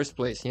community in the first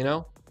place, you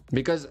know?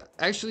 Because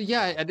actually,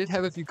 yeah, I did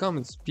have a few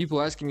comments. People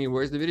asking me,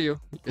 where's the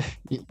video?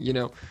 You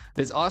know,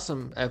 that's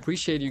awesome. I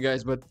appreciate you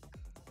guys, but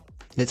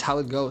that's how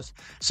it goes.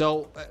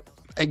 So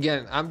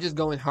again, I'm just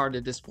going hard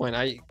at this point.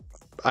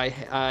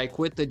 I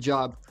quit the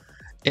job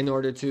in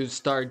order to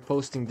start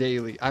posting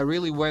daily. I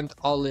really went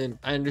all in.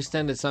 I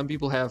understand that some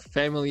people have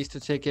families to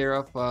take care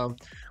of,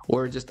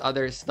 or just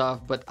other stuff,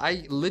 but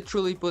I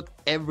literally put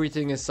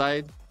everything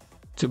aside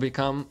to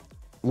become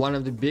one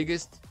of the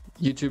biggest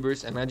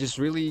YouTubers, and I just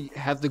really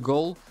have the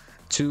goal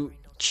to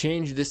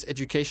change this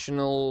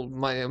educational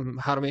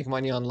how to make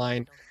money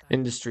online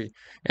industry.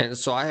 And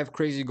so I have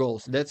crazy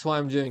goals. That's why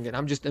I'm doing it.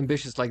 I'm just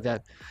ambitious like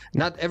that.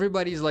 Not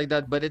everybody's like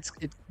that, but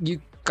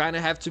you kind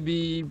of have to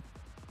be,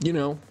 you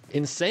know,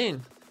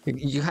 insane.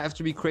 You have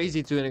to be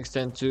crazy to an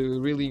extent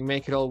to really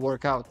make it all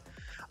work out.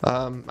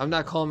 I'm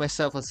not calling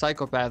myself a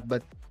psychopath,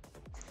 but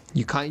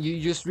you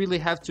just really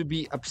have to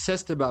be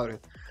obsessed about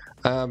it.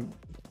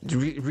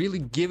 Really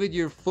give it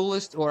your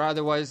fullest, or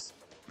otherwise,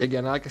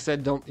 again, like I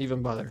said, don't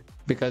even bother,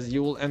 because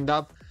you will end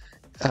up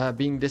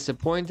being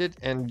disappointed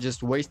and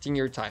just wasting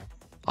your time,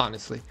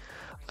 honestly.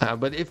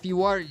 But if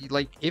you are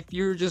like, if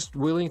you're just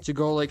willing to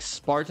go like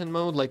Spartan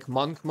mode, like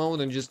monk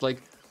mode, and just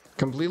like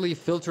completely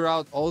filter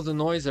out all the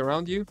noise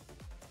around you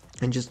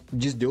and just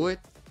do it,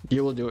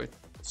 you will do it.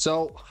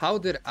 So how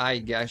did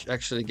I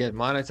actually get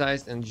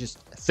monetized in just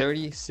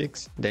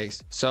 36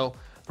 days? So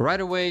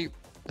right away,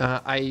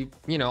 I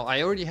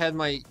already had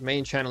my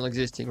main channel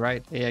existing,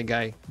 right? AI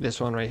guy,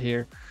 this one right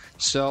here.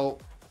 So,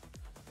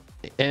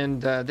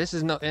 and this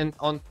is not, and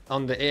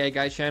on the AI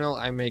guy channel,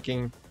 I'm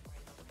making,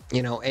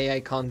 you know, AI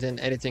content,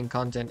 editing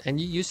content, and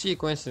you see a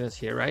coincidence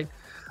here, right?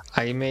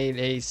 I made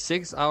a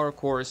 6-hour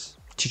course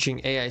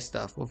teaching AI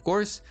stuff. Of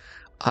course,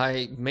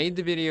 I made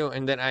the video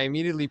and then I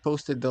immediately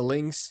posted the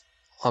links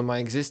on my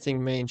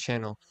existing main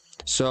channel.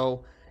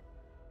 So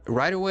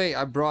right away,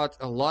 I brought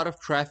a lot of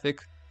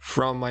traffic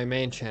from my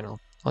main channel.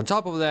 On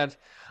top of that,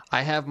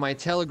 I have my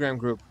Telegram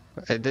group.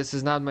 This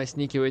is not my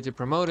sneaky way to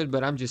promote it,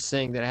 but I'm just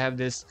saying that I have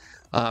this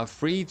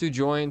free to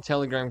join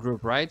Telegram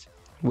group, right?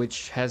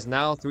 Which has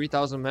now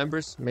 3,000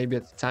 members. Maybe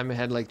at the time it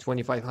had like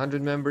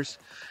 2,500 members.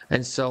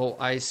 And so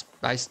I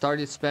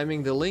started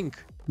spamming the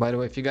link. By the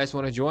way, if you guys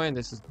want to join,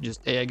 this is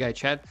just AI Guy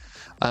Chat.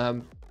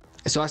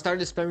 So I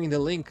started spamming the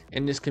link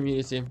in this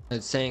community,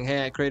 saying,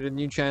 hey, I created a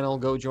new channel,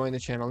 go join the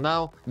channel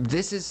now.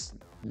 This is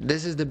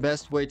the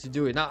best way to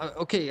do it. Now,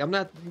 okay, I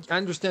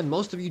understand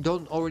most of you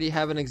don't already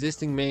have an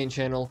existing main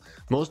channel.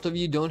 Most of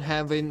you don't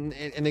have an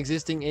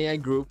existing AI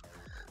group.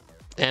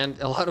 And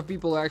a lot of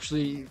people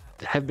actually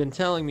have been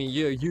telling me,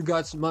 yeah, you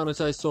got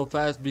monetized so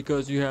fast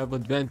because you have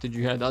advantage,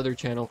 you had other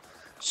channel.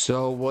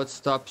 So what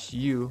stops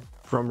you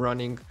from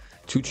running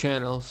 2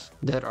 channels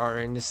that are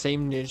in the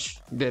same niche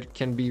that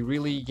can be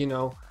really, you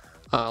know,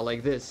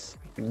 like this?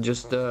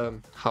 Just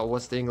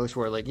what's the English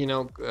word, like, you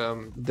know,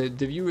 the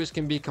viewers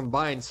can be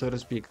combined, so to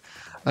speak.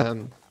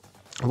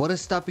 What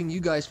is stopping you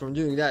guys from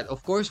doing that?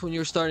 Of course, when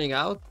you're starting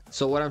out,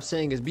 so what I'm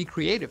saying is be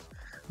creative.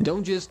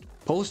 Don't just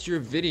post your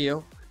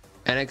video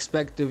and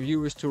expect the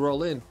viewers to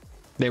roll in.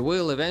 They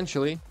will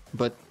eventually,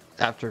 but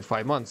after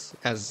 5 months,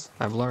 as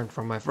I've learned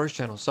from my first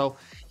channel. So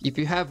if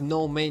you have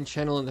no main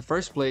channel in the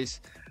first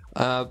place,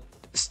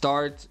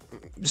 start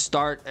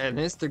an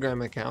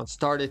Instagram account,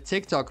 start a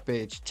TikTok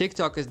page.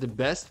 TikTok is the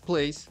best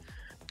place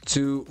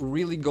to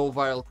really go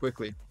viral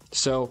quickly.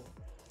 So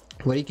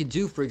what you could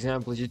do, for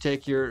example, is you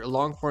take your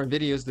long form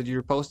videos that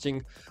you're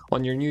posting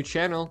on your new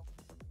channel,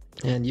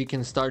 and you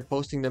can start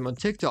posting them on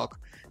TikTok,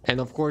 and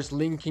of course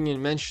linking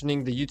and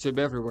mentioning the YouTube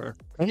everywhere.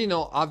 And you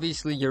know,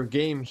 obviously your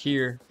game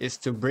here is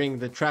to bring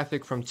the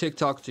traffic from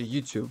TikTok to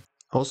YouTube.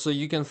 Also,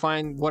 you can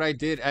find what I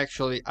did.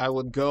 Actually, I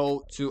would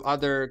go to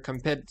other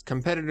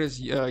competitors'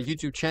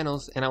 YouTube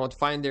channels, and I would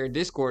find their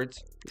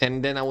Discords,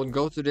 and then I would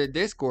go to their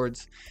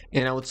Discords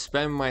and I would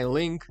spam my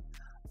link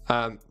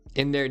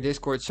in their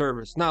Discord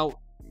servers. Now,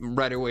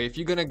 right away, if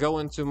you're gonna go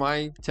into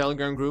my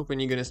Telegram group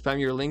and you're gonna spam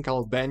your link,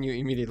 I'll ban you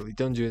immediately.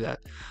 Don't do that.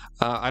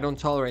 I don't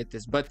tolerate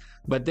this. But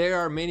there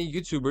are many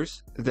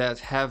YouTubers that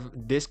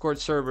have Discord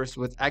servers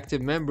with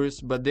active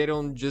members, but they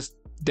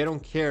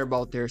don't care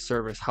about their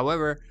servers.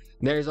 However,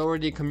 there's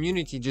already a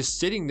community just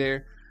sitting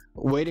there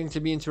waiting to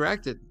be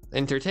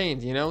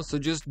entertained, you know. So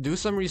just do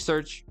some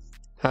research.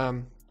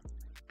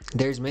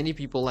 There's many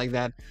people like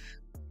that.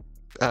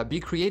 Be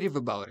creative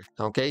about it.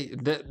 Okay,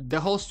 the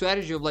whole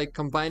strategy of like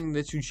combining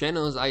the two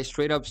channels, I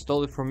straight up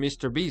stole it from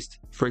Mr. Beast.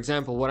 For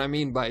example, what I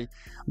mean by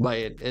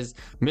it is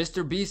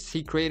Mr. Beast,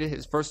 he created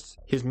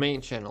his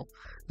main channel.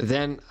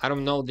 Then I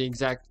don't know the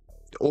exact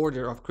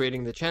order of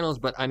creating the channels,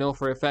 but I know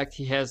for a fact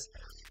he has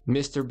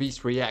Mr.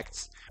 Beast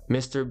Reacts,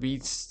 Mr.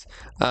 Beast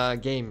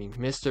Gaming,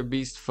 Mr.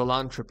 Beast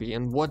Philanthropy,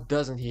 and what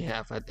doesn't he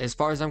have? As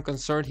far as I'm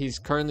concerned, he's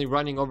currently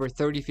running over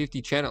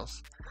 30-50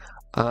 channels.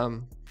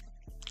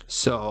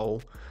 So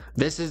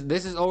this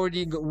is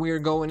already, we're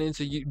going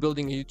into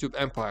building a YouTube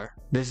empire.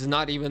 This is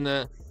not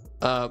even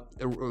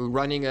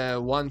running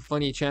a one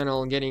funny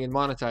channel and getting it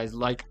monetized.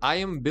 Like, I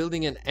am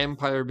building an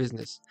empire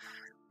business,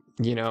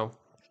 you know,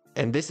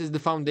 and this is the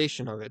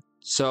foundation of it.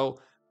 So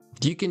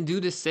you can do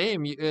the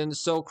same, and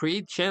so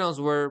create channels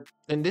where,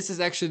 and this is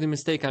actually the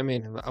mistake I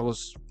made.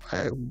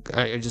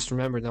 I just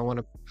remembered. I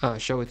want to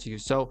show it to you.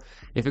 So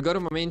if you go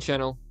to my main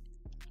channel,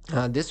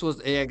 this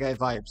was AI Guy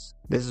Vibes.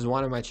 This is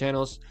one of my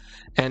channels,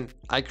 and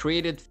I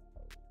created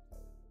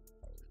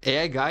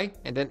AI Guy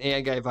and then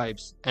AI Guy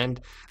Vibes, and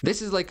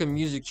this is like a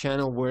music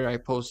channel where I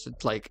posted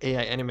like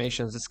AI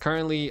animations. It's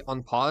currently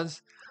on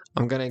pause.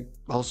 I'm gonna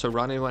also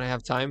run it when I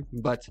have time,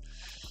 but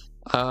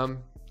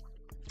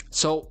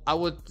so I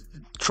would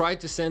try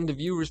to send the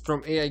viewers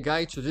from AI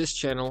Guy to this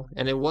channel,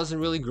 and it wasn't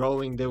really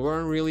growing. They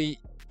weren't really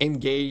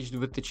engaged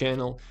with the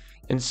channel.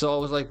 And so I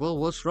was like, well,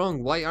 what's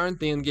wrong? Why aren't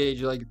they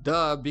engaged? Like,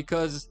 duh,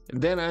 because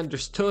then I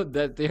understood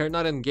that they are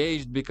not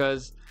engaged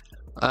because,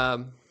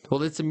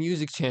 well, it's a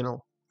music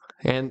channel.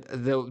 And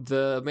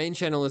the main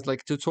channel is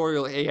like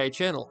tutorial AI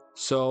channel.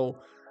 So,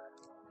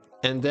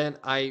 and then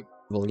I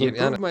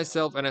improved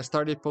myself and I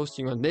started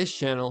posting on this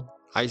channel.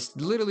 I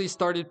literally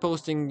started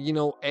posting, you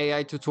know,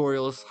 AI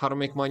tutorials, how to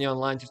make money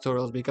online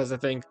tutorials, because I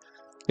think,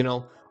 you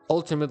know,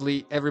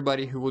 ultimately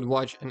everybody who would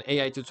watch an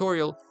AI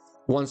tutorial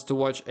wants to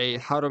watch a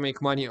how to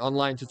make money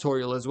online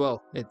tutorial as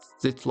well.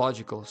 It's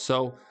logical.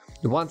 So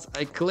once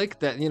I clicked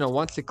that, you know,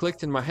 once it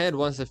clicked in my head,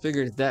 once I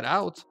figured that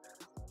out,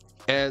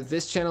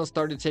 this channel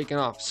started taking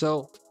off.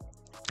 So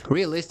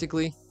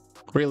realistically,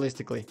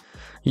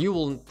 you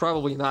will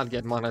probably not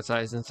get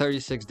monetized in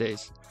 36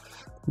 days,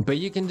 but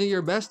you can do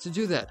your best to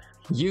do that.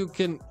 You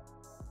can,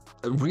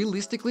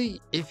 realistically,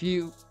 if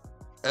you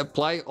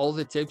apply all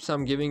the tips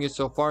I'm giving you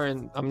so far,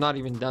 and I'm not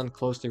even done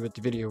closely with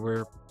the video,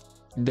 where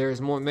there's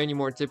many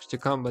more tips to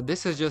come, but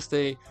this is just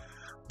a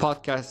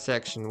podcast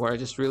section where I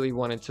just really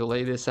wanted to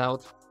lay this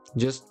out.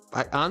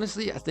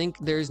 Honestly, I think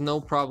there's no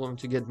problem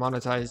to get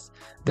monetized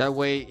that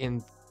way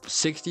in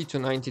 60 to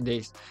 90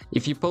 days.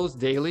 If you post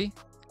daily,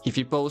 if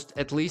you post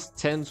at least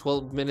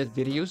 10-12 minute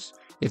videos,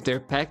 if they're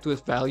packed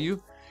with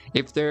value,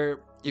 if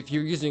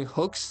you're using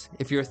hooks,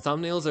 if your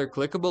thumbnails are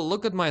clickable.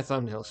 Look at my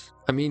thumbnails.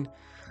 I mean,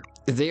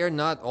 they are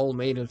not all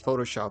made in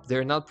Photoshop.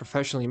 They're not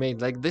professionally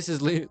made. Like, this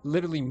is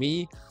literally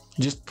me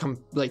just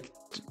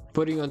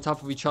putting on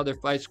top of each other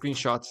 5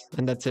 screenshots,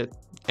 and that's it.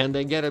 And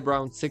they get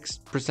around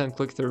 6%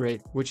 click-through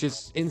rate, which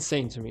is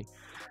insane to me.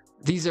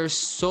 These are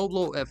so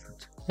low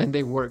effort and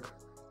they work.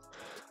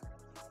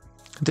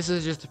 This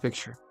is just a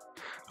picture.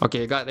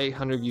 Okay, I got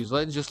 800 views.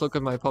 Let's just look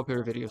at my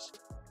popular videos.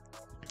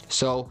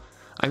 So,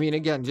 I mean,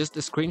 again, just a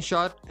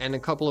screenshot and a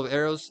couple of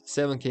arrows,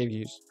 7K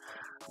views.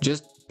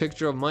 Just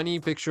picture of money,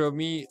 picture of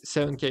me,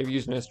 7K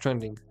views, and it's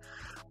trending.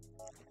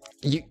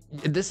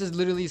 This is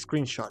literally a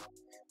screenshot.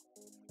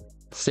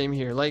 Same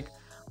here. Like,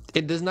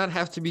 it does not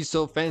have to be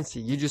so fancy.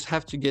 You just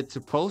have to get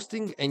to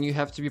posting, and you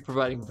have to be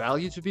providing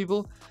value to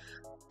people,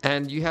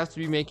 and you have to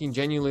be making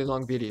genuinely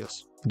long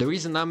videos. The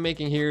reason I'm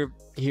making here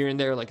and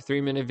there like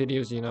 3-minute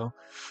videos, you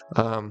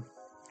know,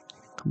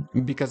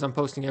 because I'm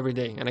posting every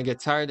day and I get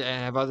tired and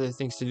I have other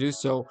things to do,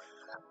 so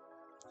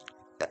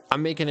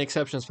I'm making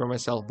exceptions for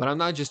myself. But I'm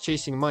not just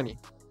chasing money.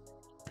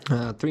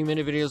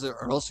 3-minute videos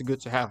are also good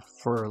to have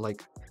for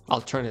like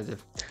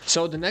alternative.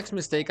 So the next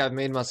mistake I've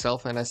made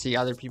myself and I see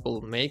other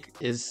people make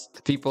is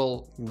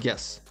people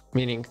guess,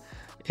 meaning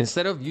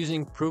instead of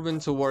using proven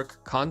to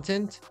work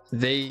content,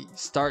 they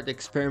start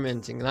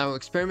experimenting. Now,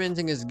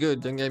 experimenting is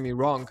good, don't get me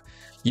wrong.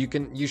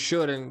 You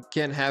should and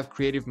can have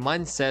creative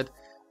mindset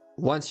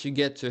once you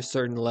get to a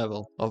certain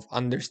level of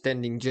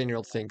understanding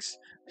general things.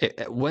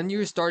 When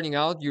you're starting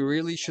out, you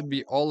really should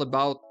be all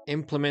about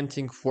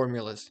implementing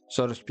formulas,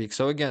 so to speak.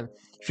 So again,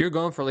 if you're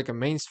going for like a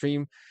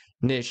mainstream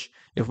niche,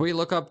 if we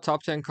look up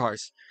top 10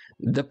 cars,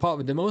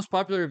 the most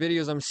popular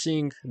videos I'm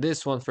seeing,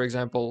 this one for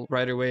example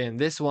right away, and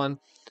this one,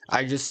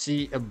 I just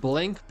see a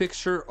blank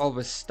picture of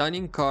a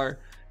stunning car,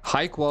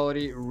 high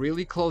quality,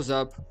 really close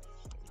up,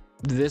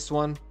 this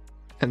one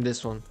and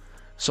this one.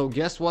 So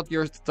guess what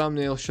your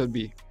thumbnail should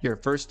be, your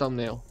first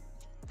thumbnail.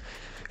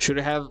 Should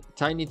it have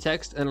tiny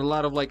text and a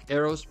lot of like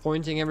arrows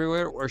pointing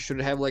everywhere, or should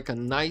it have like a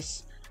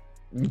nice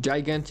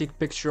gigantic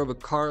picture of a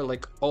car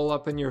like all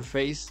up in your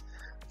face,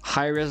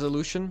 high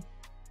resolution?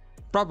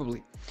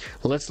 Probably.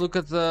 Let's look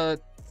at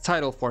the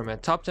title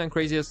format. Top 10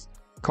 craziest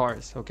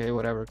cars, okay,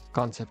 whatever,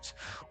 concepts.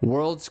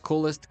 World's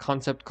coolest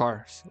concept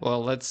cars.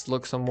 Well, let's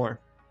look some more.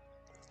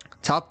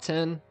 Top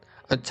 10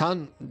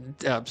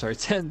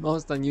 10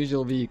 most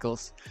unusual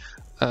vehicles.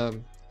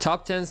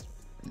 Top 10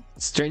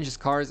 strangest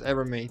cars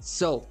ever made.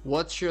 So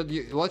what should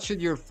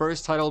your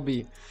first title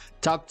be?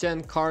 Top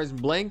 10 cars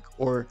blank,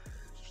 or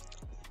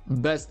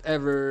best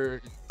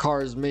ever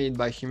cars made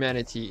by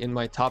humanity in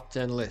my top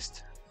 10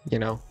 list? You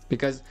know,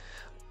 because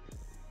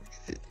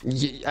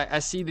I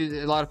see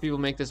a lot of people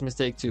make this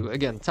mistake too.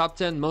 Again, top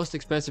 10 most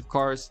expensive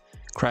cars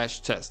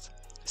crash test.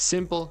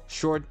 Simple,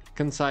 short,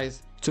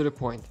 concise, to the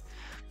point,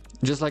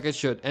 just like it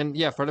should. And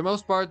yeah, for the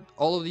most part,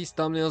 all of these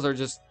thumbnails are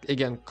just,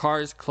 again,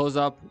 cars close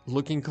up,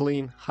 looking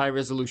clean, high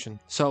resolution.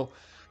 So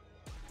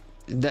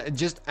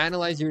just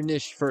analyze your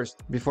niche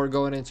first before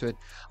going into it.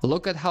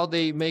 Look at how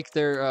they make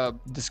their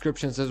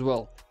descriptions as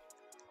well.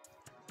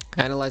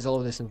 Analyze all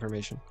of this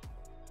information.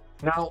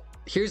 Now,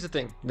 here's the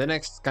thing, the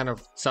next kind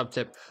of sub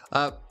tip.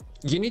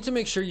 You need to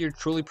make sure you're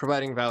truly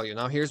providing value.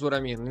 Now, here's what I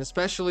mean. And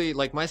especially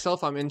like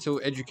myself, I'm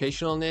into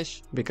educational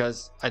niche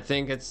because I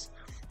think it's,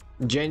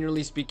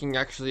 generally speaking,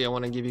 actually, I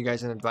want to give you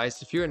guys an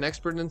advice. If you're an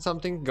expert in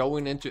something,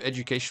 going into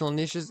educational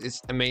niches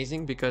is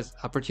amazing because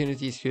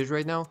opportunity is huge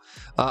right now.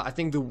 I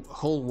think the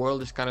whole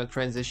world is kind of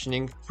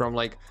transitioning from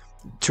like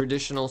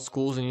traditional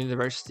schools and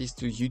universities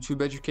to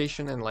YouTube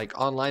education and like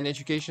online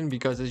education,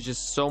 because it's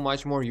just so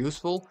much more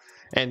useful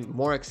and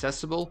more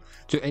accessible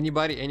to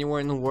anybody anywhere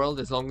in the world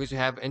as long as you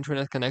have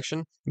internet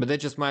connection. But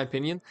that's just my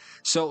opinion.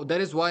 So that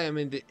is why I'm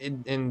in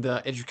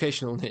the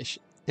educational niche.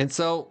 And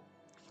so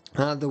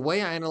the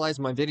way I analyze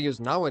my videos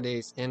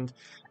nowadays, and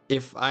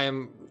if I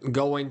am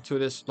going to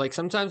this, like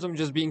sometimes I'm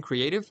just being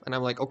creative and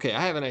I'm like, okay,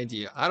 I have an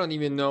idea. I don't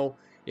even know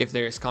if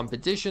there's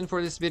competition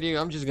for this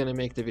video. I'm just gonna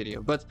make the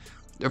video. But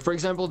for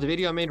example, the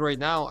video I made right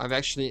now, I've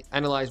actually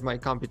analyzed my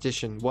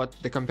competition, what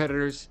the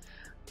competitors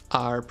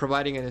are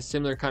providing in a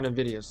similar kind of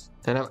videos,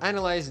 and I've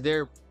analyzed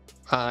their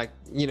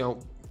you know,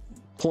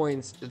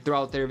 points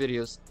throughout their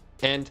videos,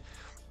 and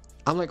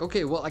I'm like,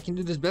 okay, well, I can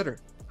do this better.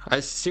 I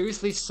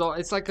seriously saw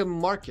it's like a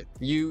market.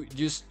 You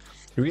just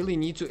really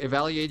need to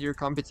evaluate your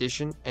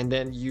competition, and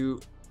then you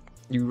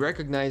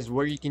recognize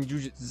where you can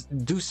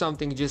do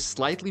something just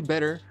slightly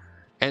better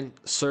and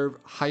serve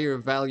higher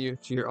value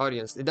to your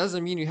audience. It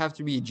doesn't mean you have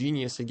to be a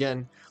genius.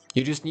 Again,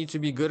 you just need to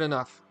be good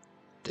enough,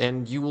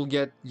 and you will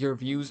get your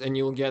views and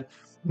you will get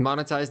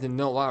monetized in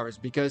no hours.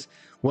 Because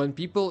when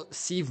people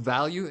see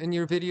value in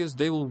your videos,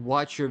 they will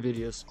watch your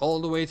videos all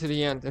the way to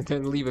the end and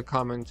then leave a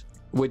comment,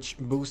 which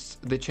boosts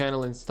the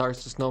channel and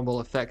starts the snowball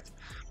effect.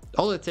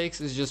 All it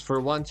takes is just for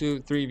 1, 2,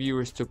 3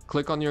 viewers to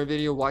click on your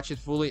video, watch it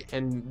fully,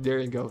 and there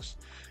it goes.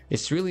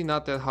 It's really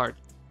not that hard.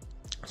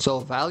 So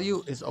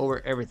value is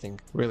over everything,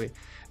 really,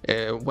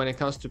 when it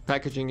comes to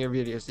packaging your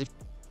videos.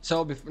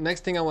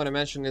 Next thing I want to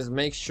mention is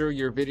make sure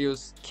your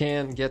videos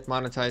can get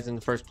monetized in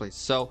the first place.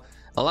 So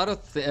a lot of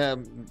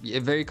a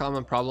very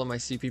common problem I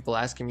see people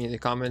asking me in the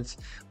comments,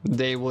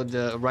 they would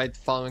write the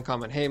following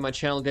comment: hey, my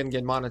channel didn't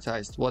get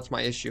monetized, what's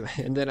my issue?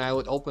 And then I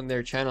would open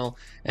their channel,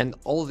 and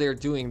all they're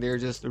doing, they're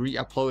just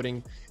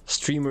re-uploading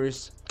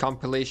streamers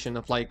compilation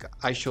of like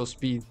I show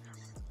speed,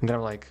 and then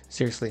I'm like,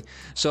 seriously?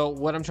 So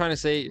what I'm trying to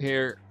say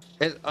here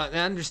is, I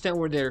understand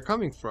where they're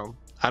coming from.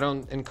 I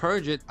don't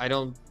encourage it, I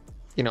don't,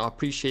 you know,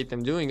 appreciate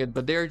them doing it,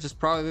 but they're just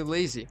probably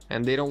lazy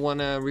and they don't want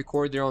to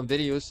record their own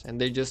videos,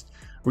 and they just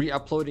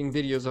re-uploading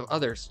videos of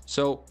others.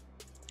 So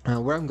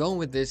where I'm going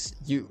with this,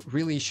 you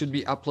really should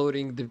be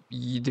uploading the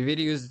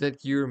videos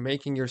that you're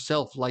making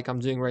yourself, like I'm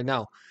doing right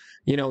now.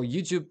 You know,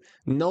 YouTube,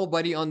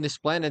 nobody on this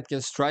planet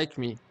can strike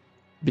me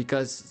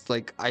because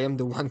like I am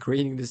the one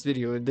creating this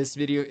video. This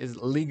video is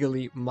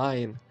legally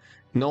mine.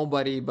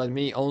 Nobody but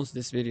me owns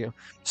this video.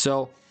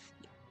 So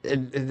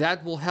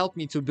that will help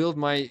me to build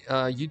my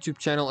YouTube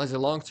channel as a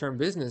long-term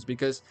business,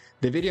 because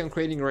the video I'm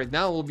creating right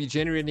now will be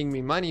generating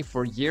me money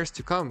for years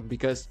to come,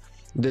 because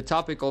the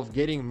topic of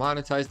getting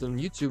monetized on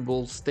YouTube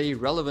will stay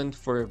relevant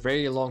for a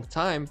very long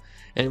time,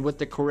 and with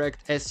the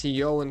correct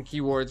SEO and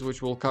keywords,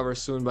 which we'll cover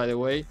soon, by the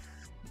way,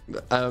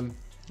 um,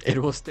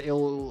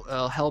 it'll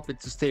help it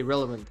to stay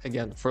relevant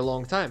again for a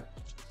long time.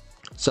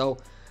 So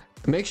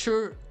make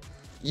sure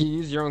you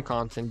use your own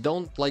content.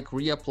 Don't like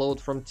re-upload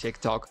from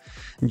TikTok.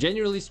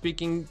 Generally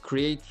speaking,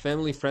 create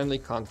family-friendly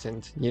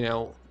content. You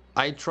know,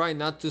 I try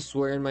not to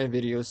swear in my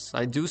videos.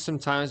 I do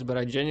sometimes, but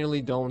I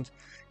genuinely don't.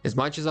 As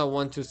much as I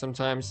want to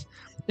sometimes,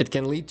 it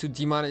can lead to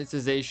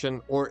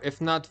demonetization, or if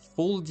not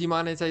full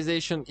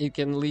demonetization, it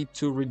can lead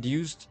to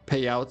reduced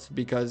payouts,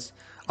 because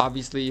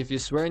obviously if you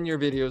swear in your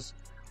videos,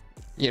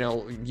 you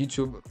know,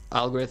 YouTube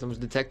algorithms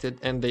detect it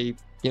and they,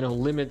 you know,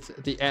 limit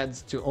the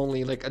ads to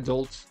only like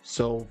adults.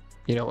 So,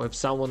 you know, if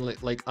someone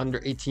like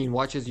under 18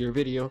 watches your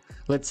video,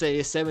 let's say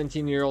a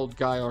 17-year-old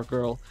guy or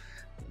girl,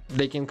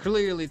 they can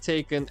clearly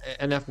take an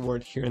F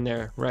word here and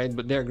there, right?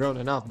 But they're grown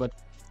enough, but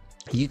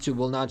YouTube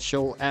will not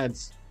show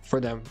ads for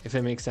them, if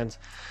it makes sense.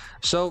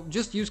 So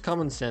just use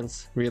common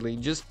sense, really.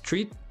 Just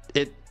treat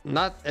it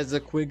not as a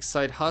quick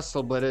side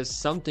hustle, but as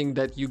something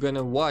that you're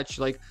gonna watch.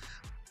 Like,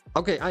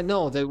 okay, I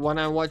know that when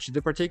I watch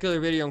the particular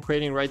video I'm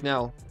creating right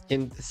now,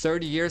 in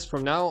 30 years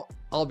from now,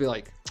 I'll be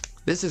like,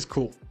 this is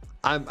cool.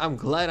 I'm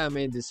glad I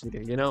made this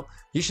video, you know?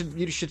 You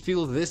should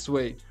feel this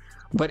way.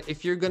 But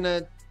if you're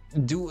gonna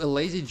do a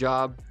lazy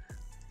job,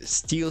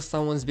 steal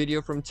someone's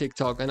video from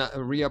TikTok and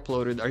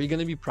re-upload it, are you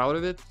gonna be proud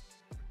of it?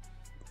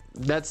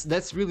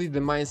 That's really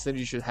the mindset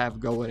you should have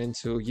going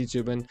into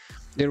YouTube, and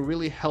it'll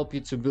really help you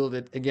to build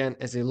it again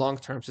as a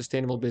long-term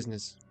sustainable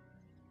business.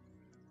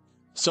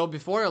 So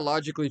before I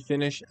logically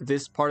finish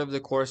this part of the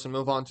course and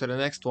move on to the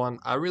next one,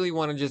 I really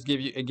want to just give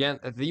you again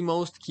the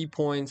most key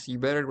points. You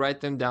better write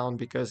them down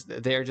because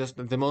they are just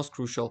the most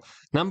crucial.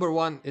 Number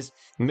one is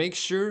make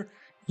sure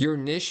your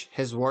niche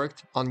has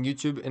worked on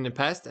YouTube in the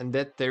past and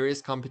that there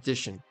is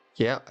competition.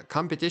 Yeah,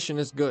 competition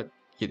is good.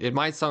 It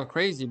might sound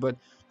crazy, but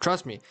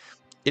trust me,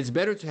 it's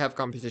better to have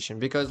competition,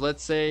 because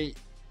let's say,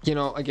 you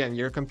know, again,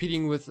 you're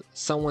competing with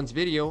someone's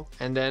video,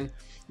 and then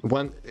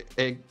when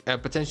a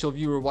potential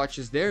viewer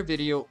watches their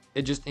video,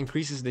 it just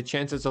increases the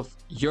chances of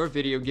your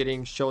video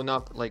getting shown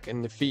up like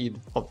in the feed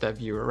of that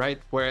viewer, right?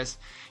 Whereas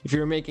if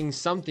you're making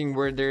something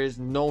where there is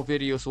no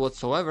videos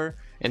whatsoever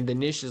and the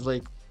niche is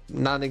like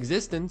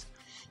non-existent,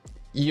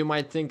 you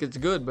might think it's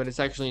good, but it's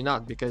actually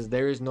not, because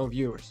there is no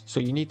viewers. So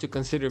you need to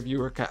consider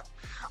viewer cap.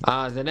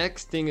 The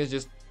next thing is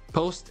just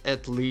post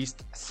at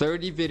least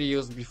 30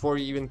 videos before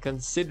you even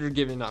consider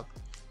giving up.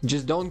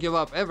 Just don't give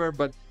up ever,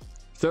 but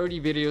 30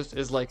 videos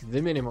is like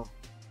the minimum,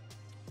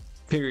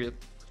 period.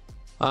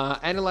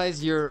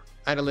 Analyze your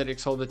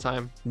analytics all the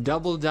time.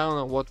 Double down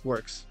on what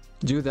works.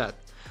 Do that.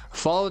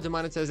 Follow the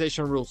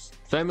monetization rules.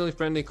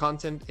 Family-friendly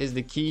content is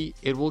the key.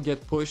 It will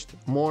get pushed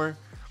more.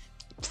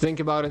 Think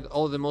about it,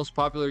 all the most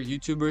popular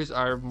YouTubers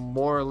are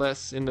more or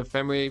less in the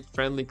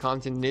family-friendly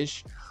content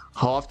niche.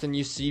 How often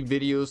you see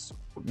videos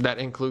that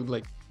include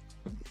like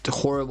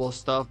horrible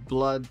stuff,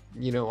 blood,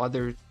 you know,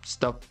 other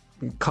stuff,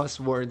 cuss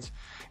words.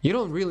 You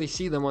don't really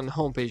see them on the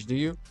homepage, do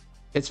you?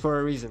 It's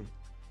for a reason.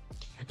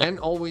 And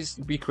always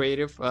be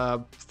creative.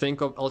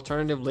 Think of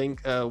alternative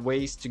link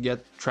ways to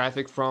get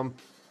traffic from.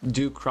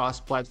 Do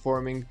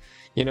cross-platforming.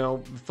 You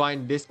know,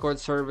 find Discord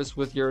service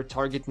with your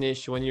target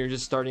niche when you're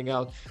just starting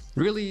out.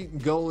 Really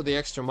go the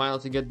extra mile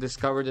to get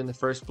discovered in the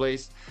first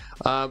place.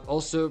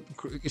 Also,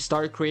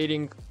 start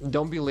creating.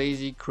 Don't be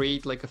lazy.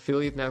 Create like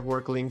affiliate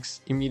network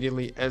links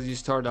immediately as you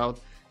start out.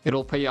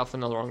 It'll pay off in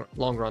the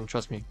long run.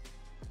 Trust me.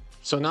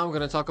 So now I'm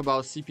going to talk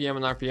about CPM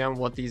and RPM,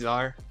 what these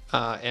are,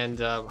 and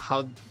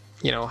how,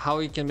 you know, how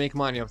you can make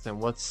money off them.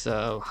 What's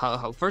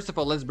how first of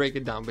all, let's break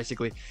it down.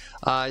 Basically,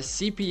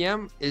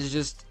 CPM is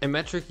just a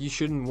metric you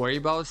shouldn't worry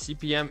about.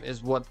 CPM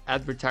is what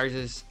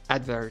advertisers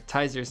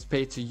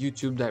pay to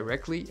YouTube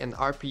directly, and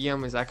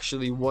RPM is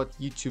actually what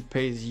YouTube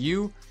pays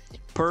you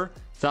per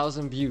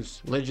 1,000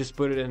 views. Let's just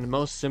put it in the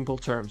most simple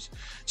terms.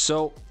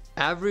 So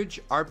average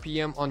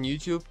RPM on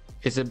YouTube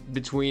is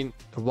between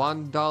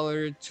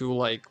 $1 to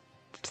like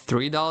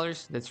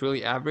 $3. That's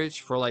really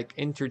average for like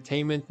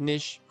entertainment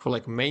niche, for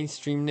like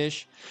mainstream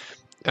niche.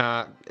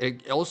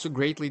 It also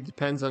greatly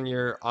depends on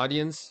your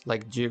audience,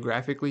 like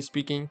geographically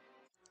speaking.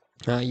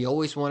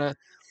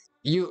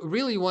 You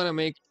really want to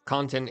make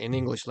content in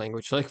English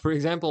language. Like for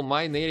example,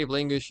 my native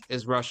language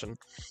is Russian,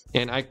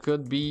 and I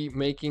could be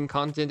making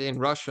content in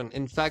Russian.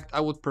 In fact, I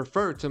would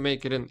prefer to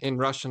make it in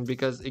Russian,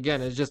 because again,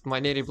 it's just my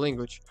native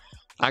language.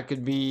 I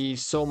could be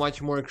so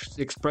much more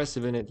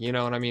expressive in it, you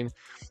know what I mean?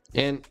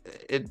 And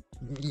it,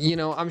 you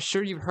know, I'm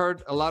sure you've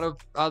heard a lot of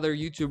other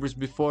YouTubers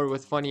before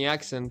with funny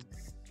accent,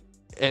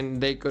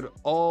 and they could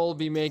all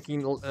be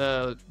making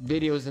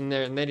videos in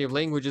their native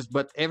languages,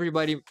 but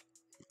everybody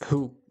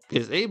who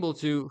is able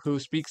to, who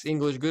speaks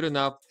English good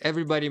enough,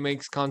 everybody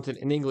makes content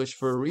in English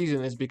for a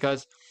reason. Is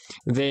because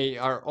they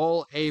are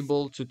all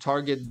able to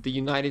target the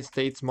United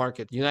States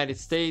market. United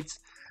States,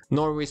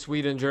 Norway,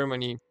 Sweden,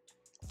 Germany,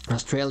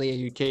 Australia,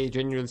 UK,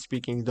 generally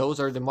speaking, those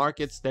are the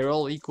markets. They're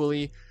all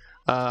equally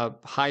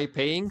high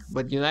paying,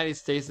 but United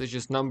States is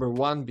just number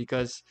one,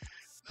 because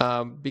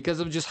because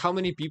of just how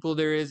many people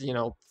there is,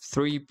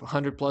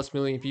 300 plus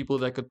million people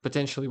that could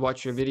potentially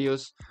watch your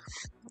videos.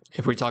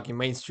 If we're talking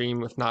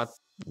mainstream, if not,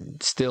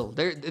 still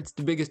there, it's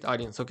the biggest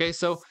audience. Okay,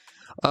 so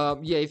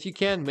yeah, if you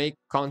can make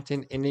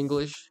content in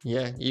English,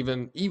 yeah,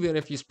 even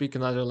if you speak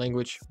another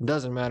language,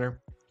 doesn't matter.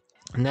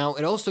 Now,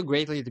 it also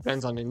greatly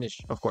depends on the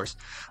niche, of course.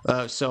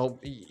 So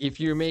if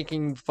you're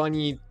making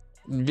funny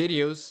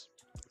videos,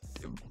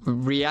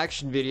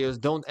 reaction videos,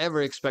 don't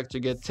ever expect to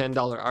get $10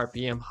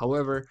 RPM.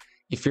 However,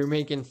 if you're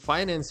making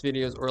finance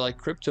videos or like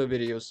crypto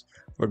videos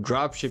or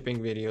drop shipping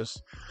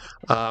videos,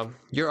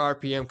 your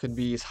RPM could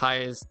be as high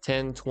as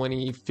 $10,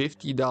 $20,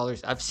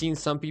 $50. I've seen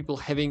some people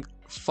having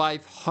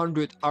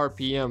 500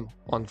 RPM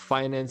on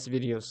finance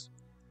videos,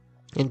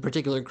 in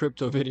particular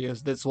crypto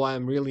videos. That's why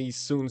I'm really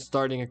soon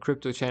starting a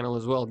crypto channel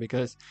as well,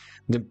 because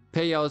the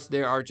payouts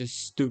there are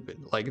just stupid.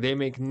 Like, they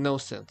make no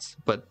sense.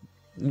 But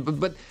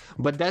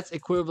that's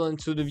equivalent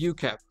to the view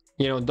cap.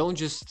 Don't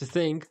just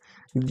think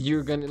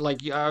you're gonna, like,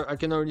 I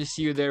can already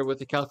see you there with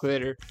the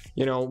calculator,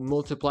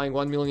 multiplying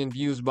 1 million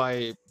views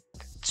by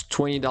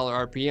 $20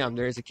 RPM.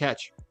 There is a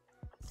catch.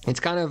 It's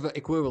kind of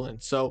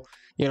equivalent. So,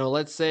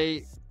 let's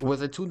say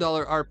with a $2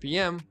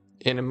 RPM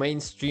in a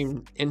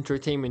mainstream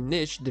entertainment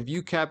niche, the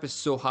view cap is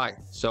so high.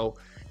 So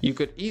you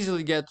could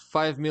easily get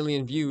 5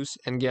 million views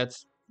and get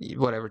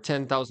whatever,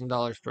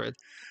 $10,000 for it.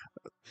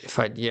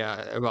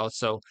 About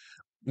so.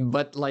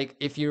 But like,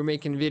 if you're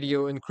making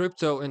video in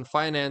crypto and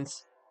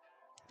finance,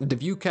 the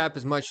view cap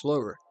is much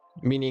lower,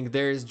 meaning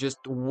there's just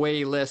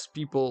way less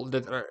people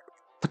that are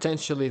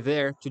potentially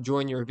there to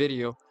join your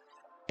video,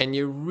 and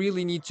you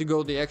really need to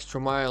go the extra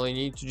mile. You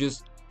need to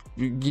just,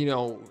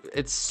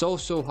 it's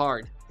so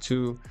hard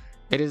to,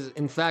 it is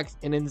in fact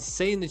an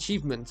insane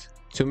achievement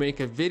to make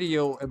a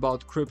video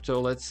about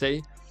crypto, let's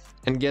say,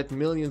 and get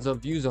millions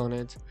of views on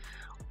it.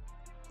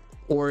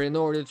 Or in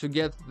order to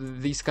get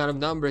these kind of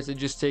numbers, it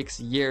just takes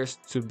years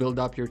to build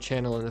up your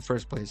channel in the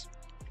first place.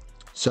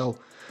 So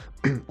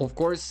of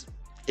course,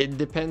 it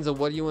depends on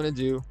what you want to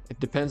do. It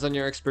depends on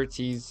your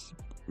expertise.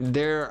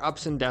 There are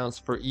ups and downs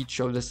for each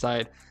of the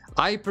side.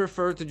 I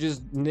prefer to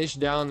just niche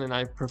down, and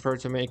I prefer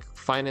to make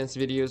finance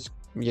videos,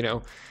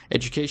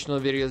 educational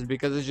videos,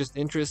 because it just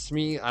interests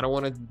me. I don't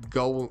want to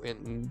go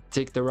and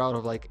take the route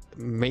of like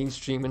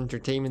mainstream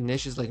entertainment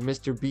niches like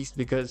Mr. Beast,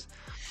 because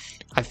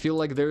I feel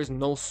like there's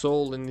no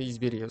soul in these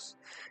videos.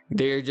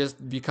 They're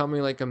just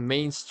becoming like a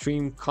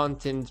mainstream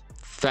content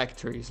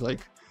factories.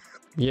 Like,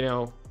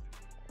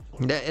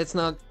 it's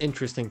not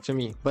interesting to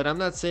me. But I'm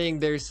not saying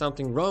there's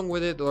something wrong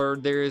with it or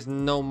there is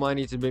no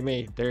money to be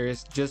made. There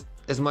is just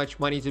as much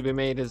money to be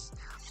made as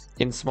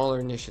in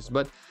smaller niches.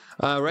 But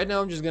right now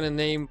I'm just gonna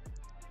name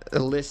a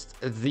list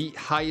the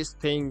highest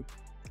paying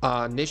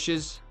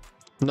niches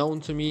known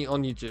to me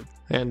on YouTube,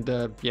 and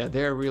yeah,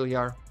 there really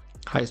are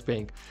highest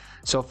paying.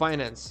 So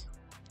finance,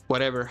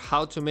 whatever,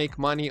 how to make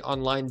money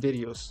online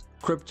videos,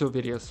 crypto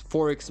videos,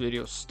 forex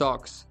videos,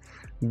 stocks,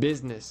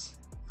 business,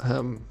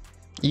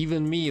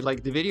 even me,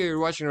 like the video you're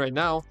watching right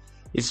now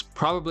is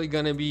probably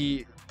gonna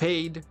be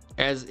paid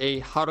as a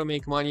how to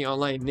make money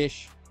online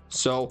niche.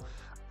 So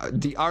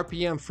the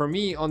RPM for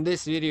me on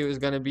this video is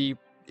gonna be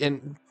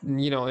in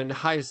the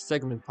highest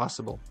segment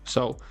possible.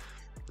 So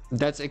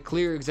that's a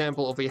clear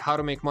example of a how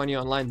to make money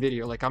online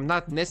video. Like, I'm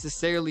not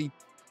necessarily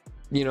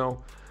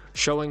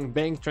showing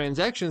bank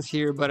transactions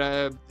here, but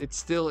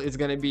it's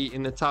gonna be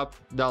in the top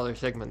dollar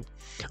segment.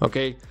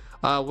 Okay,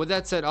 with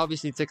that said,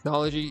 obviously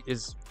technology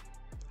is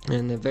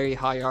in a very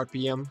high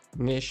RPM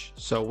niche.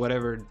 So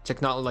whatever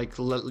technology, like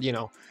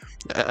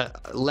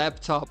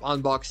laptop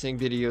unboxing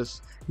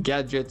videos,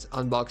 gadget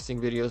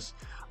unboxing videos,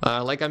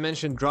 like I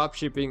mentioned, drop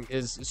shipping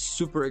is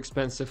super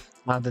expensive.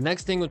 The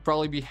next thing would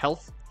probably be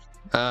health.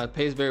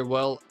 Pays very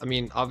well. I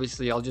mean,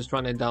 obviously I'll just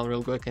run it down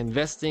real quick.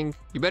 Investing,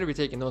 you better be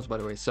taking notes, by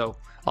the way, so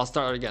I'll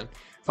start again.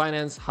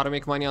 Finance, how to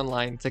make money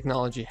online,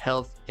 technology,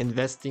 health,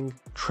 investing,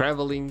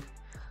 traveling,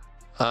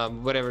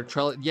 whatever.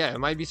 Yeah, it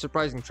might be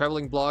surprising,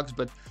 traveling blogs,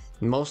 but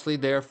mostly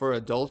they're for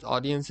adult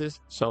audiences,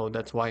 so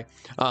that's why.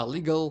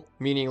 Legal,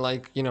 meaning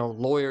like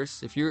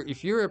lawyers. If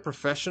you're a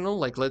professional,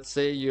 like let's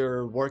say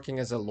you're working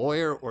as a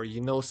lawyer, or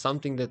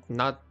something that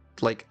not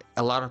like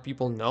a lot of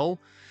people know,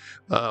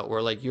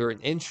 or like you're an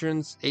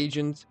insurance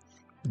agent,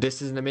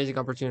 this is an amazing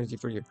opportunity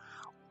for you.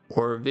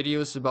 Or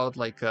videos about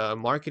like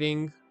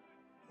marketing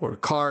or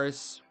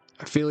cars.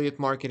 Affiliate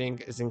marketing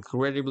is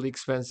incredibly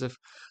expensive.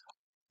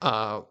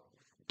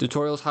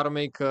 Tutorials how to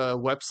make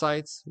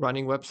websites,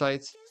 running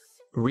websites,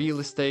 real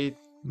estate,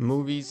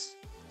 movies.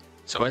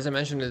 So as I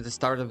mentioned at the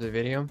start of the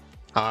video,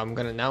 I'm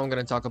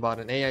gonna talk about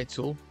an AI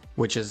tool,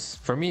 which is,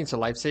 for me, it's a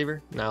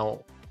lifesaver. Now,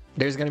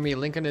 there's gonna be a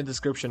link in the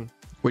description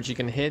which you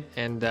can hit,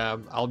 and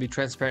I'll be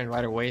transparent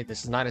right away.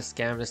 This is not a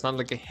scam. It's not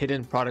like a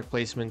hidden product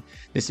placement.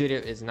 This video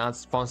is not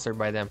sponsored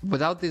by them.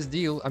 Without this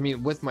deal, I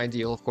mean, with my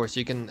deal, of course,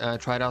 you can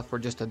try it out for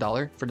just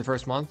 $1 for the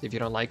first month. If you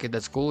don't like it,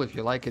 that's cool. If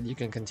you like it, you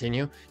can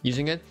continue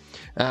using it.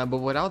 But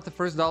without the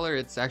first dollar,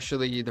 it's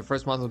actually, the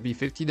first month will be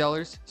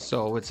 $50.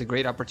 So it's a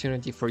great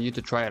opportunity for you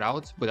to try it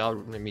out without,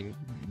 I mean,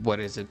 what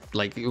is it?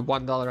 Like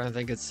 $1, I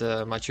think it's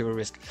much of a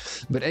risk.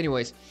 But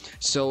anyways,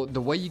 so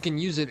the way you can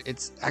use it,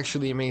 it's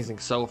actually amazing.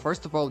 So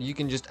first of all, you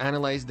can just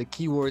analyze the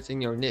keywords in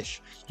your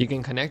niche. You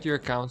can connect your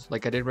accounts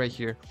like I did right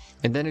here,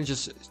 and then it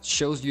just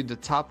shows you the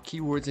top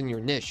keywords in your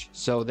niche.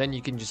 So then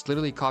you can just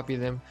literally copy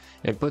them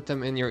and put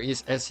them in your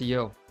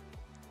SEO.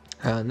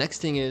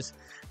 Next thing is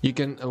you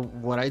can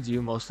what I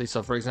do mostly.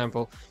 So for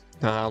example,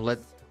 let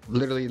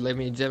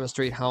me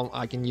demonstrate how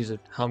I can use it,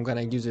 how I'm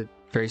gonna use it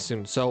very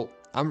soon. So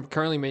I'm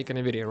currently making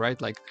a video,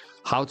 right? Like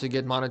how to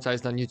get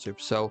monetized on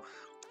YouTube. So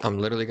I'm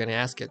literally gonna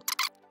ask it.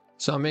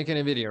 So I'm making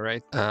a video,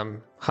 right?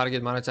 How to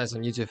get monetized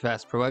on YouTube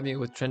fast. Provide me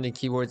with trending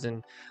keywords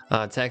and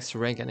text to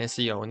rank and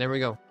SEO. And there we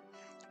go.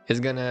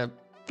 It's gonna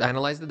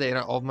analyze the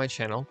data of my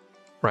channel,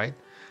 right?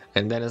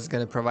 And then it's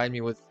gonna provide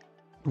me with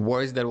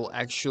words that will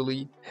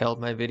actually help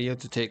my video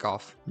to take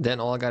off. Then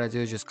all I gotta do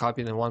is just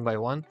copy them one by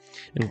one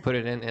and put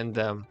it in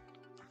the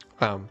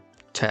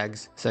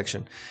tags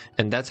section.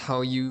 And that's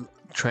how you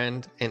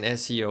trend in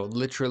SEO.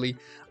 Literally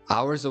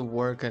hours of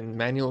work and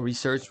manual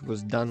research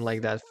was done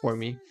like that for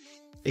me.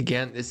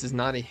 Again, this is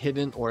not a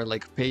hidden or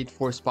like paid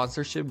for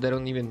sponsorship. They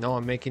don't even know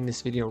I'm making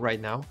this video right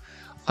now,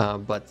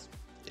 but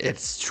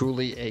it's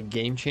truly a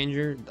game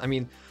changer. I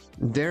mean,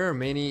 there are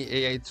many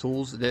AI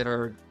tools that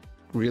are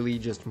really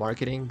just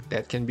marketing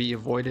that can be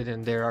avoided,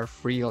 and there are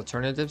free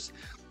alternatives.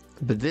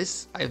 But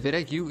this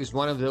vidIQ is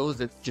one of those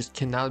that just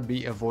cannot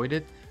be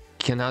avoided,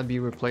 cannot be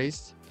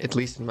replaced, at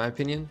least in my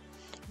opinion.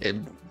 All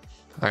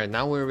right,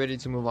 now we're ready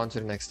to move on to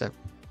the next step.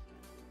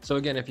 So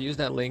again, if you use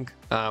that link,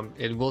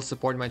 it will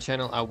support my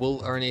channel. I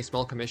will earn a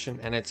small commission,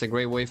 and it's a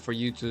great way for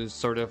you to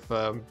sort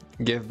of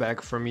give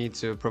back for me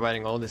to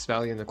providing all this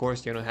value in the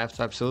course. You don't have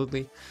to,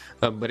 absolutely.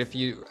 But if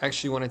you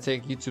actually want to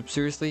take YouTube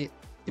seriously,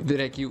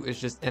 vidIQ is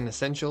just an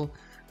essential.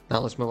 Now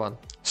let's move on.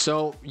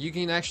 So you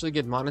can actually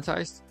get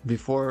monetized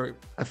before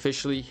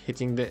officially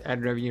hitting the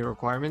ad revenue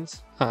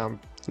requirements.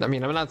 I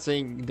mean, I'm not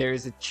saying there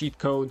is a cheat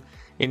code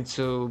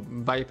into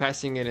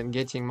bypassing it and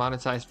getting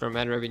monetized from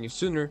ad revenue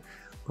sooner.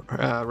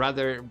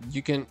 Rather,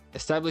 you can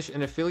establish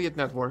an affiliate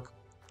network.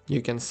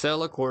 You can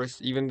sell a course,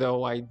 even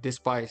though I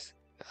despise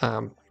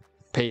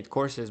paid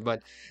courses,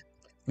 but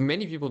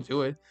many people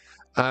do it.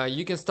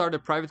 You can start a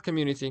private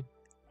community.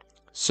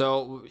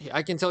 So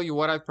I can tell you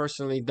what I've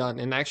personally done,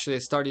 and actually I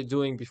started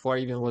doing before I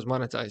even was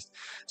monetized.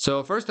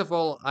 So first of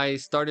all, I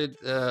started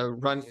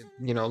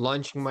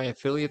launching my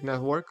affiliate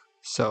network.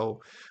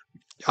 So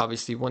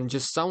obviously, when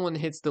just someone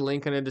hits the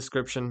link in the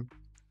description,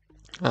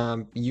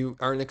 you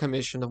earn a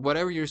commission of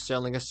whatever you're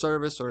selling, a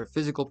service or a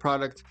physical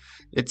product.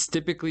 It's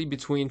typically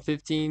between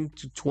 15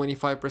 to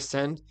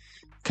 25%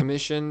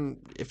 commission.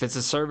 If it's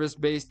a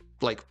service-based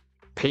like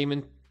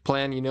payment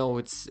plan,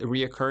 it's a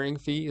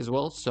reoccurring fee as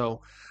well.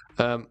 So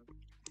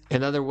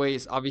another way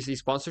is obviously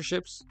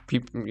sponsorships.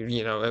 People,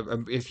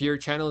 if your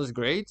channel is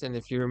great and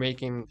if you're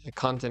making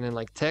content in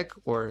like tech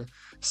or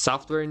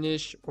software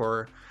niche,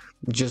 or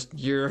just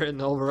you're an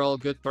overall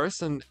good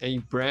person, a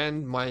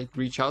brand might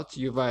reach out to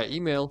you via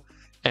email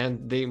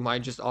and they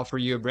might just offer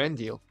you a brand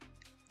deal.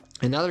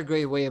 Another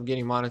great way of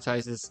getting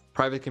monetized is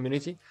private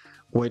community,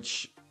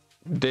 which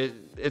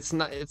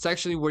it's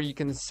actually where you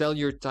can sell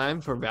your time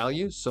for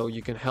value, so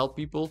you can help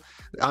people.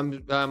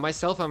 I'm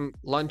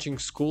launching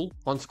school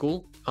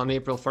on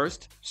April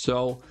 1st,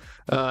 so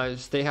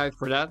stay hyped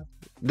for that.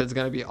 That's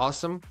gonna be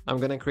awesome. I'm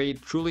gonna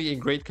create truly a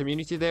great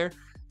community there,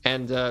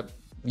 and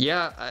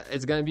yeah,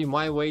 it's gonna be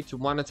my way to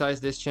monetize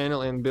this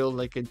channel and build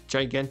like a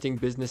gigantic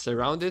business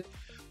around it.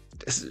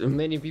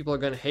 Many people are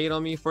gonna hate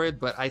on me for it,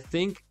 but I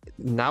think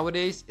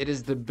nowadays it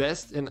is the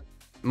best and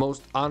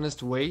most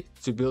honest way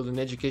to build an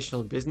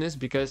educational business,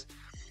 because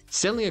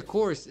selling a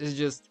course is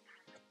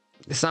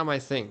it's not my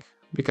thing,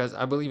 because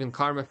I believe in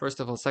karma,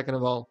 first of all. Second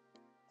of all,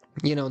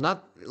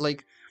 not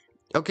like,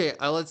 okay,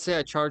 let's say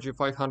I charge you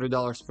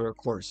 $500 for a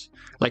course.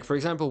 Like, for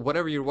example,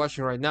 whatever you're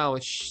watching right now,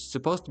 it's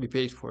supposed to be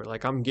paid for.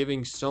 Like, I'm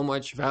giving so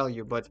much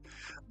value, but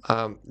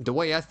the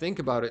way I think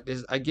about it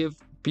is I give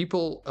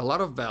people a lot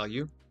of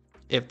value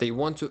if they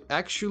want to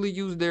actually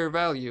use their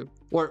value,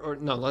 or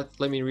no,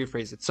 let me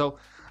rephrase it. So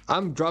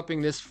I'm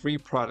dropping this free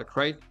product,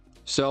 right?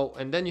 So,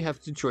 and then you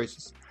have two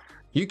choices.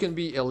 You can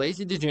be a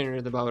lazy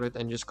degenerate about it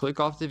and just click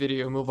off the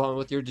video and move on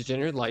with your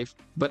degenerate life.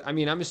 But I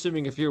mean, I'm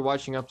assuming if you're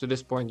watching up to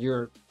this point,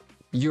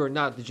 you're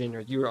not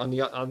degenerate, you're on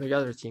the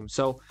other team.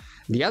 So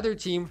the other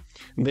team,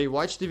 they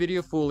watch the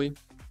video fully,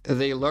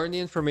 they learn the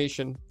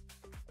information,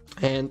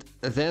 and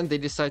then they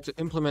decide to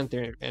implement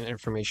their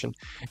information.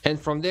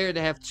 And from there,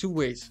 they have two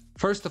ways.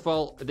 First of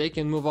all, they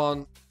can move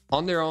on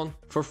their own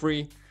for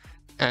free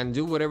and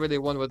do whatever they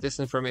want with this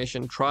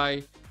information,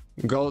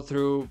 go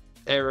through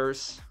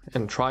errors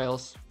and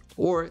trials,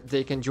 or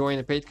they can join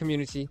a paid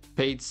community,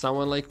 paid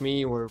someone like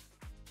me, or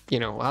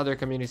other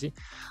community,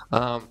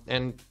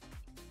 and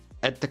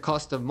at the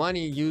cost of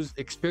money, use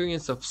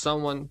experience of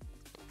someone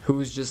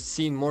who's just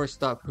seen more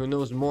stuff, who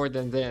knows more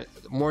than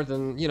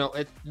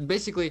it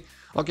basically.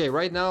 Okay,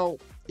 right now,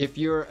 if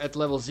you're at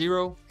level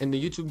 0 in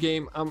the YouTube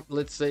game, I'm,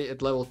 let's say,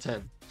 at level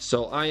 10.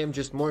 So I am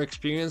just more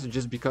experienced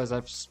just because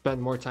I've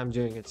spent more time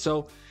doing it.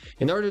 So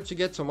in order to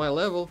get to my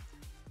level,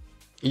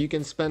 you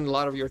can spend a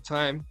lot of your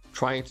time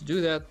trying to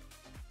do that,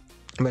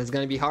 but it's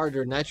going to be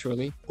harder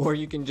naturally. Or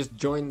you can just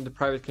join the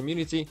private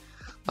community,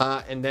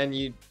 and then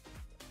you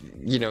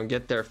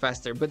get there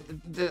faster. But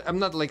I'm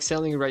not like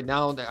selling it right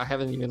now, that I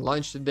haven't even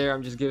launched it there.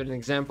 I'm just giving an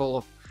example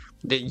of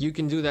that you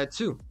can do that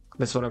too.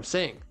 That's what I'm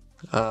saying.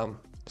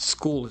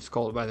 School is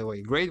called, by the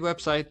way. Great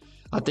website.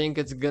 I think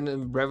it's gonna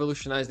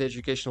revolutionize the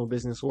educational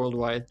business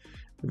worldwide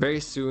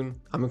very soon.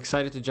 I'm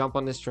excited to jump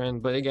on this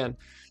trend. But again,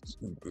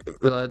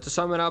 to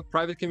sum it up,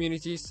 private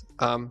communities,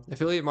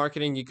 affiliate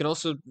marketing. You can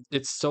also,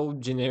 it's so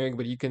generic,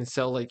 but you can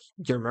sell like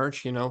your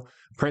merch,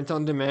 print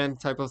on demand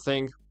type of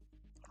thing.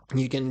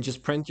 You can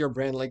just print your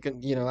brand, like,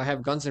 I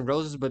have Guns N'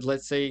 Roses, but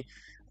let's say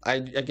I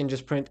can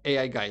just print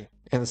AI guy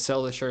and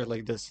sell a shirt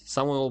like this.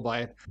 Someone will buy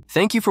it.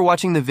 Thank you for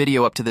watching the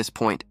video up to this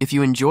point. If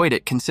you enjoyed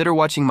it, consider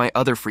watching my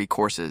other free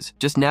courses.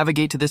 Just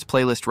navigate to this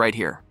playlist right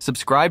here.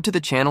 Subscribe to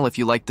the channel if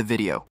you liked the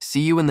video.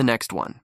 See you in the next one.